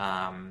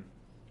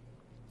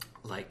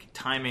like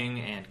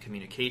timing and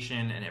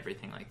communication and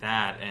everything like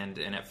that. And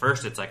at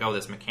first it's like, oh,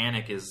 this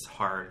mechanic is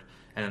hard,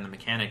 and then the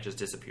mechanic just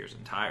disappears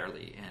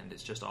entirely, and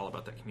it's just all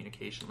about the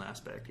communication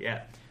aspect.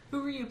 Yeah.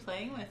 Who were you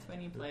playing with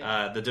when you played?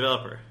 The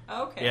developer.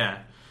 Oh, okay.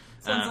 Yeah.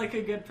 Sounds like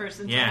a good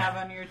person to have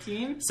on your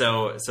team.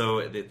 So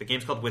the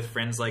game's called With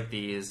Friends Like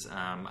These.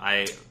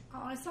 I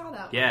saw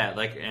that. Yeah,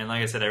 like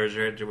I said,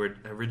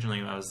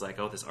 originally I was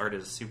like, oh, this art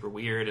is super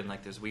weird, and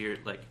like there's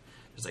weird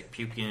there's like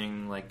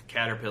puking like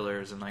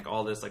caterpillars and like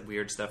all this like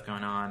weird stuff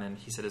going on, and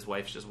he said his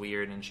wife's just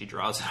weird and she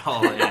draws it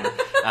all in.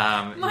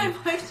 My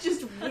wife's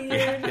just weird.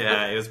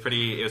 Yeah, it was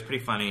pretty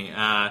funny.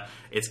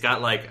 It's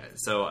got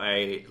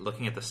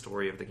looking at the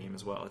story of the game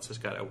as well, it's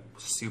just got a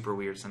super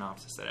weird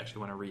synopsis that I actually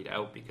want to read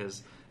out,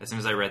 because as soon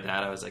as I read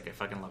that, I was like, I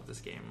fucking love this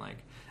game.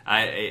 Like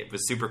it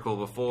was super cool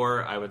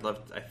before. I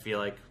feel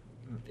like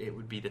it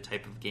would be the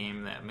type of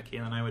game that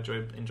Michaela and I would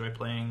enjoy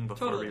playing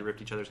before we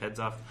ripped each other's heads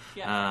off.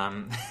 Yeah.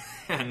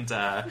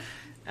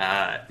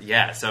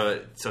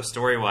 So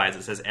story-wise,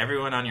 it says,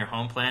 everyone on your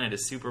home planet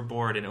is super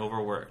bored and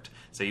overworked.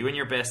 So you and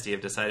your bestie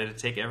have decided to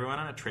take everyone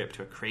on a trip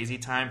to a crazy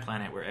time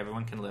planet where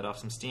everyone can let off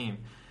some steam.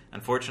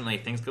 Unfortunately,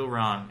 things go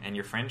wrong, and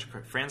your friends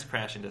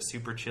crash into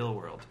Super Chill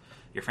World.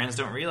 Your friends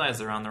don't realize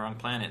they're on the wrong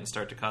planet and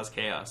start to cause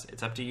chaos.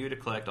 It's up to you to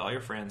collect all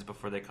your friends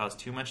before they cause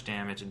too much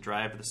damage and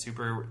drive the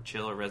Super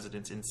Chill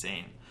residents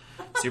insane.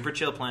 Super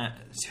Chill Planet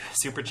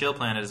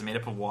is made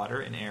up of water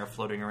and air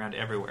floating around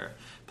everywhere.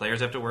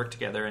 Players have to work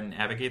together and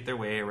navigate their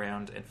way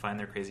around and find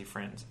their crazy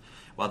friends.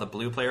 While the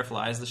blue player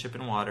flies the ship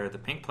in water, the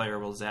pink player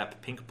will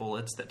zap pink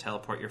bullets that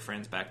teleport your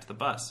friends back to the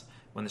bus.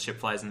 When the ship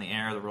flies in the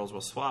air, the roles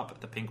will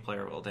swap. The pink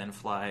player will then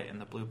fly, and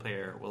the blue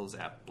player will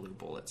zap blue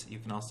bullets. You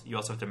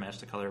also have to match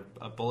the color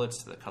of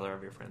bullets to the color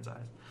of your friend's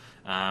eyes.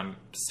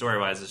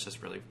 Story-wise, it's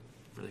just really,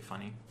 really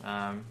funny.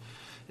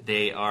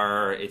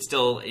 It's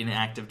still in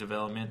active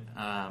development.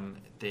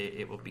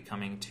 It will be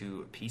coming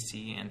to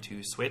PC and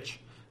to Switch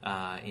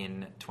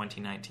in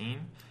 2019.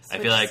 Switch I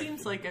feel like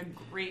seems like a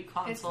great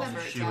console for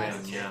it.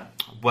 Yeah.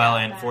 Well,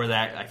 and for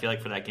that, I feel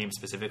like for that game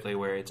specifically,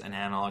 where it's an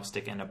analog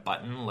stick and a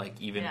button,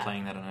 like even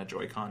playing that on a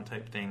Joy-Con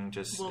type thing,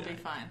 just will be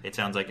fine. It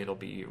sounds like it'll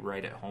be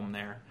right at home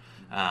there.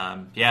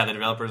 The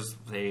developers,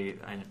 I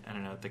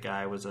don't know, the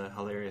guy was a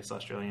hilarious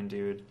Australian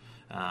dude.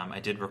 I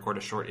did record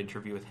a short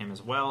interview with him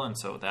as well, and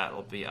so that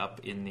will be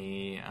up in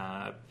the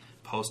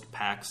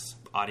post-PAX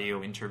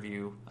audio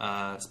interview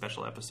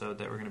special episode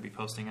that we're going to be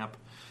posting up.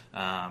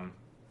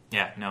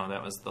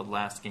 That was the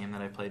last game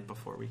that I played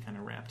before we kind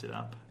of wrapped it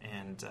up,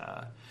 and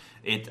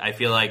I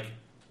feel like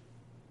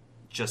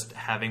just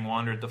having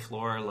wandered the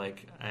floor,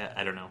 like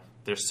I don't know,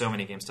 there's so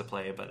many games to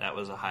play, but that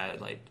was a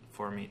highlight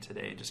for me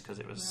today, just because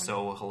it was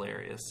so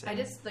hilarious. I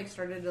just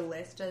started a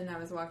list and I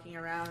was walking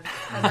around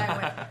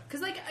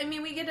because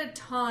we get a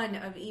ton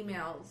of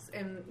emails,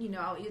 and you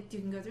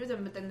can go through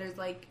them, but then there's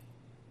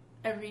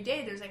every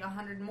day there's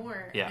 100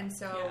 more, and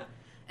so.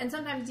 And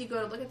sometimes you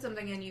go to look at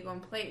something and you go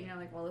and play it and you're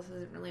like, well, this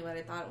isn't really what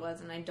I thought it was,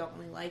 and I don't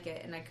really like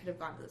it, and I could have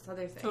gone to this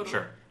other thing. Totally.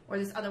 Sure. Or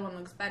this other one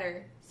looks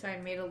better. So I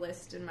made a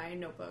list in my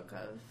notebook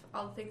of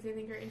all the things I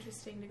think are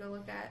interesting to go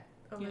look at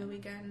over the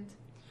weekend.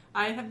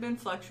 I have been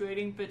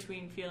fluctuating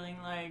between feeling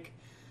like,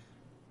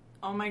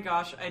 oh my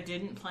gosh, I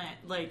didn't plan,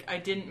 I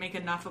didn't make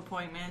enough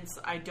appointments,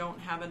 I don't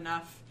have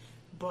enough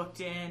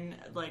booked in,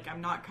 I'm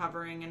not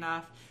covering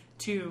enough,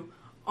 to,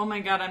 oh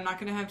my god, I'm not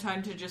going to have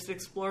time to just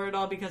explore it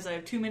all because I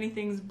have too many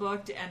things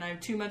booked and I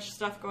have too much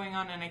stuff going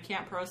on and I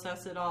can't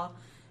process it all,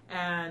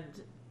 and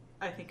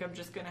I think I'm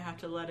just going to have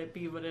to let it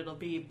be what it'll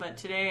be. But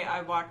today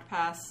I walked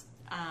past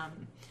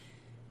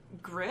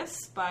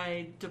Gris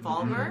by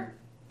Devolver,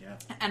 Mm-hmm.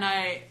 Yeah. And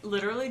I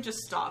literally just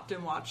stopped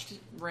and watched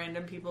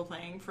random people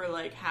playing for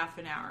half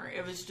an hour.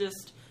 It was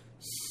just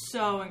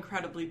so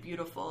incredibly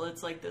beautiful.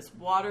 It's this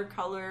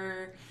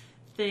watercolor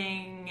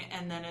thing,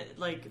 and then it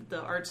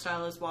the art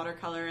style is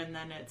watercolor, and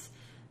then it's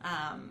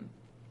a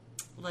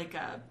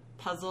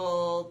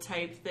puzzle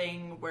type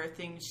thing where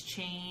things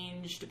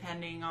change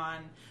depending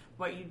on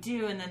what you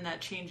do, and then that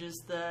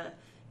changes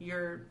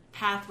your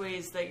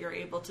pathways that you're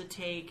able to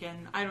take,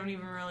 and I don't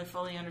even really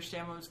fully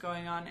understand what's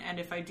going on. And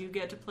if I do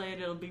get to play it,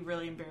 it'll be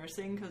really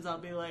embarrassing because I'll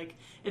be like,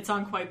 it's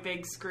on quite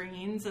big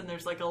screens and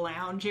there's like a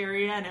lounge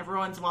area and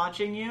everyone's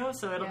watching you,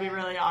 so it'll be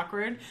really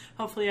awkward.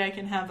 Hopefully I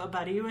can have a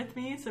buddy with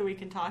me so we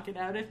can talk it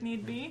out if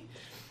need be.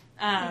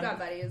 You got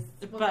buddies.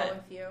 We'll go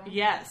with you.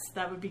 Yes,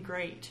 that would be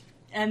great.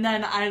 And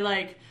then I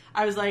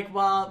was like,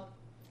 well,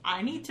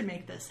 I need to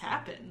make this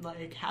happen.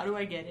 Like, how do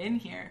I get in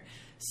here?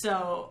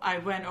 So I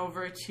went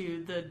over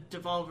to the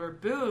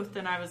Devolver booth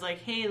and I was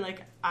like, hey,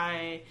 like,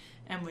 I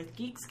am with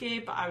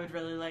Geekscape. I would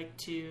really like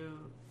to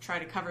try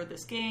to cover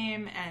this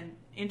game and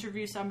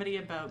interview somebody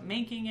about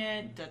making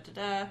it,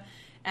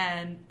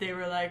 And they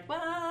were like,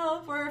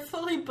 well, we're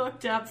fully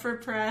booked up for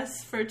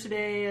press for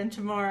today and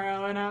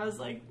tomorrow. And I was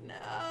like,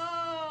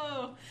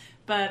 no.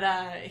 But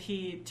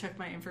he took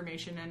my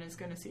information and is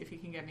going to see if he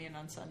can get me in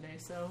on Sunday.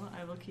 So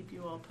I will keep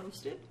you all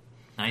posted.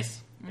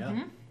 Nice. Mm-hmm.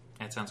 Yeah.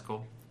 That sounds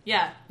cool.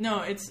 Yeah,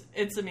 no,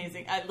 it's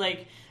amazing.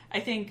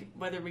 I think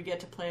whether we get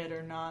to play it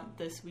or not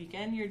this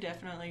weekend, you're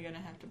definitely going to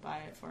have to buy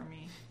it for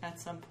me at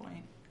some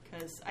point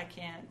because I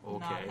can't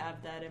not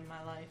have that in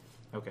my life.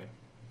 Okay.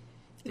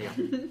 Yeah.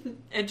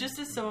 It just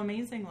is so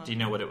amazing. Do you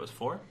know what it was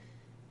for?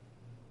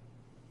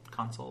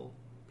 Console,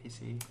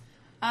 PC?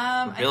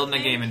 We're building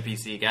a game in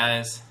PC,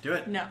 guys. Do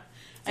it. No.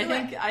 I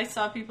think I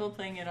saw people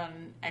playing it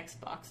on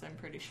Xbox, I'm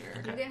pretty sure.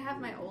 I'm going to have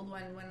my old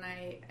one when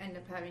I end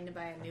up having to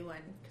buy a new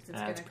one because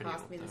it's going to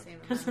cost me the same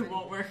amount Because it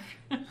won't work.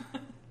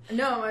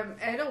 No,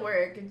 it'll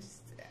work. It's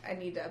just, I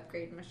need to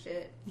upgrade my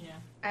shit. Yeah.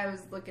 I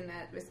was looking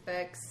at my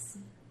specs.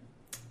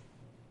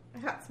 I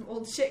got some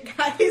old shit,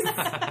 guys.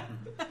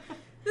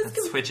 That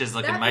Switch is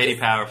looking mighty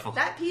powerful.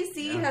 That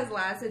PC has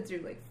lasted through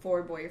like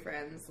 4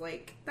 boyfriends.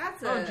 Like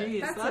that's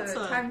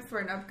a time for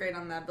an upgrade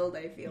on that build.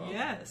 I feel.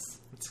 Yes.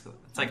 It's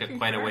like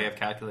quite a way of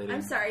calculating.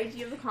 I'm sorry. Do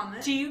you have a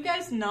comment? Do you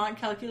guys not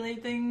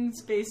calculate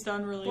things based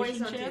on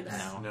relationships? Boys don't do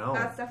that. No.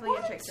 That's definitely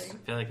a chick thing.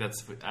 I feel like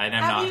that's. I have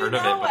not heard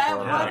of it before. At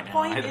what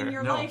point either. in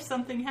your life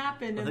something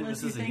happened? I think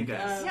unless this you is think you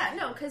guys. Yeah,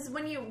 no, because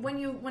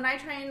when I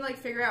try and like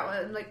figure out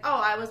what, like,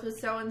 oh, I was with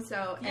so and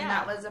so, and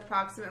that was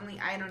approximately,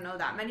 I don't know,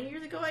 that many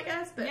years ago, I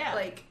guess, but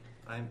like.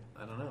 I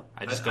don't know.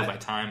 I just go by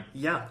time.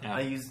 Yeah,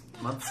 I use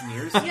months and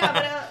years.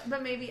 Yeah,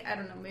 but maybe I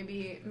don't know.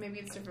 Maybe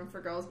it's different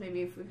for girls.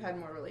 Maybe if we've had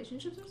more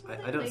relationships or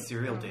something. I don't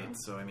serial date,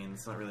 so I mean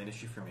it's not really an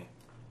issue for me.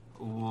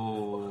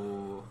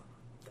 Ooh.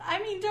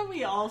 I mean, don't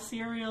we all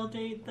serial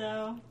date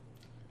though?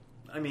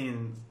 I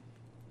mean,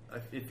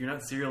 if you're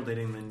not serial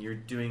dating, then you're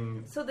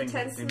doing. So the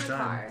tent's in the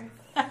car.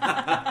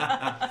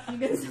 You can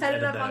Just set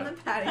it edit up on that.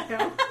 the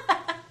patio.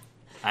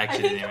 I I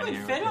think it would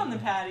fit on the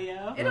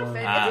patio. It'll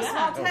fit. It's a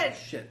small tent. Oh,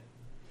 shit.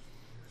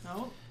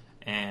 No.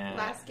 And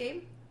Last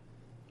game?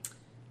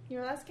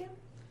 Your last game?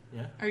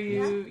 Yeah. Are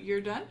you?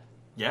 You're done?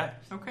 Yeah.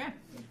 Okay,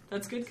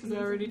 that's good because I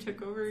already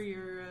took over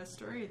your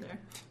story there.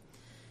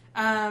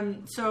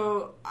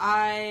 So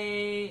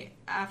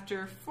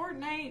after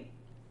Fortnite,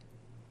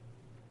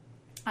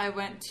 I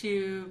went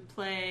to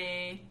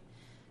play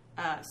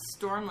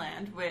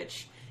Stormland,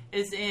 which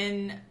is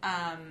in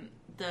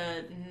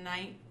the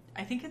night.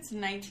 I think it's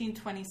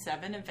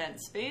 1927 event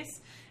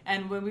space.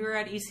 And when we were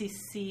at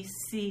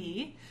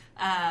ECCC,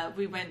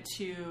 we went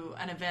to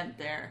an event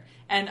there.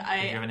 And Do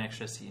you have an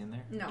extra C in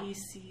there? No.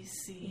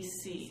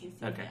 ECCC.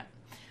 Okay. Yeah.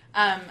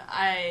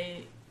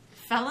 I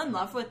fell in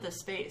love with the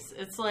space.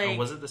 It's like... Oh,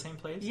 was it the same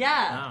place?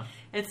 Yeah. Oh.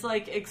 It's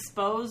like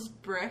exposed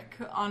brick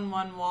on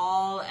one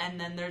wall, and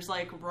then there's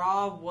like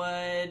raw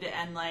wood,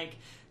 and like...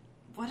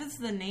 What is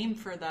the name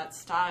for that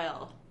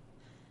style?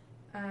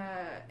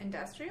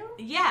 Industrial?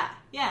 Yeah.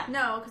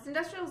 No, because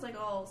industrial is like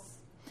all...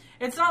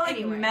 It's not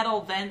like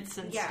metal vents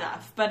and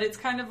stuff, but it's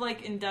kind of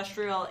like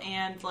industrial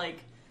and like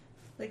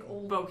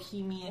old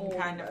bohemian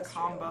kind of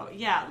combo.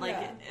 industrial. Yeah, like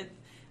it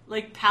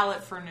like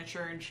pallet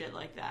furniture and shit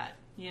like that,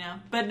 you know?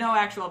 But no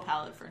actual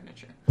pallet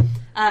furniture.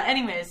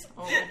 Anyways,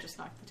 I just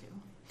knocked the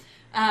table.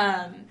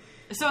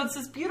 So it's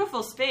this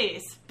beautiful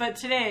space, but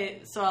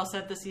today, so I'll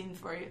set the scene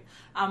for you.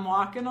 I'm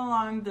walking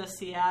along the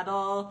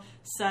Seattle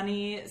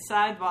sunny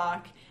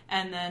sidewalk,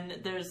 and then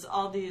there's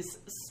all these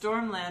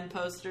Stormland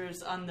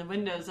posters on the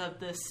windows of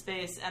this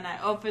space, and I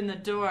open the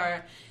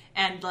door,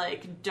 and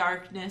like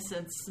darkness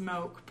and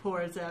smoke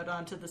pours out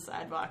onto the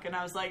sidewalk, and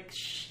I was like,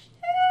 shit,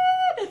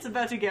 it's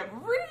about to get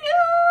real!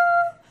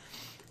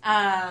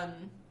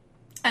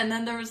 And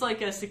then there was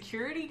like a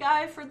security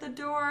guy for the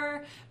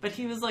door, but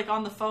he was like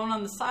on the phone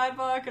on the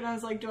sidewalk, and I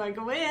was like, do I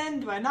go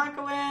in? Do I not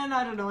go in?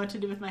 I don't know what to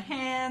do with my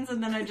hands.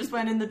 And then I just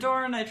went in the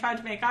door and I tried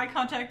to make eye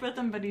contact with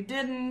him, but he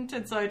didn't,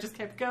 and so I just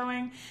kept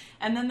going.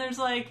 And then there's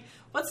like,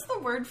 what's the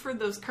word for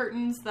those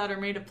curtains that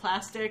are made of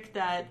plastic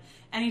that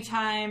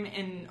anytime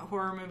in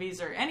horror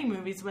movies or any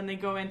movies when they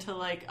go into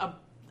like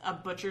a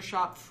butcher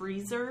shop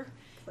freezer,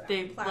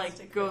 they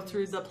like go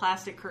through the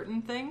plastic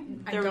curtain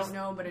thing? I don't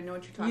know, but I know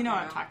what you're talking about. You know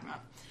what I'm talking about.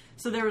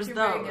 So there was You're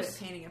those. very good at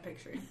painting a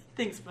picture.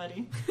 Thanks,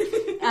 buddy.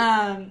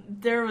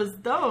 There was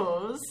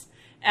those,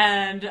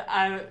 and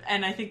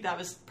I think that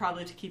was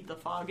probably to keep the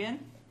fog in.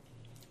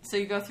 So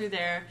you go through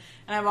there,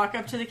 and I walk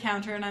up to the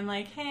counter, and I'm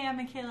like, hey, I'm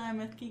Michaela, I'm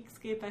with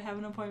Geekscape, I have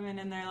an appointment,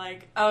 and they're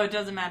like, oh, it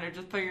doesn't matter,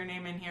 just put your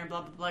name in here,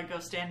 blah, blah, blah, go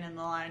stand in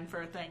the line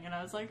for a thing. And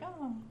I was like,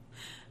 oh,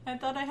 I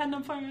thought I had an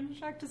appointment to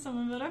talk to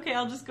someone, but okay,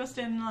 I'll just go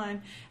stand in the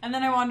line. And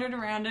then I wandered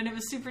around, and it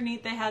was super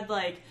neat. They had,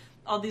 like,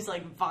 all these,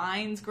 like,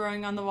 vines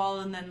growing on the wall,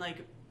 and then,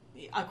 like,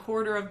 a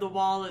quarter of the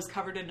wall is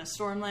covered in a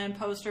Stormland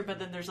poster, but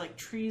then there's, like,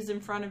 trees in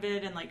front of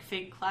it, and, like,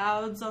 fake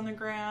clouds on the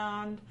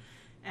ground,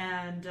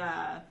 and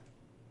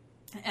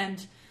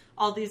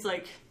all these,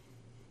 like,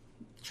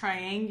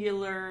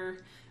 triangular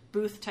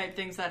booth-type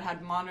things that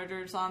had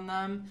monitors on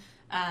them,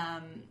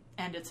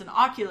 and it's an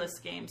Oculus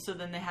game, so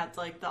then they had,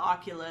 like, the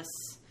Oculus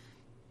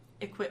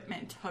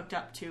equipment hooked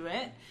up to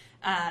it,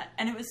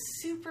 and it was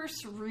super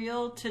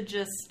surreal to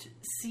just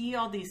see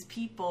all these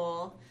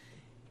people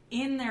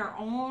in their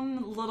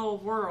own little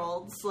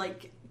worlds,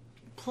 like,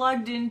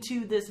 plugged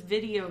into this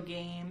video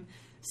game,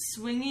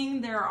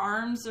 swinging their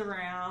arms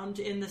around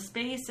in the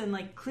space and,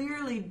 like,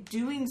 clearly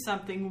doing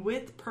something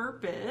with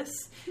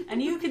purpose.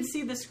 And you can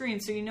see the screen,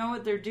 so you know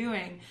what they're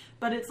doing.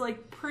 But it's,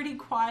 like, pretty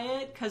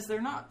quiet because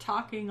they're not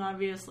talking,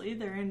 obviously.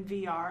 They're in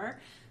VR.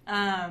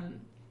 I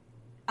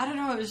don't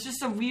know. It was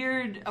just a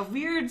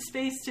weird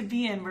space to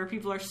be in where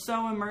people are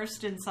so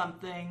immersed in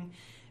something.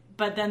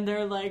 But then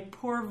their, like,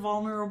 poor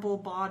vulnerable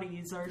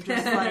bodies are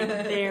just, like,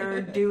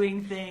 there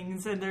doing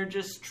things, and they're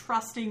just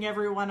trusting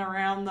everyone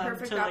around them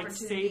to, like,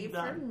 save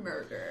them. For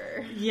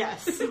murder.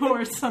 Yes,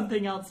 or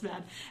something else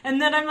bad.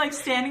 And then I'm, like,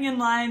 standing in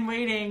line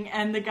waiting,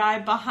 and the guy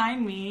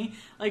behind me,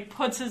 like,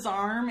 puts his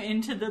arm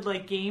into the,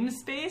 like, game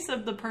space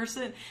of the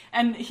person,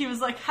 and he was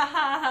like,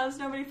 haha, how's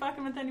nobody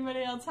fucking with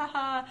anybody else,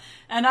 haha.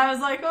 And I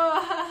was like, oh,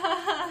 ha,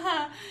 ha, ha,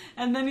 ha.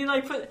 And then he,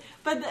 like,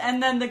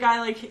 and then the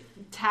guy, like,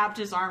 tapped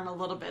his arm a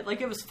little bit.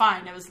 Like, it was fine.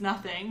 It was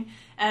nothing.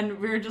 And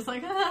we were just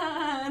like,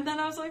 ah. And then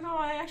I was like, oh,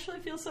 I actually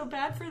feel so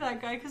bad for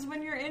that guy. Because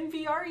when you're in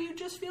VR, you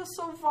just feel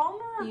so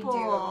vulnerable. You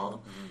do.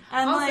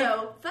 And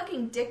also,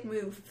 fucking dick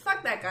move.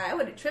 Fuck that guy. I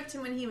would have tripped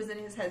him when he was in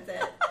his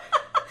headset.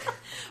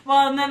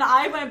 Well, and then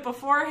I went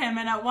before him.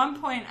 And at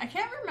one point, I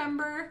can't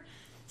remember,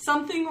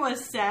 something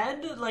was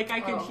said. Like,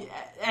 I could,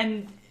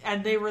 and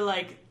they were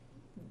like,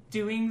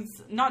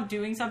 not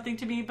doing something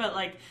to me, but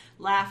like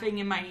laughing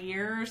in my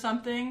ear or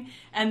something.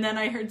 And then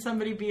I heard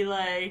somebody be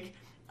like,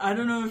 I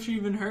don't know if you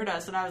even heard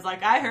us. And I was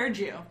like, I heard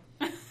you.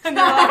 And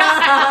they're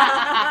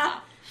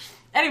like,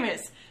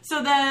 anyways,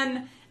 so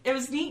then it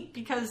was neat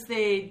because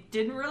they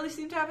didn't really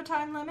seem to have a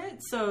time limit.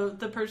 So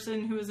the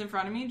person who was in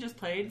front of me just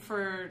played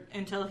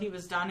until he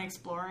was done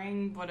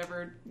exploring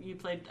whatever you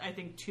played, I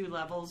think 2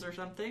 levels or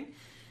something.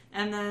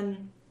 And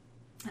then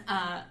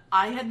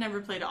I had never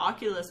played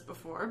Oculus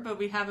before, but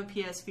we have a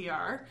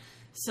PSVR,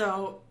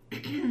 so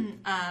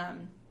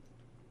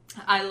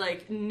I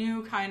like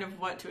knew kind of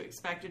what to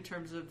expect in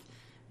terms of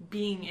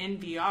being in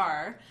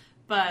VR,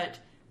 but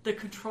the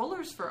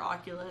controllers for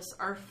Oculus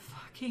are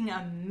fucking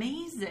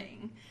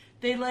amazing.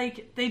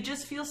 They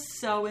just feel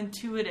so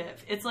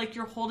intuitive. It's like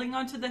you're holding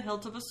onto the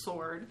hilt of a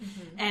sword,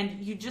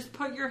 and you just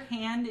put your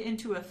hand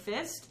into a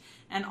fist,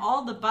 and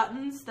all the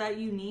buttons that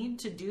you need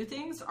to do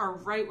things are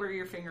right where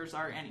your fingers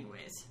are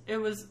anyways. It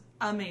was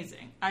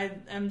amazing. I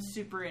am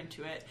super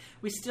into it.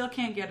 We still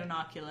can't get an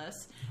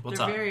Oculus.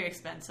 They're very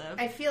expensive.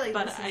 I feel like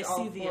but this is I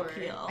all see the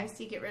appeal. I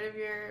see get rid of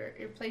your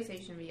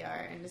PlayStation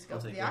VR and just go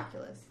for the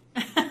Oculus.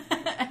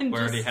 And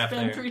We're just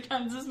already spend 3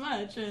 times as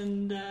much.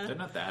 And they're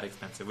not that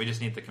expensive. We just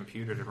need the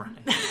computer to run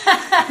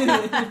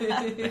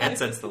it. The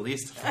headset's the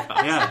least of the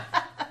cost. Yeah.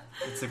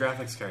 It's the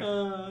graphics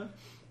card.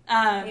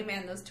 Hey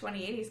man, those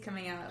 2080's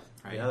coming out.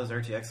 Right. Yeah, those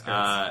RTX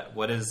cards.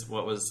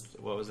 What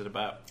was it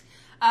about?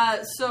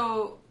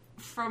 So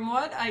from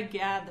what I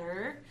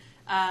gather,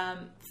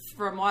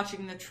 from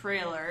watching the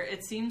trailer,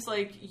 it seems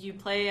like you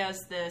play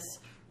as this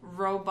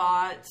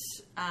robot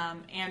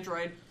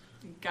android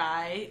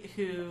guy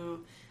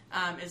who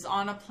is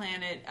on a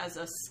planet as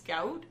a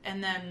scout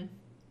and then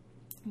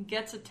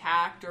gets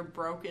attacked or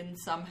broken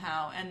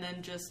somehow and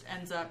then just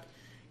ends up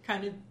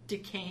kind of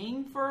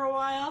decaying for a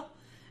while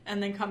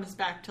and then comes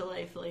back to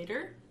life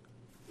later.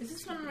 Is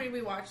this one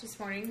we watched this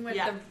morning with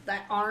the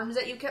arms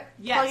that you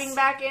kept plugging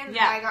back in?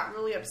 Yeah. I got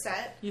really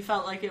upset. You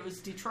felt like it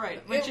was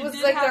Detroit. Which it was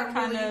did like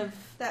have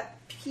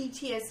that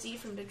PTSD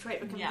from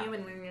Detroit become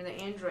human when you're in the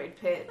android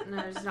pit, and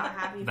I was not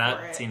happy for it.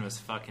 That scene was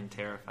fucking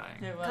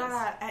terrifying. It was.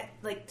 God, at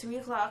like 3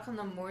 o'clock in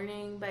the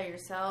morning by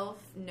yourself?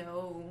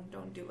 No,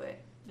 don't do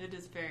it. It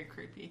is very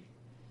creepy.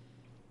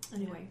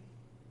 Anyway.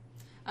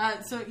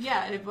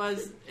 It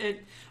was.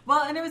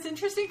 Well, and it was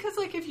interesting because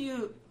like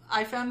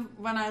I found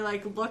when I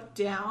like looked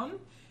down,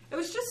 it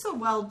was just so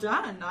well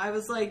done. I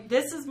was like,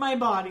 this is my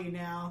body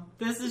now.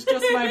 This is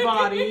just my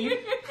body.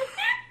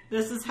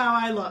 This is how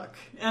I look.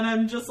 And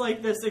I'm just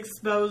like this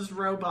exposed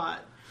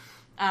robot.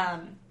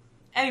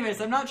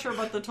 Anyways, I'm not sure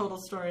what the total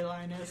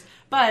storyline is.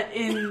 But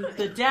in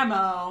the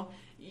demo,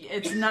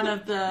 it's none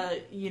of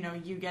the,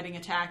 you getting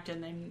attacked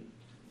and then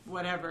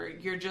whatever.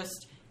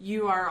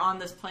 You are on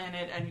this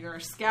planet and you're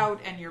a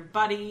scout and your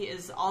buddy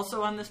is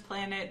also on this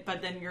planet,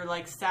 but then your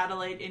like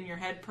satellite in your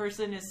head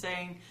person is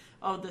saying,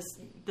 oh,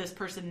 this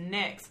person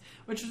Nix,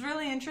 which was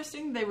really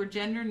interesting. They were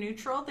gender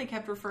neutral. They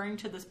kept referring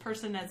to this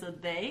person as a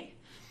they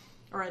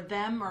or a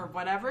them or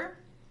whatever.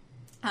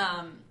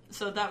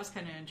 So that was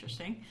kind of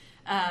interesting.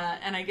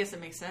 And I guess it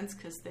makes sense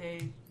because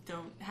they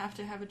don't have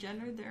to have a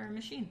gender. They're a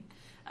machine.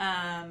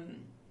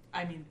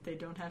 I mean, they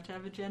don't have to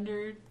have a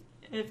gender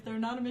if they're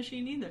not a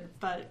machine either.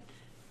 But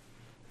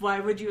why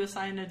would you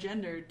assign a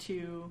gender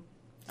to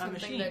a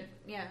machine?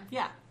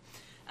 Yeah.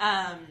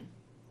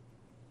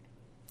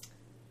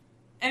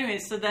 Anyway,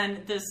 so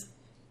then this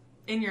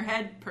in your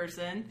head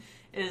person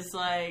is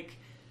like,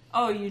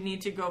 oh, you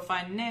need to go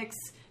find Nix.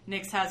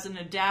 Nix hasn't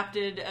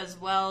adapted as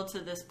well to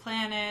this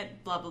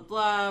planet, blah, blah,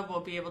 blah, will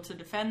be able to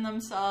defend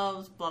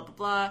themselves, blah, blah,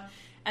 blah.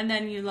 And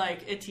then you,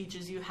 like, it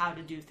teaches you how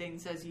to do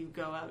things as you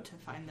go out to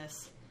find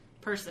this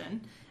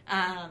person.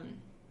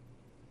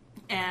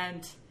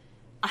 And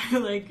I,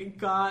 like,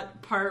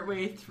 got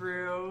partway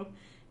through,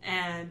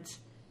 and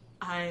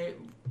I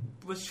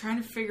was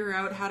trying to figure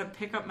out how to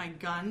pick up my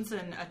guns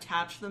and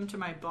attach them to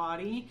my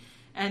body.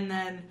 And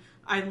then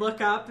I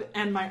look up,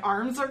 and my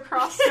arms are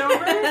crossed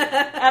over,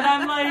 and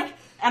I'm like...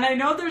 And I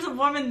know there's a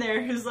woman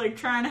there who's, like,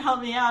 trying to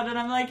help me out. And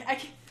I'm like,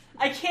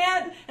 I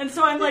can't. And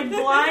so I'm, like,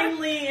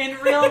 blindly in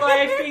real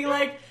life being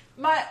like,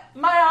 my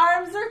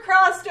arms are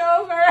crossed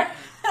over.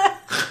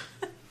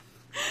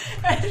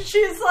 And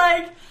she's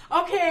like,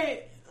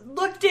 okay,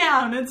 look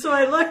down. And so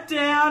I look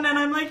down, and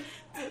I'm like,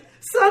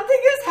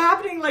 something is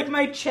happening. Like,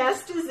 my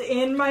chest is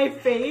in my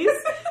face,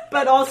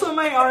 but also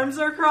my arms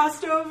are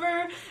crossed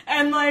over.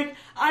 And, like,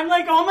 I'm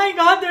like, oh my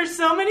god, there's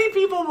so many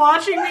people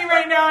watching me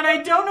right now, and I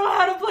don't know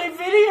how to play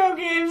video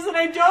games, and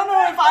I don't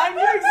know if I'm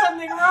doing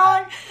something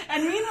wrong.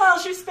 And meanwhile,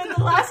 she spent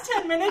the last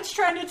 10 minutes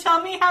trying to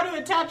tell me how to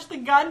attach the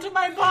gun to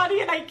my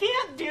body, and I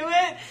can't do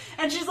it.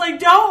 And she's like,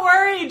 don't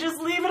worry, just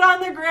leave it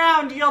on the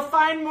ground. You'll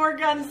find more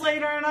guns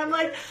later. And I'm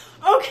like,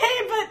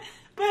 okay, but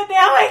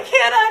now I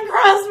can't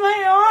uncross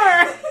my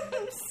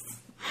arms.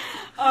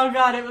 Oh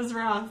god, it was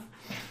rough.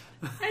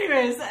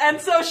 Anyways, and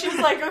so she's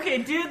like, okay,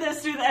 do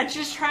this, do that. And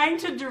she's trying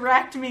to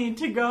direct me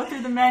to go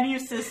through the menu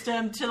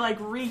system to, like,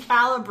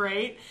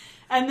 recalibrate.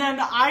 And then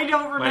I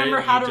don't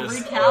remember how to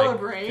recalibrate.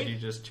 Like, did you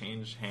just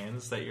change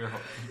hands that you're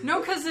holding? No,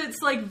 because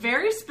it's, like,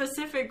 very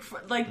specific,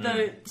 for, like,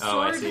 the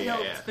sword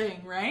hilt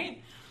thing,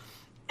 right?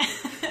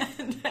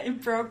 And I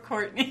broke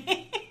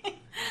Courtney.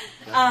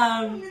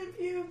 I'm gonna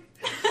puke.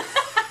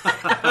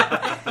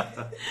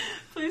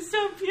 Please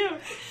don't puke.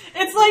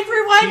 It's like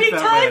rewinding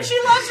time. Way.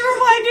 She loves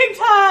rewinding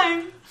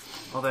time.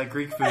 All that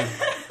Greek food.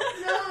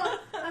 No,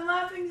 I'm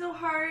laughing so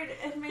hard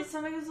and my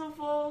stomach is so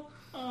full.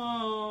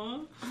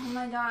 Oh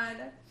my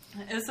god.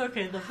 It's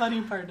okay. The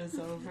funny part is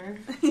over.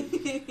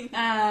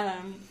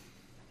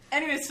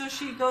 Anyway, so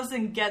she goes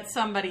and gets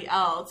somebody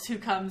else who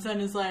comes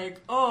and is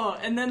like, oh,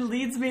 and then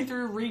leads me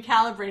through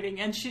recalibrating.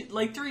 And she,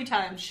 like, 3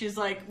 times, she's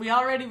like, we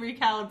already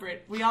recalibrate.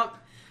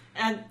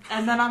 And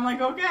then I'm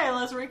like, okay,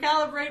 let's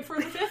recalibrate for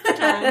the 5th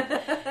time.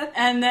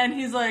 And then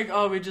he's like,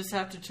 oh, we just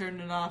have to turn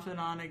it off and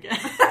on again.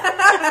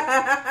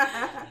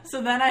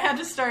 So then I had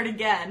to start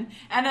again.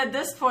 And at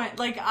this point,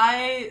 like,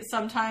 I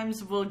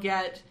sometimes will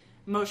get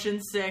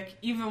motion sick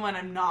even when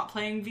I'm not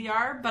playing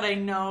VR. But I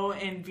know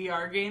in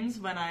VR games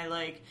when I,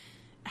 like,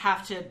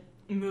 have to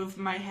move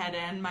my head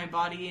and my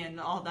body and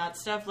all that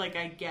stuff, like,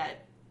 I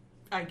get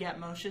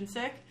motion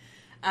sick.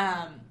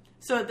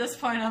 So at this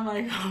point, I'm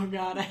like, oh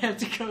god, I have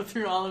to go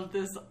through all of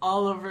this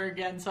all over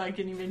again so I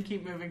can even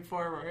keep moving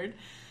forward.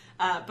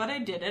 But I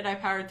did it. I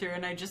powered through,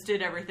 and I just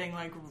did everything,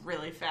 like,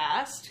 really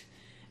fast.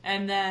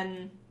 And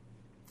then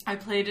I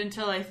played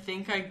until I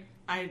think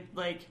I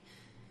like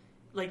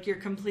you're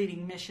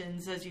completing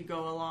missions as you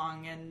go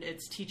along, and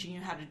it's teaching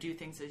you how to do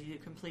things as you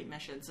complete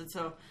missions. And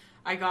so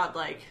I got,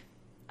 like,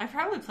 I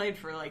probably played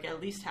for, like,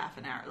 at least half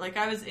an hour. Like,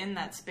 I was in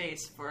that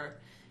space for...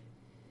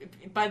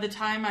 By the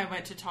time I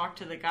went to talk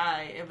to the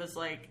guy, it was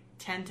like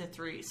 10 to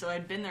 3. So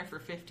I'd been there for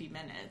 50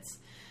 minutes.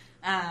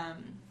 But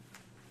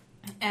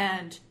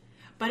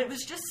it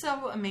was just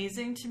so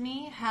amazing to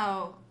me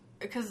how,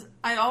 because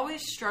I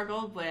always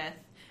struggled with,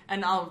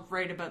 and I'll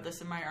write about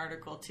this in my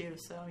article too,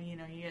 so, you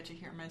know, you get to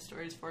hear my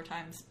stories 4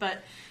 times.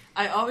 But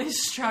I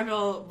always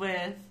struggle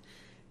with,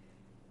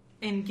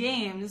 in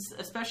games,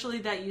 especially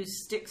that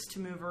use sticks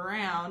to move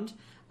around,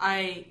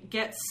 I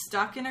get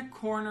stuck in a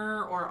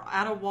corner or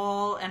at a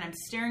wall and I'm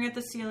staring at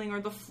the ceiling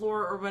or the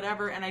floor or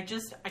whatever, and I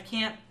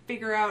can't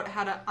figure out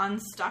how to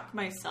unstuck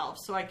myself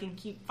so I can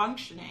keep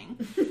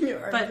functioning.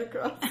 Your arms are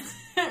crossed.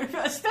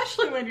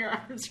 Especially when your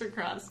arms are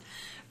crossed.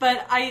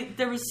 But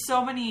there was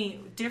so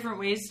many different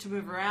ways to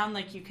move around.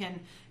 Like, you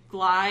can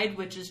glide,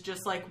 which is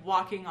just like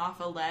walking off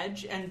a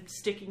ledge and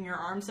sticking your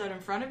arms out in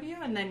front of you,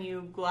 and then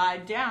you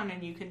glide down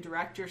and you can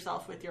direct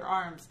yourself with your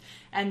arms.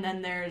 And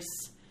then there's...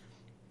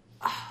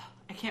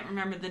 I can't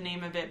remember the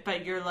name of it,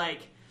 but you're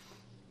like,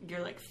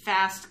 like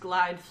fast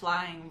glide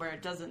flying where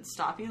it doesn't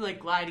stop you, like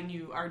gliding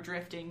you are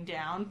drifting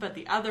down, but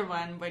the other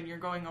one, when you're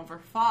going over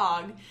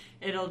fog,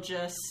 it'll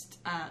just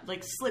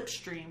like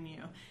slipstream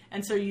you,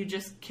 and so you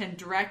just can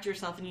direct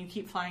yourself and you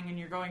keep flying and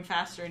you're going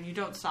faster and you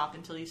don't stop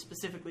until you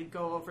specifically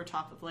go over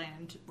top of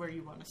land where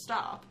you want to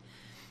stop.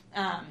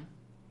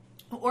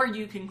 Or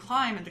you can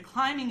climb, and the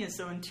climbing is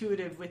so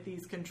intuitive with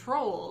these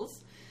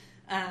controls.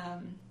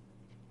 And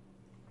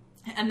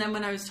then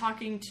when I was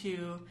talking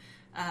to,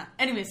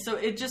 anyway, so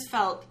it just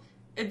felt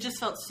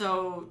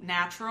so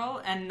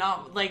natural, and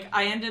not like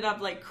I ended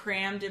up like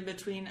crammed in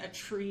between a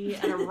tree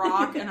and a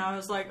rock, and I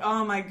was like,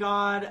 oh my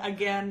God,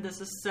 again, this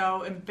is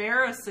so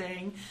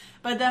embarrassing.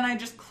 But then I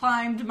just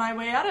climbed my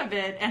way out of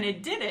it, and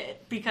it did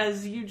it,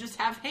 because you just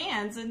have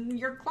hands and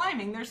you're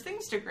climbing. There's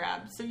things to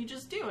grab, so you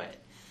just do it.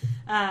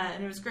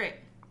 And it was great.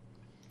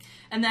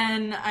 And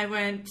then I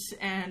went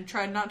and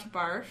tried not to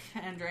barf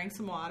and drank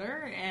some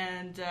water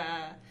and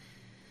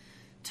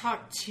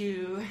talked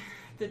to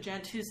the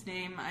gent whose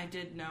name I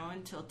did know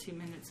until 2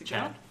 minutes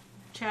ago.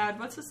 Chad.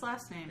 What's his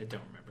last name? I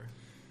don't remember.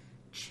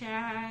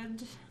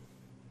 Chad.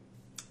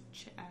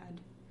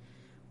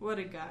 What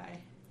a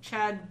guy.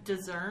 Chad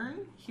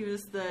Dezern. He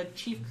was the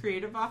chief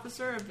creative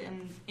officer of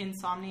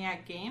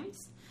Insomniac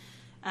Games.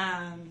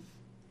 And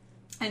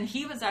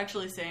he was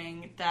actually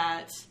saying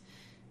that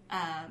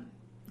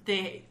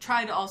they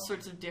tried all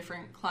sorts of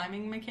different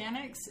climbing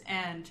mechanics,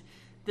 and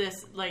this,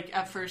 like,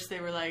 at first they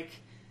were like,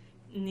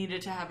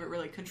 needed to have it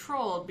really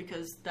controlled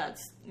because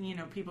that's,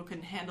 people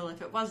couldn't handle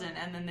if it wasn't,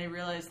 and then they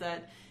realized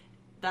that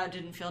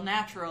didn't feel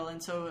natural,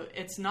 and so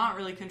it's not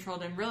really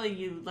controlled, and really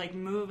you like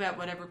move at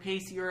whatever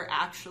pace you're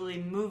actually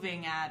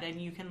moving at,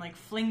 and you can like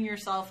fling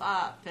yourself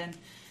up, and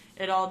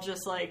it all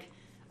just like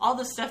all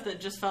the stuff that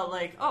just felt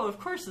like, oh, of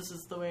course this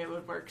is the way it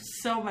would work.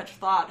 So much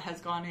thought has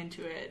gone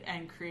into it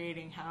and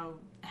creating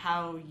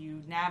how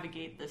you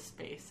navigate this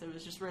space. It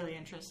was just really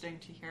interesting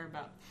to hear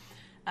about.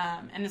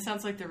 And it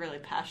sounds like they're really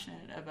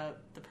passionate about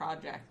the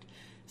project.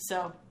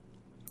 So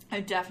I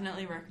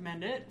definitely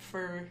recommend it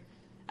for,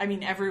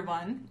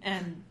 everyone,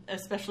 and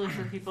especially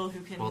for people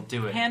who can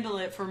handle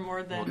it for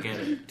more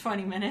than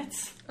 20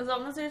 minutes. As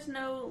long as there's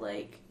no,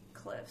 like,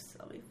 cliffs,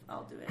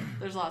 I'll do it.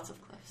 There's lots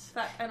of cliffs.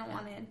 But I don't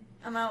want in.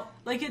 I'm out.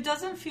 Like, it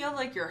doesn't feel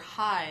like you're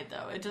high,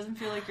 though. It doesn't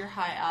feel like you're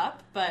high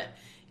up, but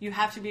you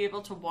have to be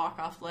able to walk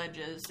off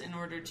ledges in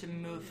order to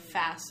move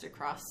fast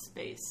across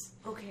space.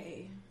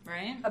 Okay.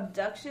 Right?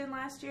 Abduction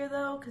last year,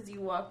 though, because you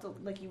walked,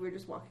 like, you were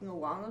just walking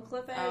along a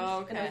cliff edge.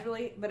 Oh, okay. And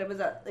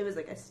it was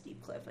like a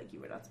steep cliff, like,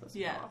 you were not supposed to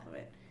go off of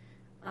it.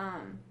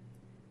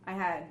 I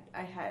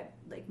had,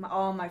 like,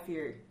 all my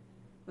fear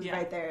was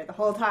right there the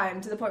whole time,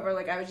 to the point where,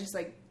 like, I was just,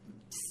 like,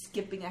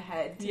 skipping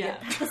ahead to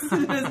get past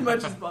it as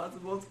much as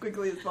possible, as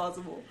quickly as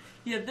possible.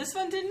 Yeah, this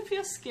one didn't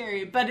feel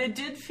scary, but it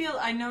did feel,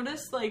 I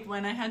noticed, like,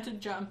 when I had to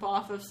jump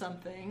off of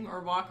something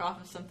or walk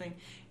off of something,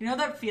 you know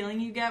that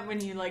feeling you get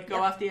when you, like,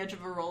 go off the edge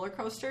of a roller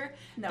coaster?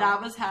 No.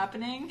 That was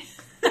happening.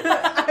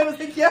 I was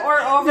like, yeah. Or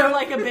over,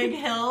 like, a big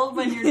hill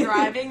when you're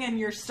driving and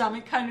your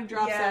stomach kind of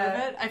drops out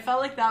of it. I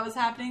felt like that was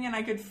happening, and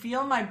I could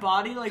feel my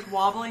body, like,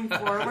 wobbling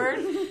forward.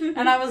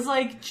 And I was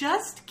like,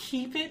 just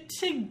keep it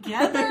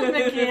together,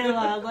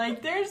 Michaela.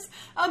 Like, there's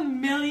a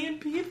million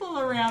people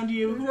around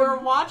you who are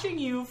watching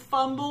you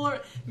fumble.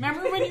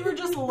 Remember when you were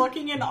just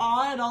looking in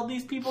awe at all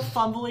these people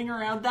fumbling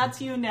around?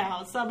 That's you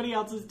now. Somebody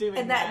else is doing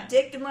that. And that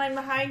dick in line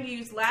behind you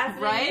is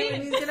laughing at you,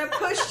 and he's going to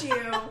push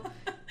you.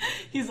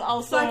 He's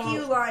also... Fuck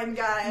you, line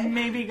guy.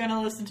 Maybe going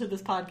to listen to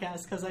this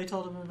podcast because I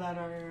told him about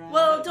our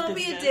well, don't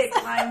business. Be a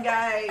dick, line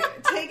guy.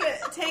 Take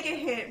a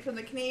hint from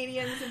the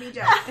Canadians and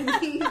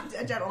be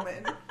a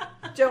gentleman.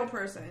 Gentle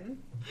person.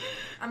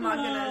 I'm not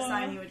going to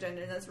assign you a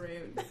gender. That's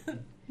rude.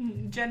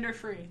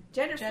 Gender-free.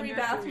 Gender-free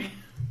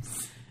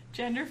bathrooms.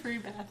 Gender-free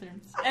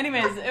bathrooms.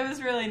 Anyways, it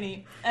was really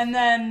neat. And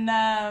then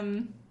I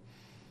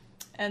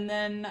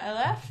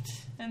left,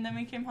 and then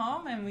we came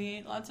home, and we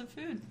ate lots of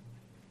food.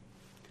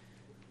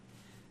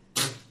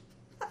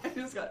 I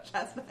just got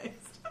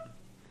chastised.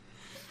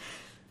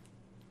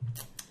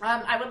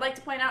 I would like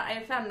to point out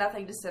I found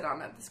nothing to sit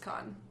on at this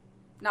con.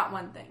 Not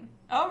one thing.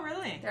 Oh,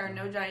 really? There are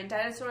no giant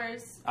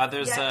dinosaurs.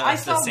 There's I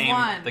saw the same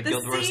one. The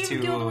Guild Wars 2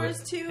 Guild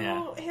Wars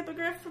 2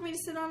 hippogriff for me to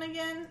sit on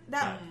again.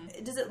 That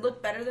does it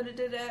look better than it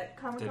did at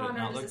Comic Con? Did it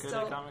not look good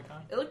at Comic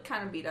Con? It looked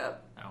kind of beat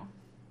up. Oh,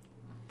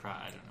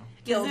 I don't know.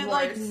 Guild Wars.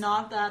 Like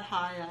not that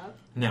high up?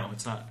 No,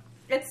 it's not.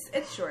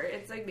 It's short.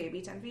 It's like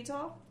maybe 10 feet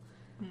tall.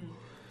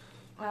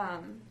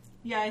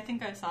 Yeah, I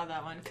think I saw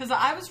that one. Because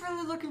I was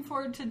really looking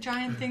forward to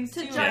giant things,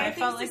 too. I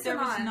felt like there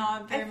was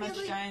not very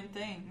much giant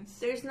things.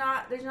 There's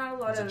not a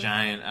lot of... It's a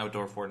giant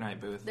outdoor Fortnite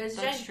booth.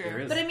 That's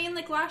true. But I mean,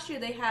 like, last year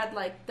they had,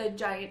 like, the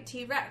giant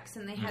T-Rex,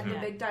 and they had the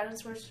big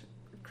dinosaur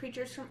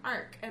creatures from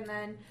Ark, and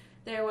then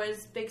there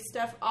was big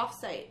stuff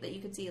off-site that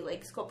you could see,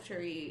 like,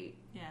 sculpture-y,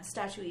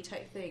 statue-y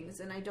type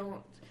things, and I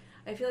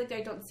feel like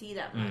I don't see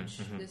that much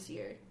this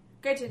year.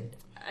 Granted,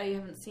 I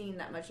haven't seen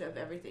that much of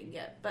everything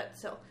yet, but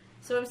so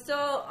I'm still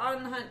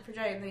on the hunt for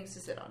giant things to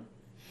sit on.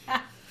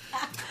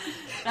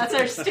 That's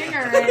our stinger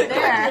right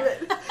there.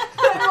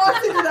 I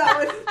walked into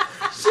that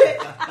one Shit.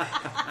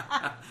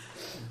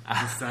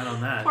 Just sat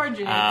on that. Poor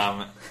Jake.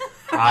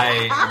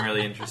 I am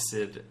really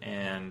interested,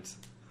 and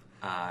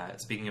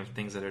speaking of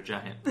things that are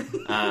giant,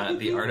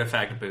 the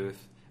Artifact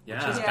booth,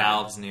 which is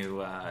Valve's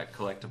new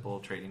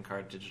collectible trading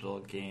card digital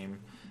game.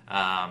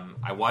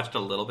 I watched a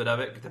little bit of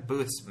it. The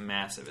booth's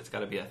massive. It's got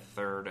to be a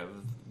third of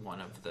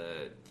one of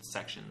the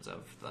sections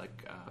of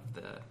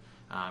the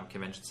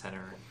convention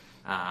center.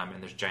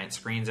 And there's giant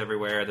screens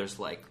everywhere. There's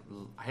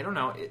I don't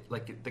know,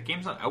 the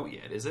game's not out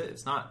yet, is it?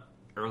 It's not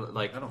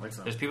early. I don't think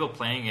so. There's people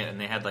playing it, and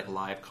they had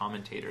live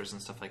commentators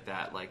and stuff like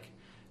that,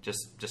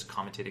 just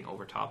commentating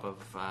over top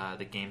of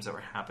the games that were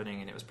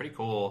happening, and it was pretty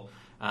cool.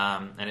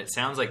 And it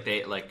sounds like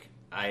they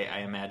I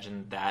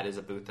imagine that is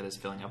a booth that is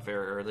filling up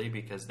very early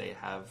because they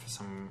have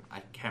some, I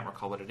can't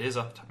recall what it is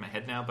off the top of my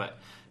head now, but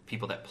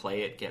people that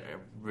play it get a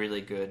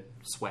really good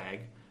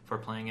swag for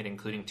playing it,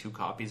 including 2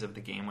 copies of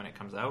the game when it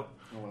comes out.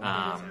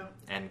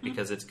 And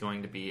because it's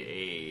going to be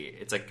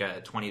it's like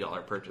a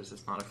 $20 purchase.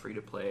 It's not a free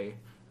to play.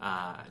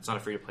 It's not a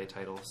free to play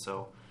title.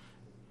 So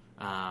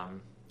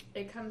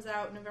it comes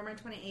out November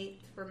 28th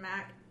for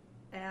Mac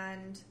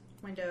and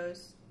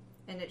Windows,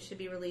 and it should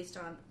be released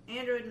on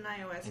Android and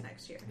iOS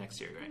next year. Next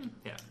year, right?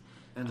 Yeah.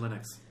 And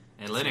Linux.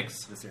 And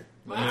Linux this year.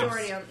 Well, it's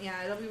already on.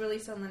 Yeah, it'll be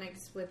released on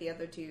Linux with the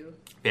other 2.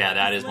 Yeah,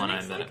 that is one.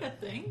 Is Linux a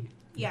thing?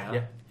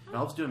 Yeah.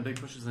 Valve's doing big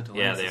pushes into Linux.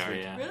 Yeah, they this are.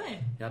 week. Yeah. Really?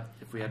 Yep.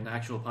 If we had an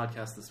actual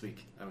podcast this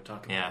week, I would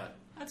talk about that.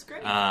 That's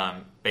great.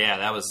 But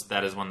yeah,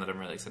 that is one that I'm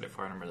really excited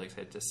for, and I'm really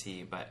excited to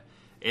see. But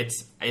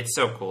it's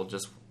so cool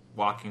just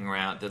walking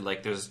around.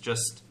 There's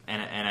just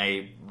and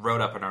I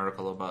wrote up an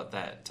article about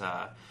that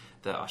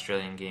the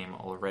Australian game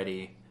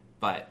already.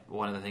 But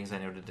one of the things I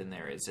noted in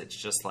there is it's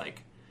just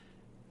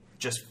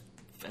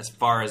as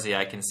far as the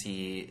eye can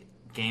see,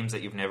 games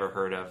that you've never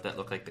heard of that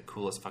look like the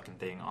coolest fucking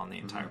thing on the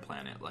entire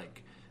planet.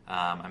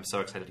 I'm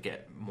so excited to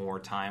get more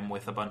time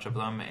with a bunch of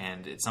them,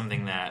 and it's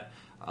something that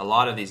a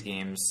lot of these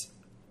games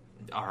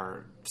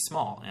are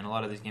small, and a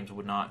lot of these games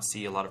would not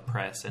see a lot of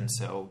press, and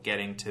so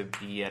getting to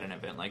be at an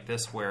event like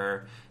this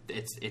where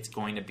it's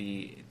going to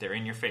be, they're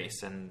in your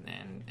face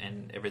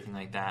and everything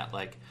like that,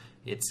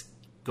 it's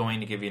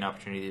going to give you an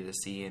opportunity to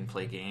see and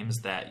play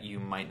games that you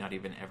might not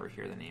even ever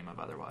hear the name of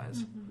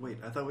otherwise. Mm-hmm. Wait,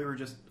 I thought we were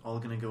just all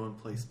going to go and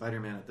play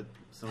Spider-Man at the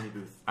Sony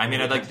booth. I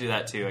mean, I'd like to do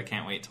that too. I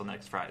can't wait till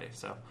next Friday.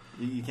 So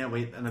you can't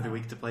wait another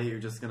week to play it? You're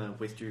just going to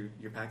waste your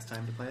PAX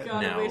time to play it?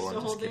 Gotta waste a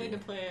whole day to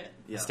play it.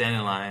 Yeah. Stand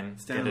in line.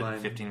 Get a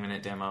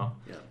 15-minute demo.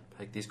 Yeah.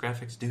 These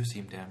graphics do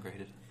seem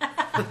downgraded.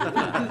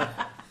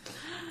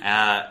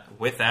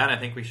 With that, I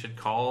think we should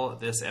call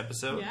this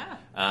episode. Yeah.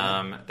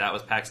 That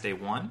was PAX Day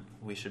 1.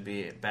 We should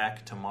be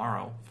back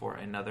tomorrow for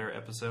another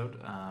episode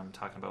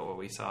talking about what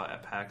we saw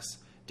at PAX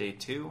Day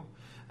 2.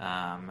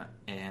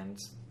 And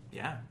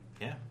yeah.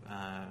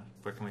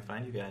 Where can we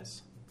find you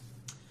guys?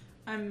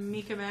 I'm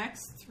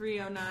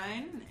MikaMax309,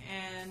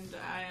 and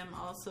I am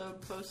also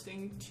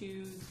posting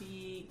to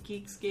the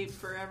Geekscape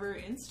Forever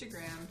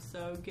Instagram,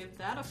 so give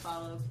that a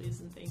follow,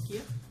 please, and thank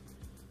you.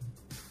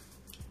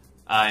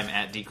 I'm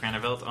at D.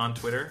 Cranevelt on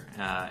Twitter,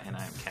 and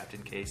I'm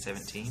Captain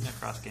K17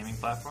 across gaming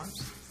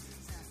platforms.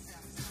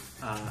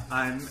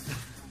 I'm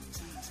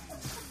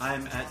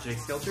at Jake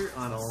Skelcher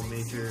on all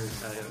major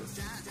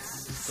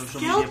social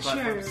media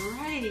platforms.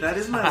 Right. That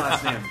is my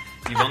last name.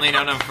 You've only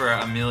known him for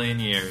a million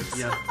years.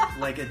 Yep,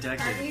 like a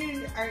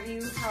decade. Aren't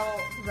you how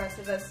the rest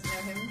of us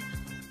know him?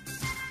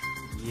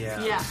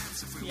 Yeah. Yeah.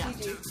 You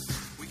do.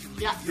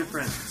 Yeah. Good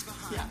friends.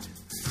 Yeah.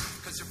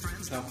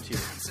 Top tier.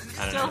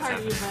 I don't Still know hard,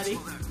 you exactly.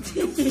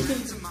 buddy.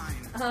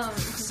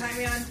 Find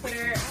me on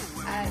Twitter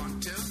at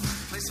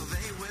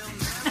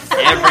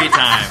Every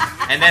time.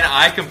 And then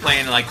I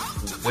complain,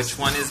 which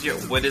one is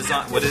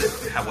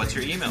what's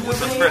your email? Which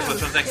one's first?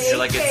 Which one's next? You're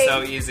like, it's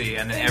so easy.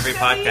 And then every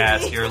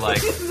podcast, you're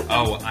like,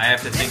 oh, I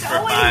have to think for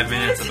 5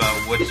 minutes about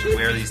where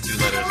these 2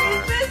 letters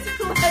are. It's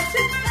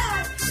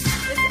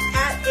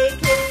at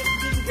AK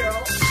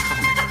Girl.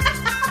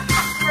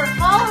 We're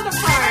falling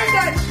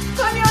apart.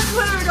 Find me on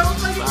Twitter. Don't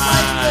fucking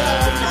find me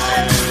all the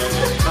time.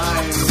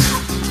 Bye.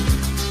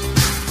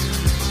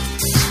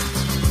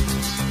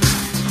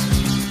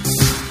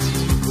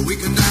 We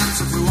can dance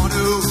if we want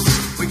to.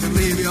 We can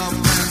leave your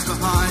friends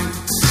behind.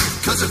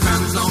 Cause your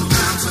friends don't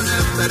dance, and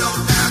if they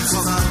don't dance,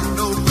 well, they're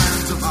no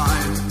friends of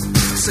mine.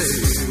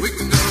 See, we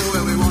can go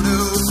where we want to,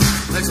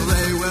 places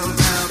they will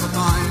never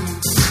find.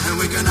 And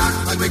we can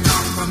act like we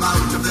come from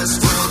out of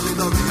this world, leave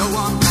the real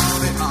one far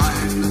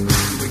behind.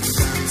 We can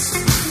dance.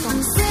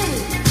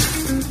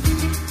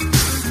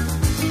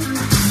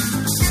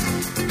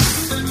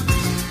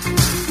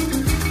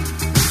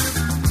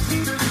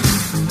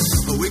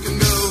 We can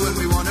go when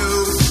we want to.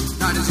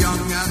 Night is young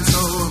and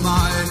so am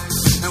I.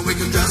 And we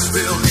can dress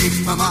real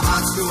neat from our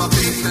hearts to our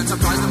feet and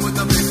surprise them with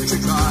a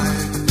victory cry.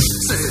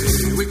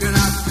 Say, we can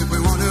act if we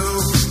want to.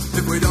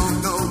 If we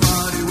don't,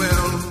 nobody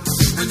will.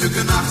 And you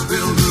can act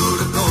real rude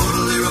and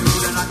totally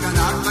removed, and I can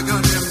act like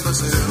an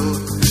imbecile.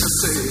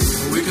 Say,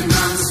 we can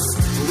dance,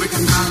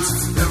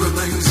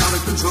 everything's out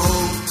of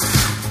control.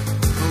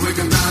 We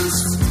can dance,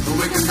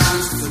 we're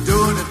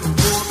doing it from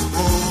pole to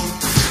pole.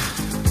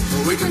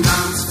 We can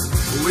dance.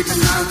 we can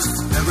dance.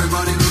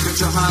 Everybody look at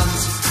your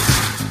hands.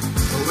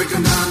 We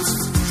can dance,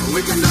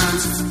 we can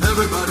dance.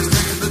 Everybody's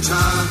taking the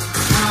chance.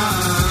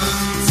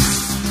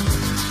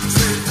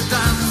 Safe to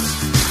dance.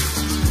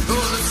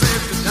 Oh, it's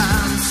safe to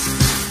dance.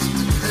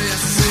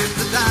 Yes, it's safe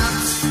to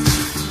dance.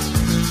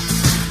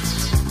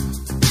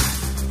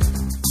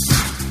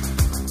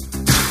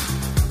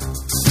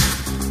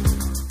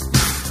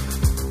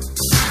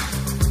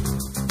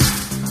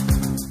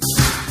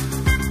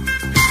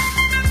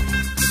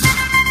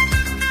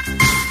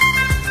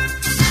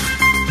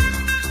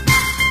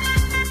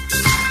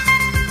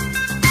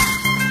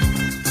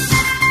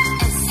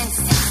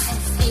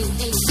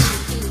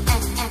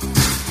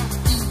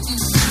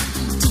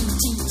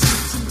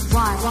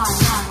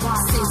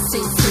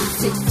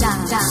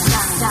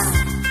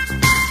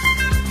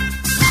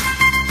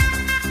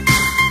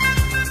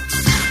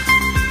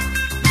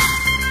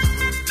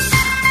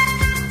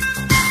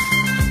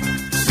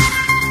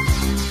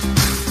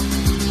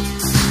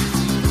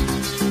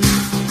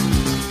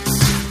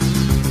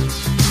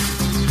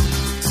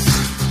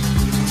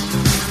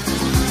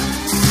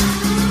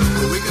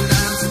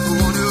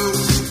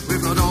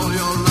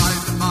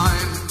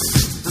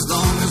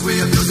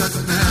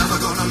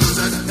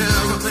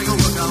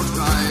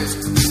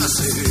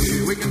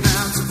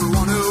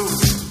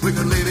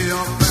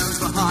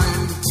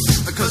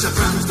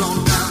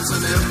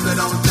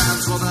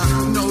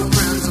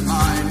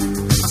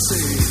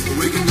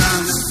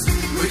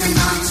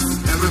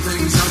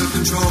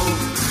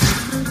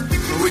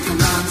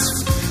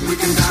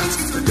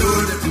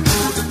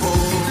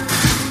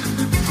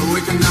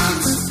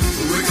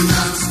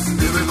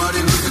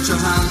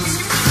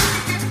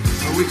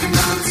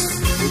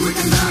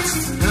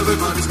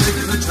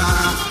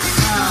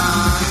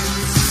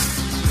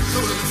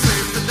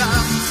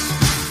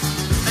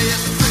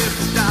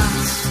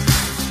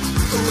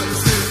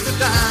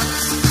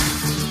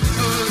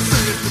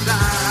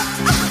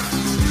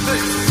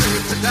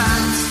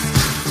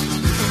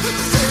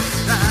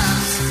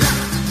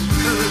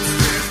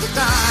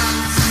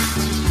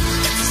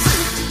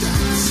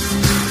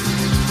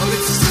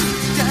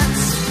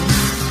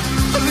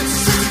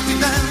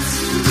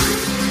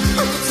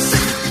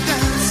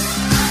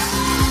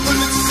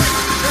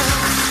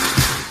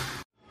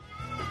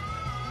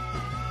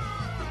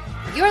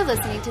 You're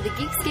listening to the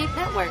Geekscape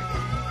Network.